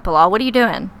stuff like that, Bilal. What are you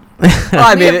doing? Well,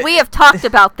 I mean, we have talked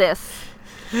about this.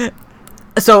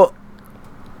 So,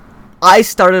 I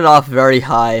started off very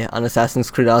high on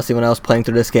Assassin's Creed Odyssey when I was playing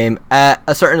through this game. At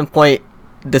a certain point,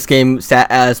 this game sat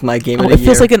as my game of the It year.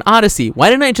 feels like an Odyssey. Why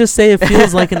didn't I just say it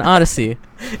feels like an Odyssey?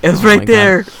 It was Oh right my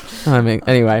there. God. I mean,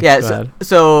 anyway. Yeah, go ahead.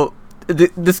 so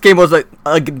this game was like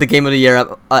the game of the year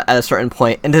at a certain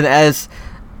point. And then as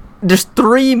there's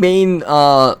three main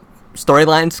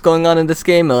storylines going on in this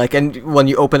game, like, and when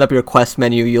you open up your quest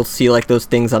menu, you'll see like those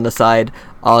things on the side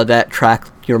that track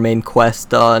your main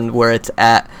quest and where it's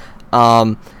at.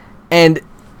 And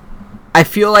I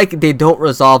feel like they don't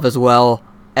resolve as well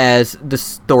as the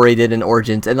story did in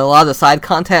Origins, and a lot of the side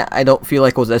content I don't feel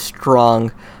like was as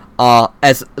strong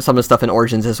as some of the stuff in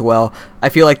Origins as well. I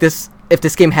feel like if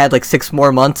this game had like 6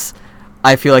 more months,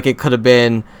 I feel like it could have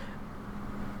been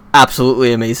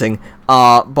absolutely amazing.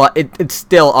 But it's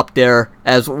still up there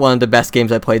as one of the best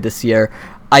games I played this year.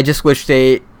 I just wish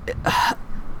there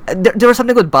was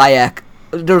something with Bayek.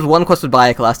 There was one quest with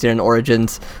Bayek last year in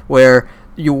Origins where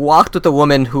you walked with a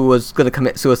woman who was going to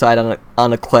commit suicide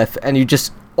on a cliff, and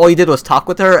all you did was talk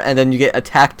with her, and then you get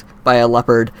attacked by a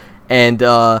leopard, and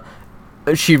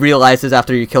she realizes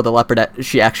after you kill the leopard that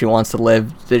she actually wants to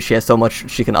live, that she has so much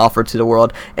she can offer to the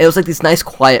world. And it was like these nice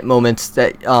quiet moments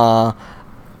that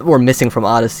were missing from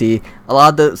Odyssey. A lot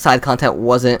of the side content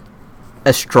wasn't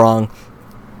as strong,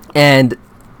 and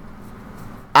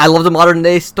I love the modern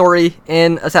day story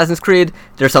in Assassin's Creed.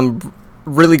 There's some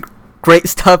really great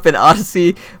stuff in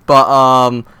Odyssey,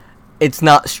 but it's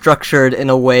not structured in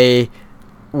a way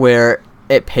where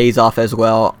it pays off as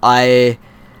well. I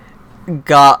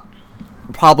got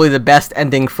probably the best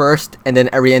ending first, and then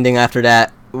every ending after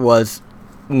that was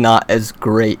not as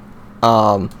great.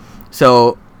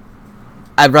 So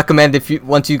I'd recommend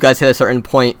once you guys hit a certain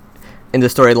point in the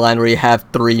storyline where you have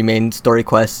 3 main story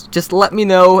quests, just let me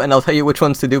know and I'll tell you which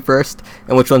ones to do first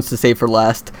and which ones to save for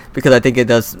last, because I think it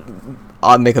does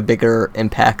make a bigger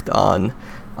impact on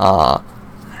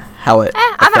how it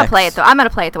I'm gonna play it though. I'm gonna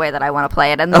play it the way that I want to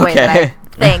play it and the way that I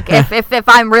think. If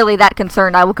I'm really that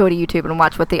concerned, I will go to YouTube and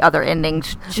watch what the other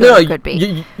endings could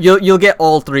be. You'll get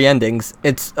all 3 endings.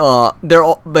 It's but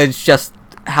it's just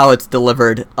how it's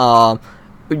delivered.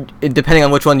 Depending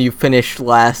on which one you finish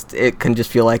last, it can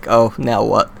just feel like, oh, now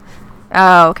what?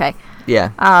 Oh, okay.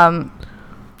 Yeah.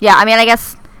 Yeah. I mean,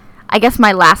 I guess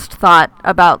my last thought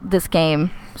about this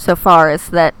game so far is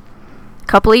that a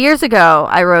couple of years ago,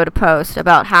 I wrote a post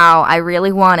about how I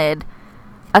really wanted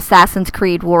Assassin's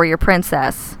Creed Warrior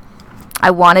Princess.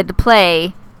 I wanted to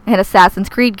play an Assassin's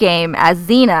Creed game as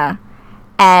Xena,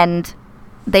 and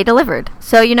they delivered.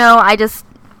 So,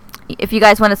 if you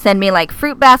guys want to send me like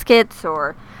fruit baskets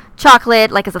or chocolate,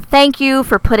 like as a thank you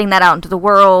for putting that out into the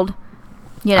world,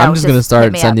 I'm just gonna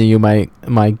start sending you my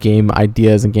game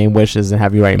ideas and game wishes and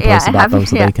have you writing posts about them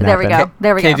so they can happen.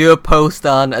 There we go. Can you do a post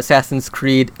on Assassin's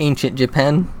Creed Ancient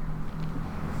Japan?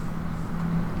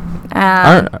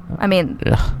 I mean,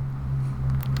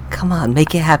 come on,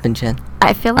 make it happen, Jen.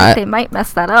 I feel like they might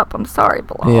mess that up. I'm sorry,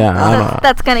 Bilal. Yeah,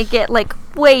 that's gonna get like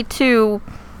way too.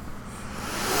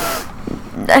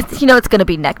 It's gonna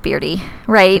be neckbeardy,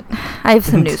 right? I have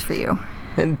some news for you.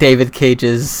 David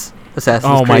Cage's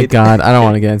Assassin's Creed. Oh my God, I don't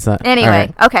want to get into that. Anyway,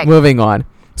 right, okay. Moving on.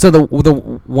 So the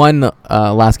one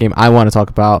last game I want to talk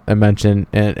about and mention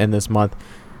in this month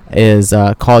is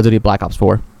Call of Duty Black Ops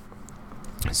 4.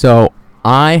 So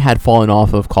I had fallen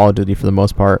off of Call of Duty for the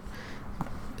most part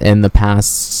in the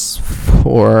past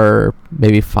 4,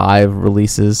 maybe 5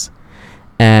 releases,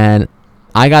 and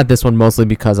I got this one mostly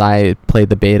because I played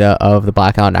the beta of the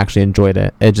Blackout and actually enjoyed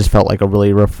it. It just felt like a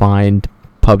really refined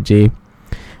PUBG.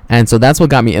 And so that's what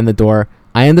got me in the door.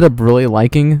 I ended up really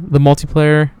liking the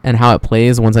multiplayer and how it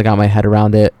plays once I got my head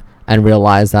around it and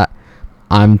realized that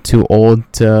I'm too old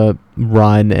to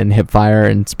run and hip fire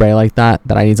and spray like that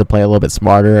I need to play a little bit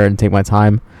smarter and take my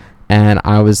time. And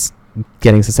I was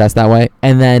getting success that way.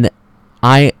 And then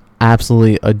I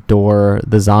absolutely adore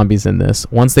the zombies in this.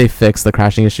 Once they fixed the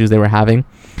crashing issues they were having,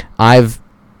 I've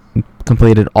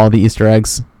completed all the Easter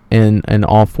eggs in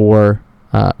all 4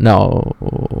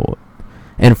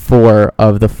 in 4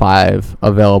 of the 5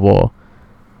 available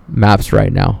maps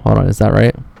right now. Hold on, is that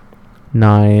right?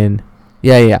 9.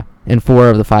 Yeah. In 4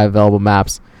 of the 5 available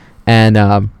maps. And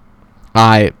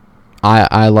I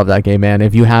love that game, man.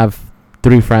 If you have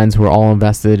 3 friends who are all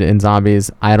invested in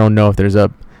zombies, I don't know if there's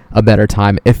a better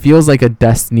time. It feels like a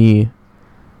Destiny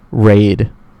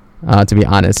raid To be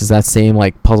honest, is that same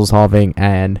like puzzle solving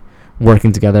and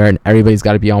working together, and everybody's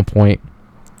got to be on point.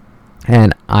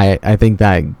 And I think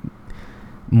that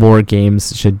more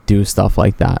games should do stuff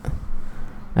like that.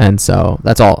 And so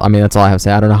that's all. I mean, that's all I have to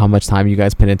say. I don't know how much time you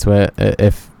guys put into it.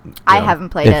 If I haven't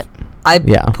played it. I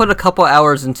put a couple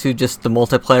hours into just the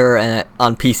multiplayer and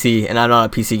on PC, and I'm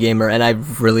not a PC gamer, and I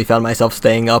really found myself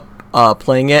staying up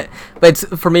playing it. But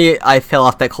for me, I fell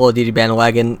off that Call of Duty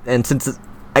bandwagon, and since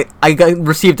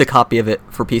received a copy of it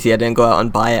for PC, I didn't go out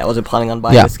and buy it. I wasn't planning on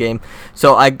buying this game,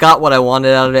 so I got what I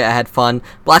wanted out of it. I had fun.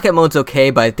 Blackout mode's okay,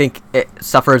 but I think it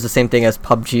suffers the same thing as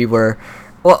PUBG, where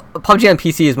PUBG on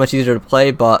PC is much easier to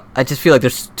play, but I just feel like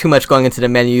there's too much going into the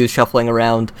menus, shuffling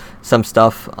around some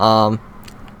stuff.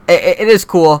 It is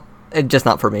cool, it's just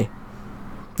not for me.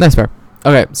 That's fair.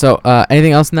 Okay, so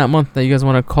anything else in that month that you guys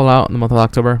want to call out in the month of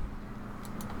October?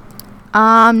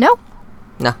 No.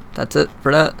 No, that's it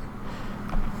for that.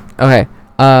 Okay,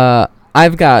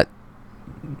 I've got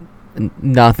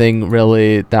nothing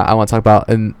really that I want to talk about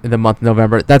in the month of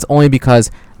November. That's only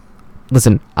because,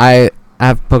 listen, I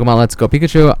have Pokemon Let's Go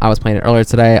Pikachu. I was playing it earlier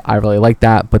today. I really like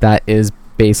that, but that is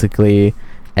basically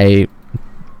a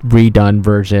redone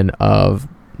version of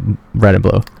Red and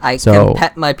Blue. I can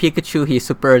pet my Pikachu. He's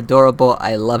super adorable.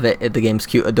 I love it. The game's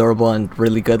cute, adorable, and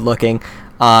really good looking.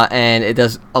 And it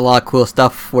does a lot of cool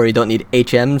stuff where you don't need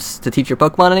HMs to teach your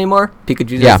Pokemon anymore.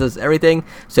 Pikachu just does everything.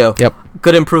 So,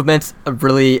 good improvements. I'm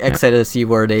really excited to see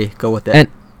where they go with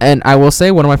it. And I will say,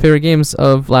 one of my favorite games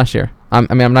of last year. I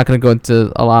mean, I'm not going to go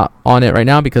into a lot on it right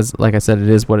now because, like I said, it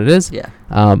is what it is. Yeah.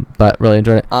 But really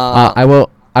enjoyed it. I will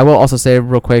also say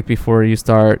real quick before you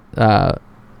start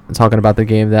talking about the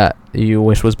game that you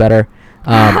wish was better.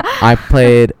 I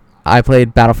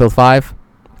played Battlefield 5.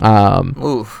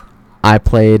 Oof. I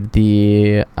played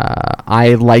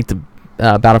I liked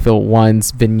Battlefield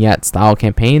 1's vignette style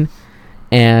campaign,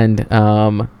 and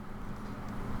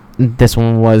this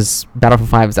one was Battlefield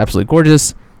 5 is absolutely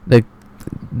gorgeous.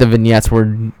 The vignettes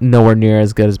were nowhere near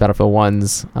as good as Battlefield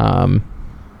 1's.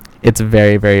 It's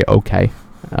very, very okay.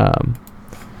 And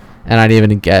I didn't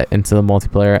even get into the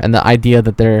multiplayer. And the idea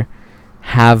that they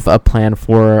have a plan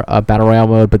for a Battle Royale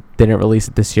mode but didn't release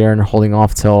it this year and are holding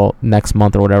off till next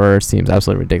month or whatever seems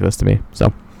absolutely ridiculous to me.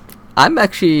 So I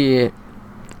actually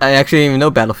didn't even know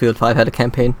Battlefield 5 had a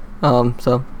campaign.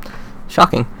 So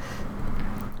shocking.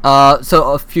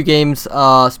 So a few games.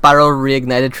 Spyro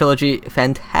Reignited Trilogy,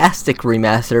 fantastic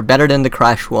remaster, better than the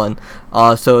Crash one.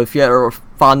 So if you are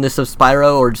fondness of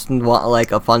Spyro or just want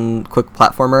like a fun, quick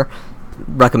platformer,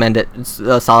 recommend it. It's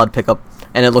a solid pickup,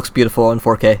 and it looks beautiful in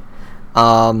 4K.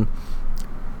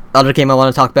 Other game I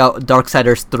want to talk about,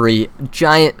 Darksiders 3.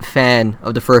 Giant fan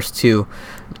of the first two.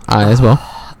 I as well.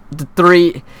 The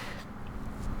 3.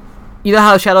 You know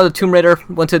how Shadow of the Tomb Raider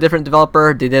went to a different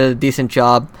developer? They did a decent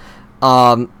job.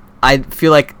 I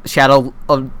feel like Shadow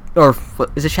of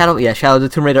the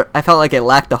Tomb Raider. I felt like it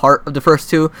lacked the heart of the first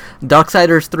two.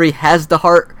 Darksiders 3 has the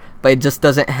heart, but it just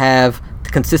doesn't have the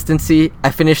consistency.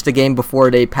 I finished the game before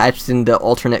they patched in the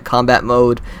alternate combat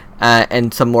mode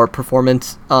and some more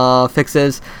performance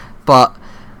fixes, but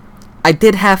I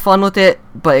did have fun with it,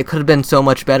 but it could have been so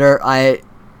much better. I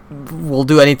will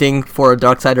do anything for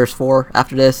Darksiders 4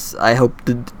 after this. I hope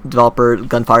the developer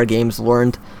Gunfire Games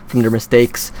learned from their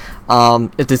mistakes.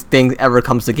 If this thing ever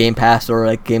comes to Game Pass or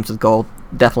like Games with Gold,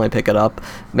 definitely pick it up.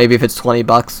 Maybe if it's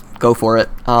 $20, go for it.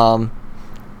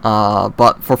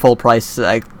 But for full price,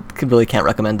 I really can't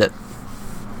recommend it.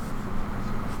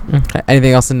 Okay.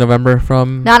 Anything else in November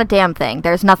from? Not a damn thing.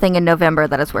 There's nothing in November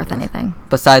that is worth anything.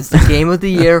 Besides the game of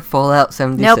the year, Fallout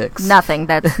 76. Nope, nothing.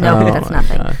 That's nothing.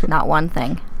 God. Not one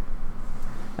thing.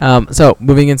 So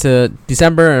moving into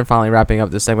December and finally wrapping up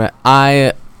this segment,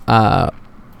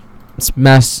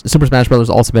 Super Smash Bros.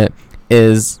 Ultimate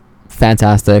is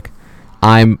fantastic.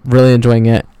 I'm really enjoying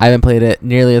it. I haven't played it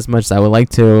nearly as much as I would like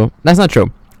to. That's not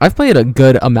true. I've played a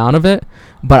good amount of it,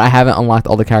 but I haven't unlocked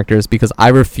all the characters because I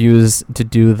refuse to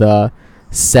do the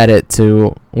set it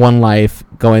to one life,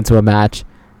 go into a match,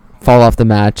 fall off the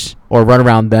match, or run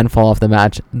around, then fall off the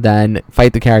match, then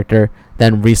fight the character,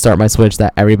 then restart my Switch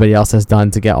that everybody else has done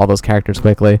to get all those characters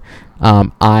quickly.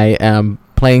 I am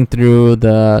playing through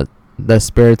the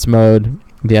Spirits mode,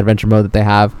 the adventure mode that they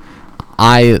have.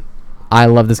 I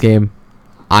love this game.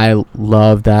 I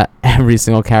love that every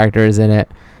single character is in it.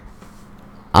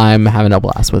 I'm having a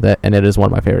blast with it, and it is one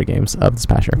of my favorite games of this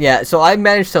past year. Yeah, so I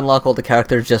managed to unlock all the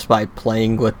characters just by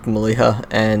playing with Maliha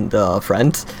and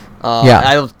friends.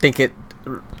 I don't think it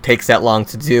takes that long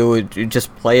to do. You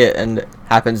just play it, and it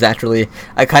happens naturally.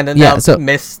 I kind of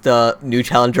miss the new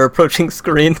challenger approaching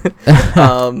screen.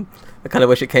 I kind of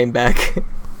wish it came back.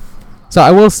 So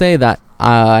I will say that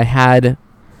I had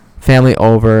family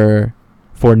over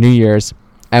for New Year's,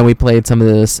 and we played some of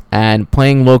this, and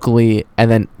playing locally,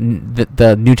 and then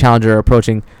the new challenger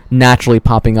approaching, naturally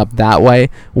popping up that way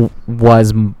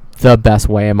was the best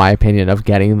way, in my opinion, of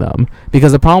getting them.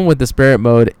 Because the problem with the spirit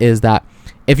mode is that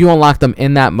if you unlock them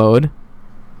in that mode,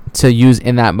 to use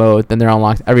in that mode, then they're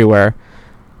unlocked everywhere.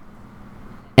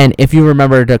 And if you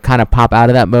remember to kind of pop out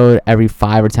of that mode every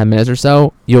 5 or 10 minutes or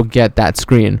so, you'll get that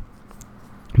screen.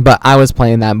 But I was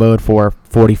playing that mode for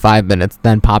 45 minutes,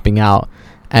 then popping out,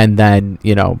 and then,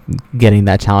 getting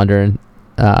that challenger,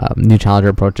 new challenger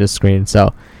approaches screen.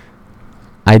 So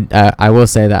I will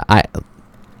say that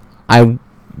I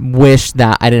wish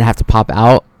that I didn't have to pop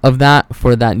out of that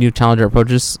for that new challenger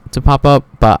approaches to pop up,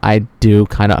 but I do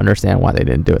kind of understand why they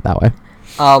didn't do it that way.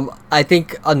 I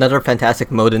think another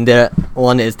fantastic mode in there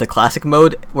one is the classic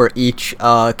mode, where each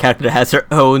character has their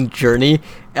own journey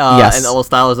and all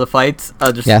styles of fights.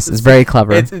 Yes, it's very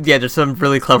clever. There's some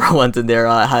really clever ones in there.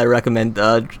 I highly recommend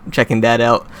checking that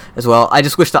out as well. I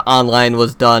just wish the online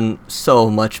was done so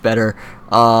much better.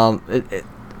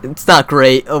 It's not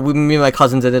great. Me and my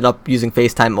cousins ended up using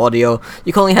FaceTime audio.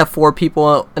 You can only have 4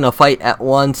 people in a fight at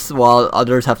once, while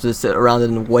others have to sit around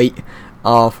and wait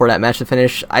for that match to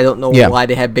finish. I don't know why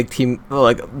they have big team,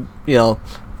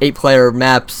 8-player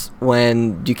maps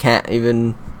when you can't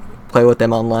even play with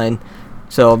them online.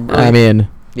 So I'm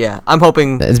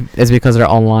hoping it's because their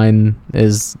online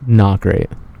is not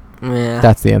great. Yeah,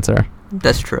 that's the answer.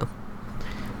 That's true.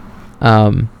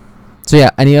 So yeah,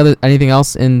 anything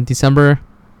else in December?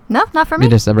 No, not for me.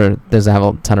 December doesn't have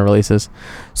a ton of releases.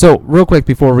 So real quick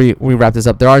before we wrap this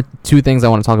up, there are 2 things I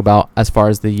want to talk about as far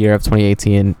as the year of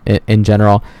 2018 in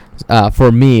general.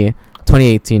 For me,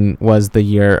 2018 was the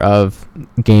year of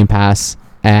Game Pass,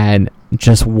 and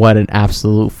just what an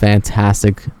absolute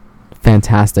fantastic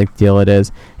deal it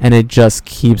is, and it just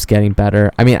keeps getting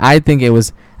better. I mean, I think it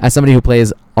was, as somebody who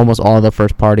plays almost all the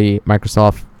first party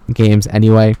Microsoft games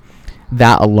anyway,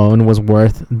 that alone was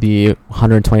worth the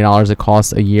 $120 it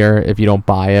costs a year if you don't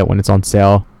buy it when it's on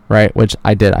sale, right? Which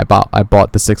I did. I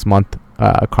bought the 6-month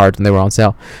cards when they were on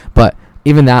sale, but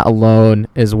even that alone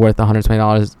is worth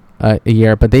 $120 a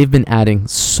year. But they've been adding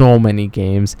so many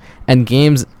games, and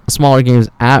smaller games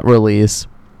at release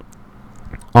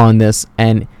on this,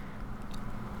 and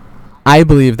I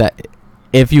believe that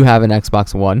if you have an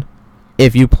Xbox One,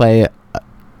 if you play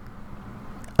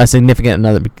a significant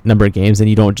number of games and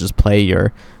you don't just play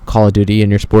your Call of Duty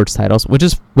and your sports titles, which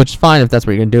is fine if that's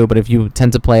what you're gonna do, but if you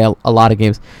tend to play a lot of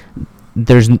games,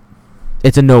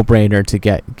 it's a no-brainer to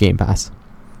get Game Pass.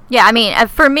 Yeah, I mean,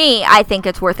 for me, I think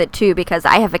it's worth it too, because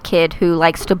I have a kid who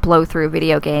likes to blow through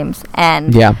video games,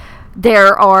 and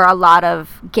there are a lot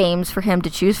of games for him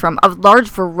to choose from, a large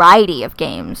variety of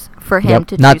games for him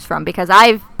to choose from, because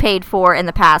I've paid for in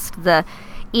the past the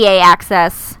EA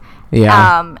Access.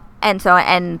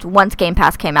 And once Game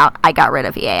Pass came out, I got rid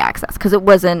of EA Access because it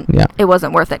wasn't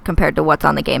worth it compared to what's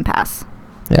on the Game Pass.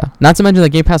 Yeah. Not to mention that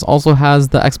Game Pass also has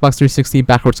the Xbox 360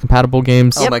 backwards compatible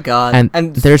games. Oh my god.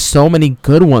 And there's so many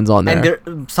good ones on there.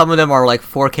 And some of them are like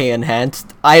 4K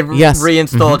enhanced. I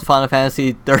reinstalled Final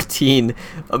Fantasy 13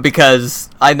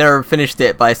 because I never finished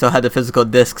it, but I still had the physical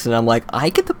discs, and I'm like, I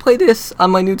get to play this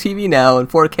on my new TV now in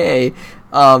 4K.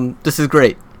 This is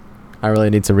great. I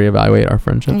really need to reevaluate our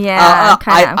friendship. Yeah,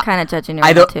 I'm kind of judging you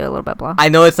on that too, a little bit, Blah. I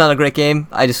know it's not a great game.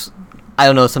 I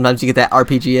don't know, sometimes you get that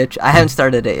RPG itch. I haven't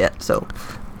started it yet, so.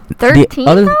 13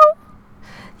 though?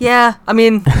 Yeah, I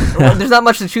mean, there's not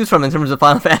much to choose from in terms of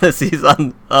Final Fantasies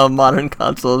on modern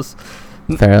consoles.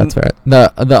 Fair, that's fair.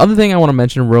 The other thing I want to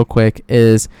mention real quick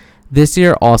is this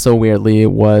year also weirdly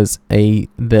was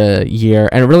the year,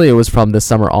 and really it was from the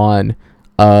summer on,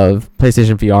 of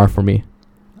PlayStation VR for me.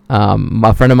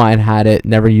 A friend of mine had it,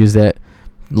 never used it,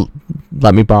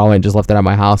 let me borrow it, and just left it at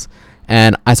my house.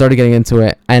 And I started getting into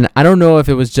it, and I don't know if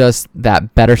it was just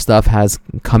that better stuff has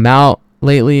come out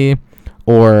lately,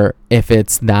 or if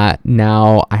it's that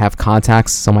now I have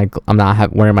contacts, so I'm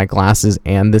not wearing my glasses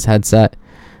and this headset.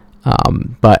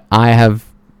 But I have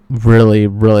really,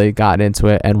 really gotten into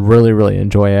it and really, really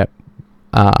enjoy it.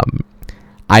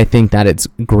 I think that it's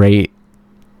great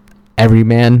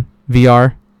everyman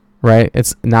VR. Right,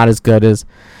 it's not as good as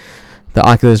the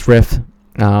Oculus Rift,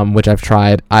 which I've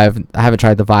tried. I haven't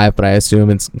tried the Vive, but I assume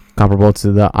it's comparable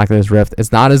to the Oculus Rift.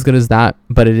 It's not as good as that,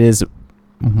 but it is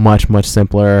much, much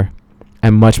simpler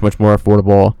and much, much more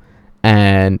affordable.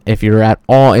 And if you're at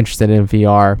all interested in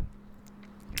VR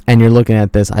and you're looking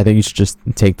at this, I think you should just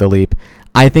take the leap.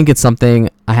 I think it's something.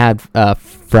 I had a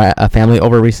family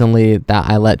over recently that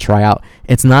I let try out.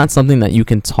 It's not something that you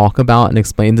can talk about and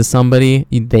explain to somebody.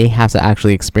 They have to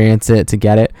actually experience it to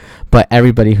get it. But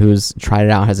everybody who's tried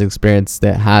it out has experienced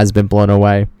it, has been blown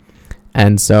away.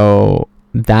 And so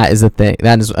that is the thing.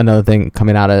 That is another thing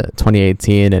coming out of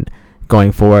 2018 and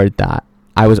going forward, that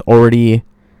I was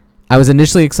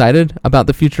initially excited about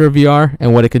the future of VR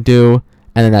and what it could do,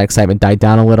 and then that excitement died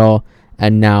down a little,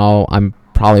 and now I'm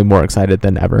probably more excited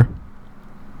than ever.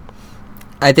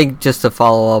 I think just to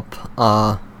follow up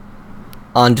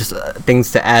on just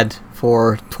things to add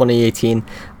for 2018,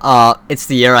 it's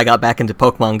the year I got back into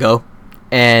Pokemon Go,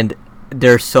 and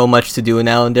there's so much to do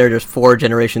now, and there's 4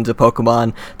 generations of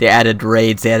Pokemon. They added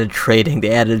raids, they added trading,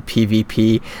 they added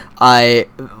PvP. I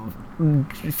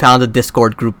found a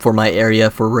Discord group for my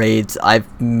area for raids.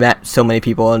 I've met so many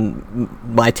people in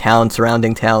my town,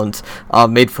 surrounding towns,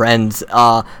 made friends.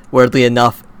 Weirdly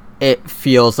enough, it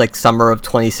feels like summer of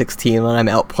 2016 when I'm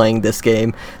out playing this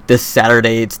game. This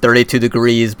Saturday, it's 32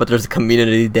 degrees, but there's a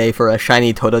community day for a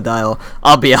shiny Totodile.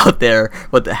 I'll be out there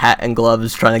with the hat and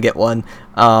gloves trying to get one.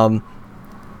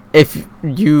 If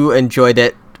you enjoyed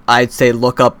it, I'd say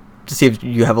look up to see if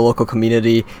you have a local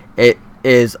community. It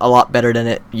is a lot better than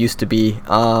it used to be,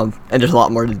 and there's a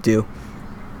lot more to do.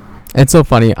 It's so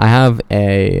funny. I have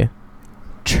a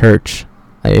church,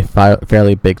 a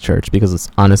fairly big church, because it's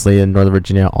honestly in Northern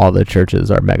Virginia, all the churches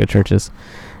are mega churches,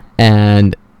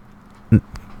 and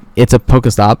it's a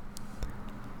Pokestop.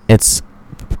 It's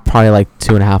probably like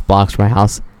 2.5 blocks from my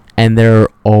house, and there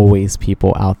are always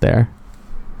people out there,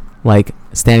 like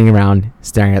standing around,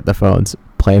 staring at the phones,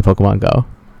 playing Pokemon Go.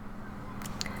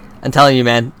 I'm telling you,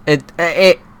 man, it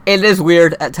is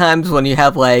weird at times when you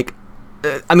have like,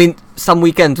 some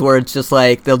weekends where it's just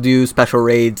like they'll do special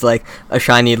raids like a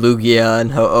shiny Lugia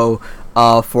and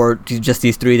Ho-Oh for just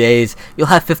these 3 days. You'll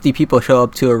have 50 people show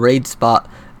up to a raid spot,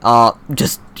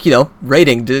 just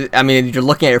raiding. You're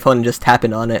looking at your phone and just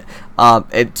tapping on it.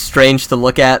 It's strange to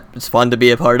look at. It's fun to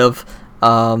be a part of.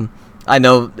 I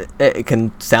know it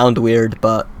can sound weird,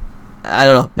 but I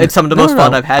don't know. It's some of the most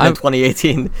fun I've had in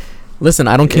 2018. Listen,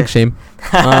 I don't kink shame.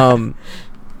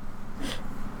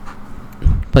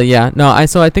 But yeah, no,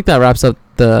 so I think that wraps up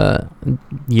the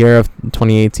year of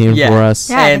 2018 for us.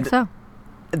 Yeah, I think so.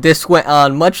 This went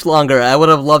on much longer. I would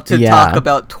have loved to talk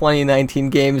about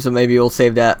 2019 games, and maybe we'll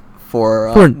save that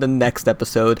for the next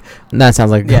episode. That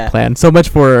sounds like a good plan. So much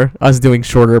for us doing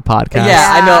shorter podcasts. Yeah,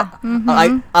 I know.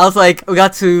 Mm-hmm. I was like, we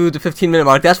got to the 15-minute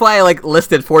mark. That's why I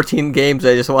listed 14 games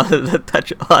I just wanted to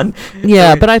touch on.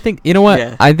 Yeah, but I think, you know what?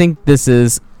 Yeah. I think this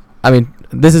is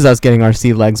us getting our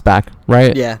sea legs back,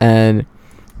 right? Yeah. And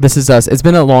this is us. It's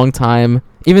been a long time,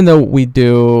 even though we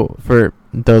do, for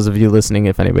those of you listening,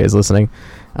 if anybody's listening,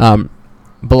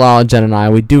 Bilal, Jen, and I,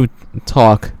 we do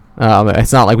talk.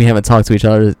 It's not like we haven't talked to each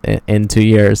other in 2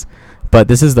 years, but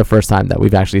this is the first time that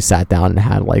we've actually sat down and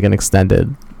had like an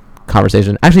extended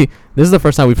conversation. Actually, this is the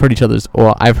first time we've heard each other's,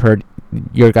 or I've heard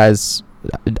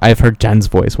Jen's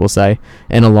voice, we'll say,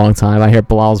 in a long time. I hear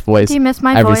Bilal's voice. Do you miss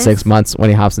my every voice? 6 months when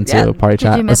he hops into a party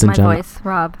chat. Did you miss my Jen, voice,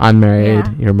 Rob? I'm married.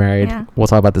 Yeah. You're married. Yeah. We'll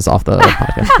talk about this off the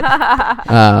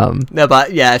podcast. No,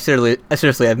 but yeah,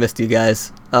 seriously, I've missed you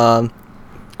guys. I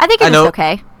think it was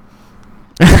okay.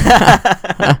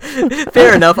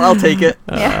 Fair enough. I'll take it.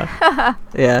 Yeah.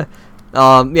 Yeah.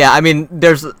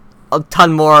 There's a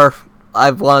ton more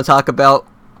I want to talk about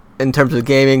in terms of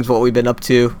gaming, what we've been up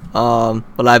to,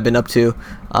 what I've been up to,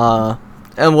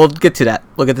 and we'll get to that.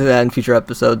 We'll get to that in future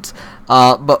episodes.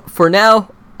 But for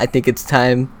now, I think it's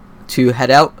time to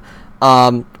head out.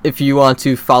 If you want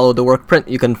to follow The Workprint,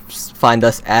 you can find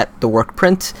us at The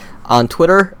Workprint on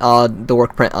Twitter, The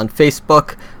Workprint on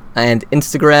Facebook and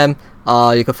Instagram.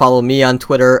 You can follow me on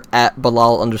Twitter at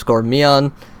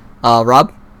Bilal_Mion.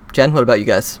 Rob, Jen, what about you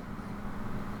guys?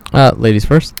 Ladies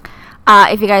first.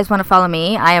 If you guys want to follow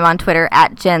me, I am on Twitter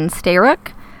at Jen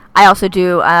Stayrook. I also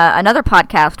do another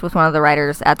podcast with one of the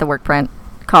writers at The Workprint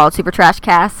called Super Trash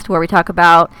Cast, where we talk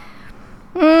about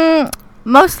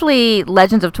mostly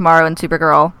Legends of Tomorrow and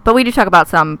Supergirl, but we do talk about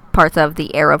some parts of the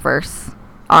Arrowverse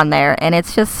on there, and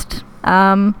it's just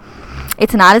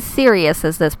it's not as serious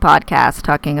as this podcast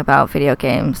talking about video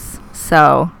games.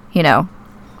 So, if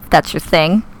that's your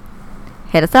thing,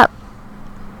 hit us up.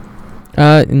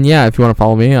 And yeah, if you want to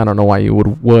follow me, I don't know why you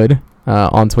would.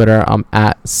 On Twitter, I'm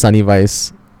at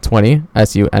SunnyVice20,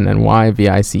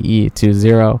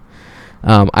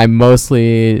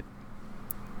 SUNNYVICE20.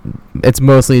 It's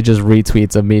mostly just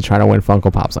retweets of me trying to win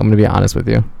Funko Pops. I'm gonna be honest with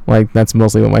you. Like, that's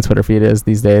mostly what my Twitter feed is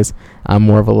these days. I'm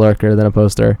more of a lurker than a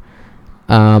poster.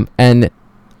 And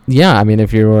yeah,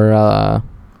 if you were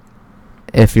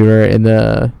in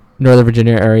the Northern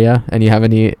Virginia area and you have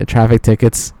any traffic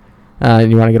tickets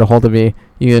and you want to get a hold of me,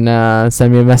 you can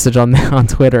send me a message on on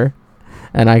Twitter,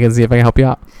 and I can see if I can help you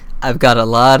out. I've got a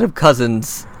lot of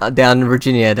cousins down in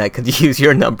Virginia that could use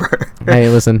your number. Hey,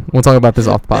 listen, we'll talk about this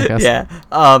off the podcast.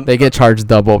 Yeah. They get charged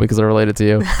double because they're related to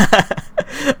you.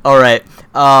 All right.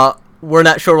 We're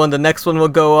not sure when the next one will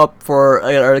go up for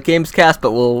our Gamescast,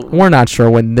 but we're not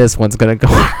sure when this one's going to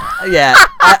go up. Yeah.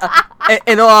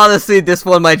 In all honesty, this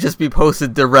one might just be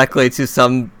posted directly to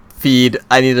some feed.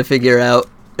 I need to figure out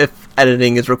if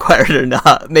editing is required or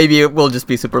not. Maybe we'll just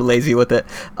be super lazy with it.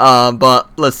 But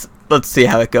let's see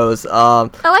how it goes. I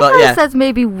like how it says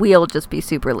maybe we'll just be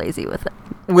super lazy with it.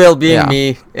 Will being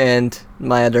me and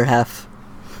my other half.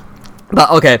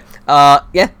 But okay.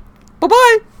 Yeah.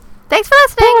 Bye-bye. Thanks for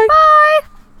listening. Bye.